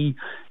tree,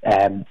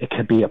 it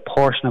could be a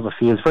portion of a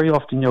field. Very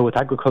often, you know, with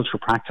agricultural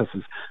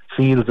practices,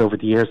 fields over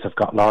the years have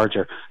got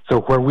larger.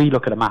 So where we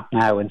look at a map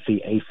now and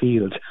see a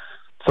field,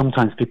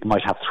 sometimes people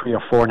might have 3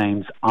 or 4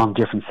 names on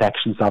different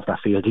sections of that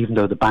field, even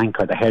though the bank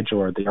or the hedge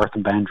or the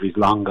earthen boundary is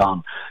long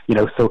gone. You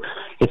know, so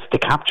it's to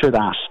capture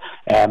that.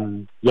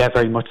 Yeah,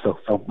 very much so.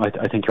 So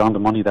I think you're on the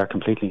money there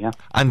completely. Yeah.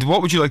 And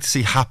what would you like to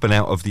see happen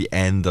out of the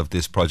end of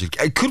this project?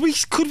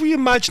 Could we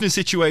imagine a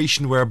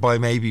situation whereby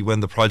maybe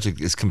when the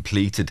project is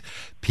completed,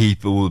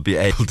 people will be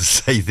able to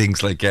say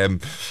things like,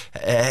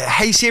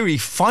 "Hey Siri,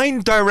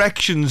 find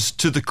directions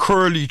to the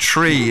curly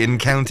tree in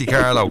County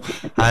Carlow,"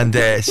 and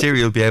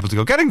Siri will be able to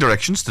go getting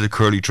directions to the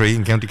curly tree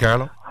in County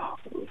Carlow?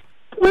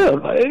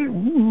 Well,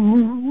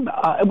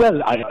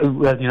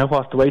 you know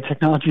what, the way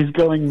technology is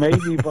going,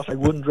 maybe, but I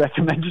wouldn't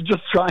recommend you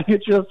just trying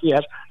it just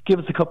yet. Give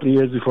us a couple of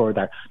years before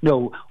that.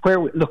 No,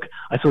 look,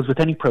 I suppose with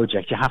any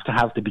project, you have to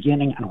have the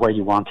beginning and where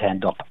you want to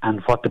end up.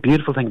 And what the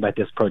beautiful thing about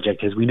this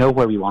project is we know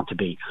where we want to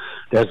be.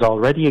 There's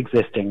already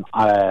existing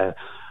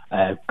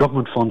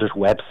government-funded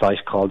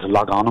website called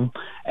Log On 'em,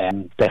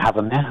 and they have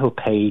a Metal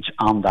page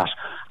on that,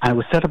 and it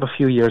was set up a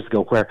few years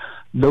ago where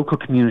local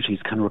communities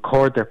can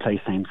record their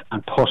place names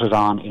and put it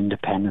on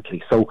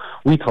independently. So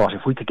we thought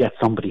if we could get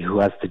somebody who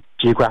has the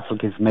geographical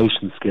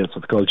information skills,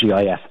 what's called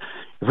GIS,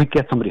 if we could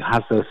get somebody who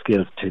has those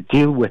skills to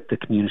deal with the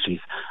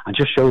communities and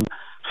just show them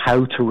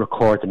how to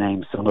record the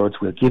names. So in other words,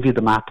 we'll give you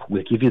the map,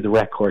 we'll give you the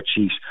record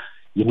sheet,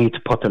 you need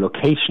to put the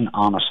location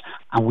on it,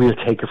 and we'll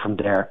take it from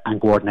there and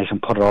coordinate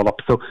and put it all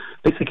up. So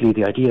basically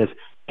the idea is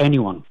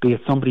anyone, be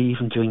it somebody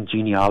even doing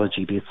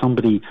genealogy, be it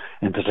somebody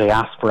in the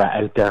diaspora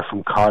out there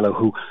from Carlow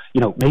who,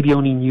 you know, maybe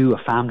only knew a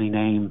family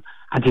name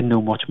and didn't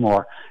know much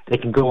more, they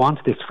can go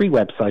onto this free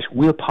website,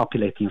 we'll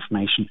populate the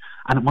information,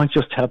 and it might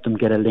just help them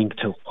get a link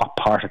to what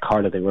part of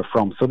Carlow they were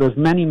from. So there's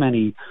many,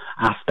 many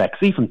aspects,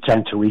 even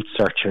down to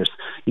researchers,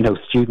 you know,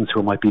 students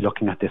who might be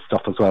looking at this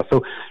stuff as well.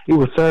 So it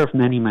will serve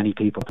many, many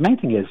people. The main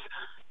thing is,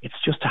 it's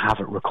just to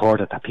have it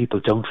recorded that people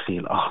don't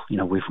feel,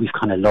 we've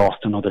kind of lost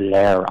another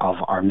layer of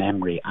our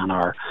memory and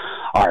our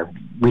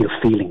real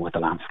feeling with the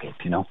landscape,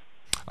 you know.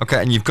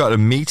 Okay, and you've got a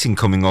meeting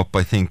coming up,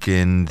 I think,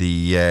 in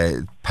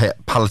the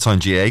Palatine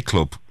GA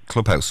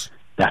Clubhouse.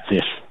 That's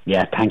it.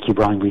 Yeah, thank you,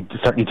 Brian. We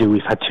certainly do.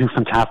 We've had 2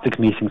 fantastic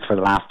meetings for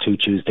the last 2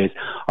 Tuesdays.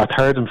 Our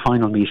third and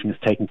final meeting is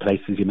taking place,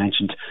 as you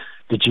mentioned,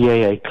 the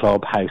GAA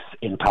Clubhouse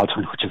in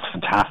Palatine, which is a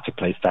fantastic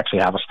place to actually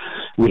have it.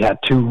 We had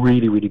 2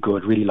 really, really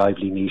good, really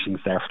lively meetings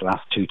there for the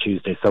last 2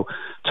 Tuesdays. So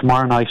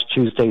tomorrow night,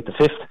 Tuesday the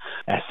 5th,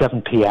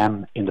 7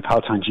 p.m. in the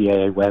Palatine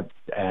GAA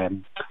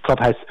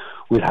Clubhouse,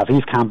 we'll have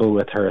Eve Campbell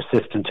with her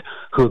assistant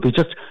who will be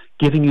just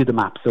giving you the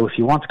map. So if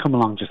you want to come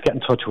along, just get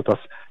in touch with us,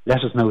 let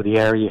us know the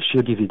area,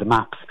 she'll give you the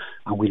maps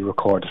and we'll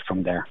record it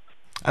from there.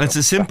 And it's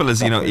as simple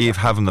as, you know, Eve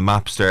having the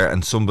maps there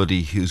and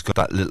somebody who's got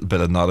that little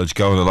bit of knowledge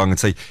going along and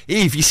say,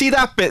 Eve, you see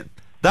that bit?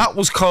 That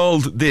was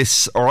called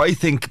this, or I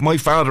think my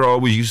father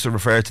always used to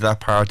refer to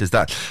that part as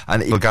that,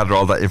 and you'll gather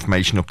all that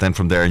information up then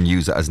from there and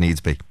use it as needs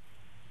be.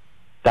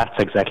 That's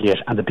exactly it.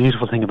 And the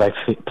beautiful thing about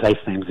place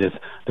names is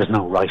there's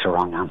no right or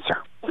wrong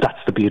answer. That's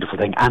the beautiful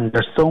thing. And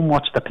there's so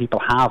much that people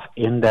have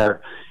in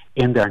their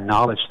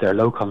knowledge, their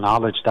local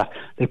knowledge, that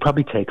they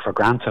probably take for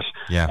granted.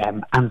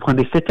 Yeah. And when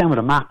they sit down with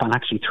a map and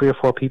actually 3 or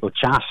 4 people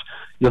chat,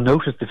 you'll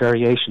notice the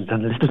variations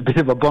and a little bit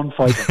of a bun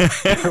fight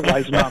of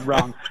right and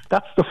wrong.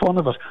 That's the fun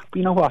of it. But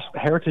you know what?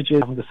 Heritage is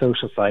having the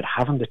social side,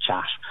 having the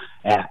chat.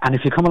 And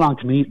if you come along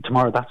to me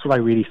tomorrow, that's what I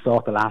really saw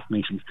at the last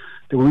meetings.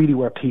 There really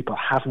were people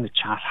having the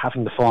chat,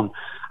 having the fun.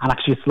 And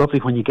actually it's lovely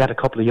when you get a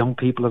couple of young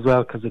people as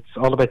well, because it's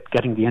all about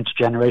getting the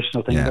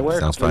intergenerational thing. Yeah, there were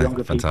sounds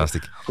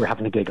fantastic. We're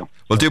having a giggle.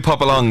 Well, do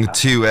pop along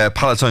to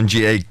Palatine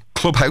GA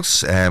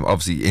Clubhouse,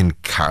 obviously in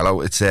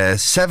Carlow. It's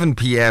 7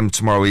 p.m.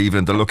 tomorrow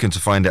evening. They're looking to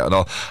find out it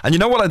all. And you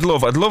know what I'd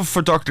love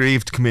for Dr.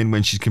 Eve to come in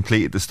when she's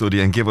completed the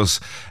study and give us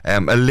a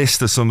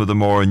list of some of the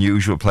more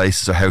unusual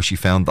places or how she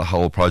found the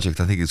whole project.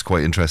 I think it's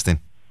quite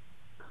interesting.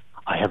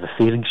 I have a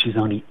feeling she's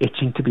only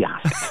itching to be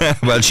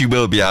asked. Well, she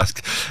will be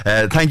asked.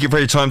 Thank you for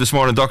your time this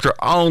morning, Dr.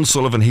 Alan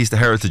Sullivan. He's the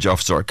Heritage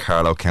Officer at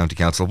Carlow County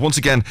Council. Once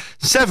again,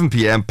 7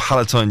 p.m,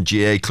 Palatine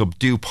GA Club.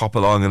 Do pop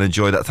along and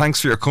enjoy that.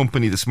 Thanks for your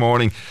company this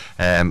morning.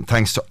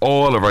 Thanks to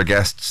all of our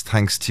guests.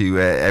 Thanks to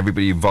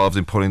everybody involved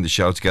in putting the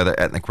show together.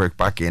 Etna Quirk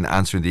back in,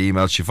 answering the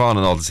emails. Siobhan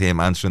and all the same,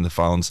 answering the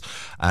phones.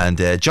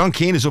 And John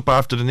Keane is up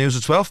after the news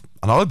at 12.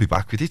 And I'll be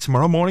back with you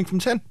tomorrow morning from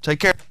 10. Take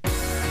care.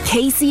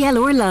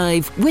 KCLR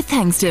Live, with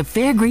thanks to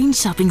Fairgreen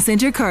Shopping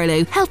Centre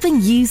Carlow, helping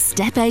you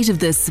step out of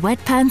the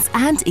sweatpants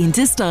and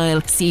into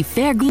style. See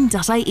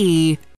fairgreen.ie.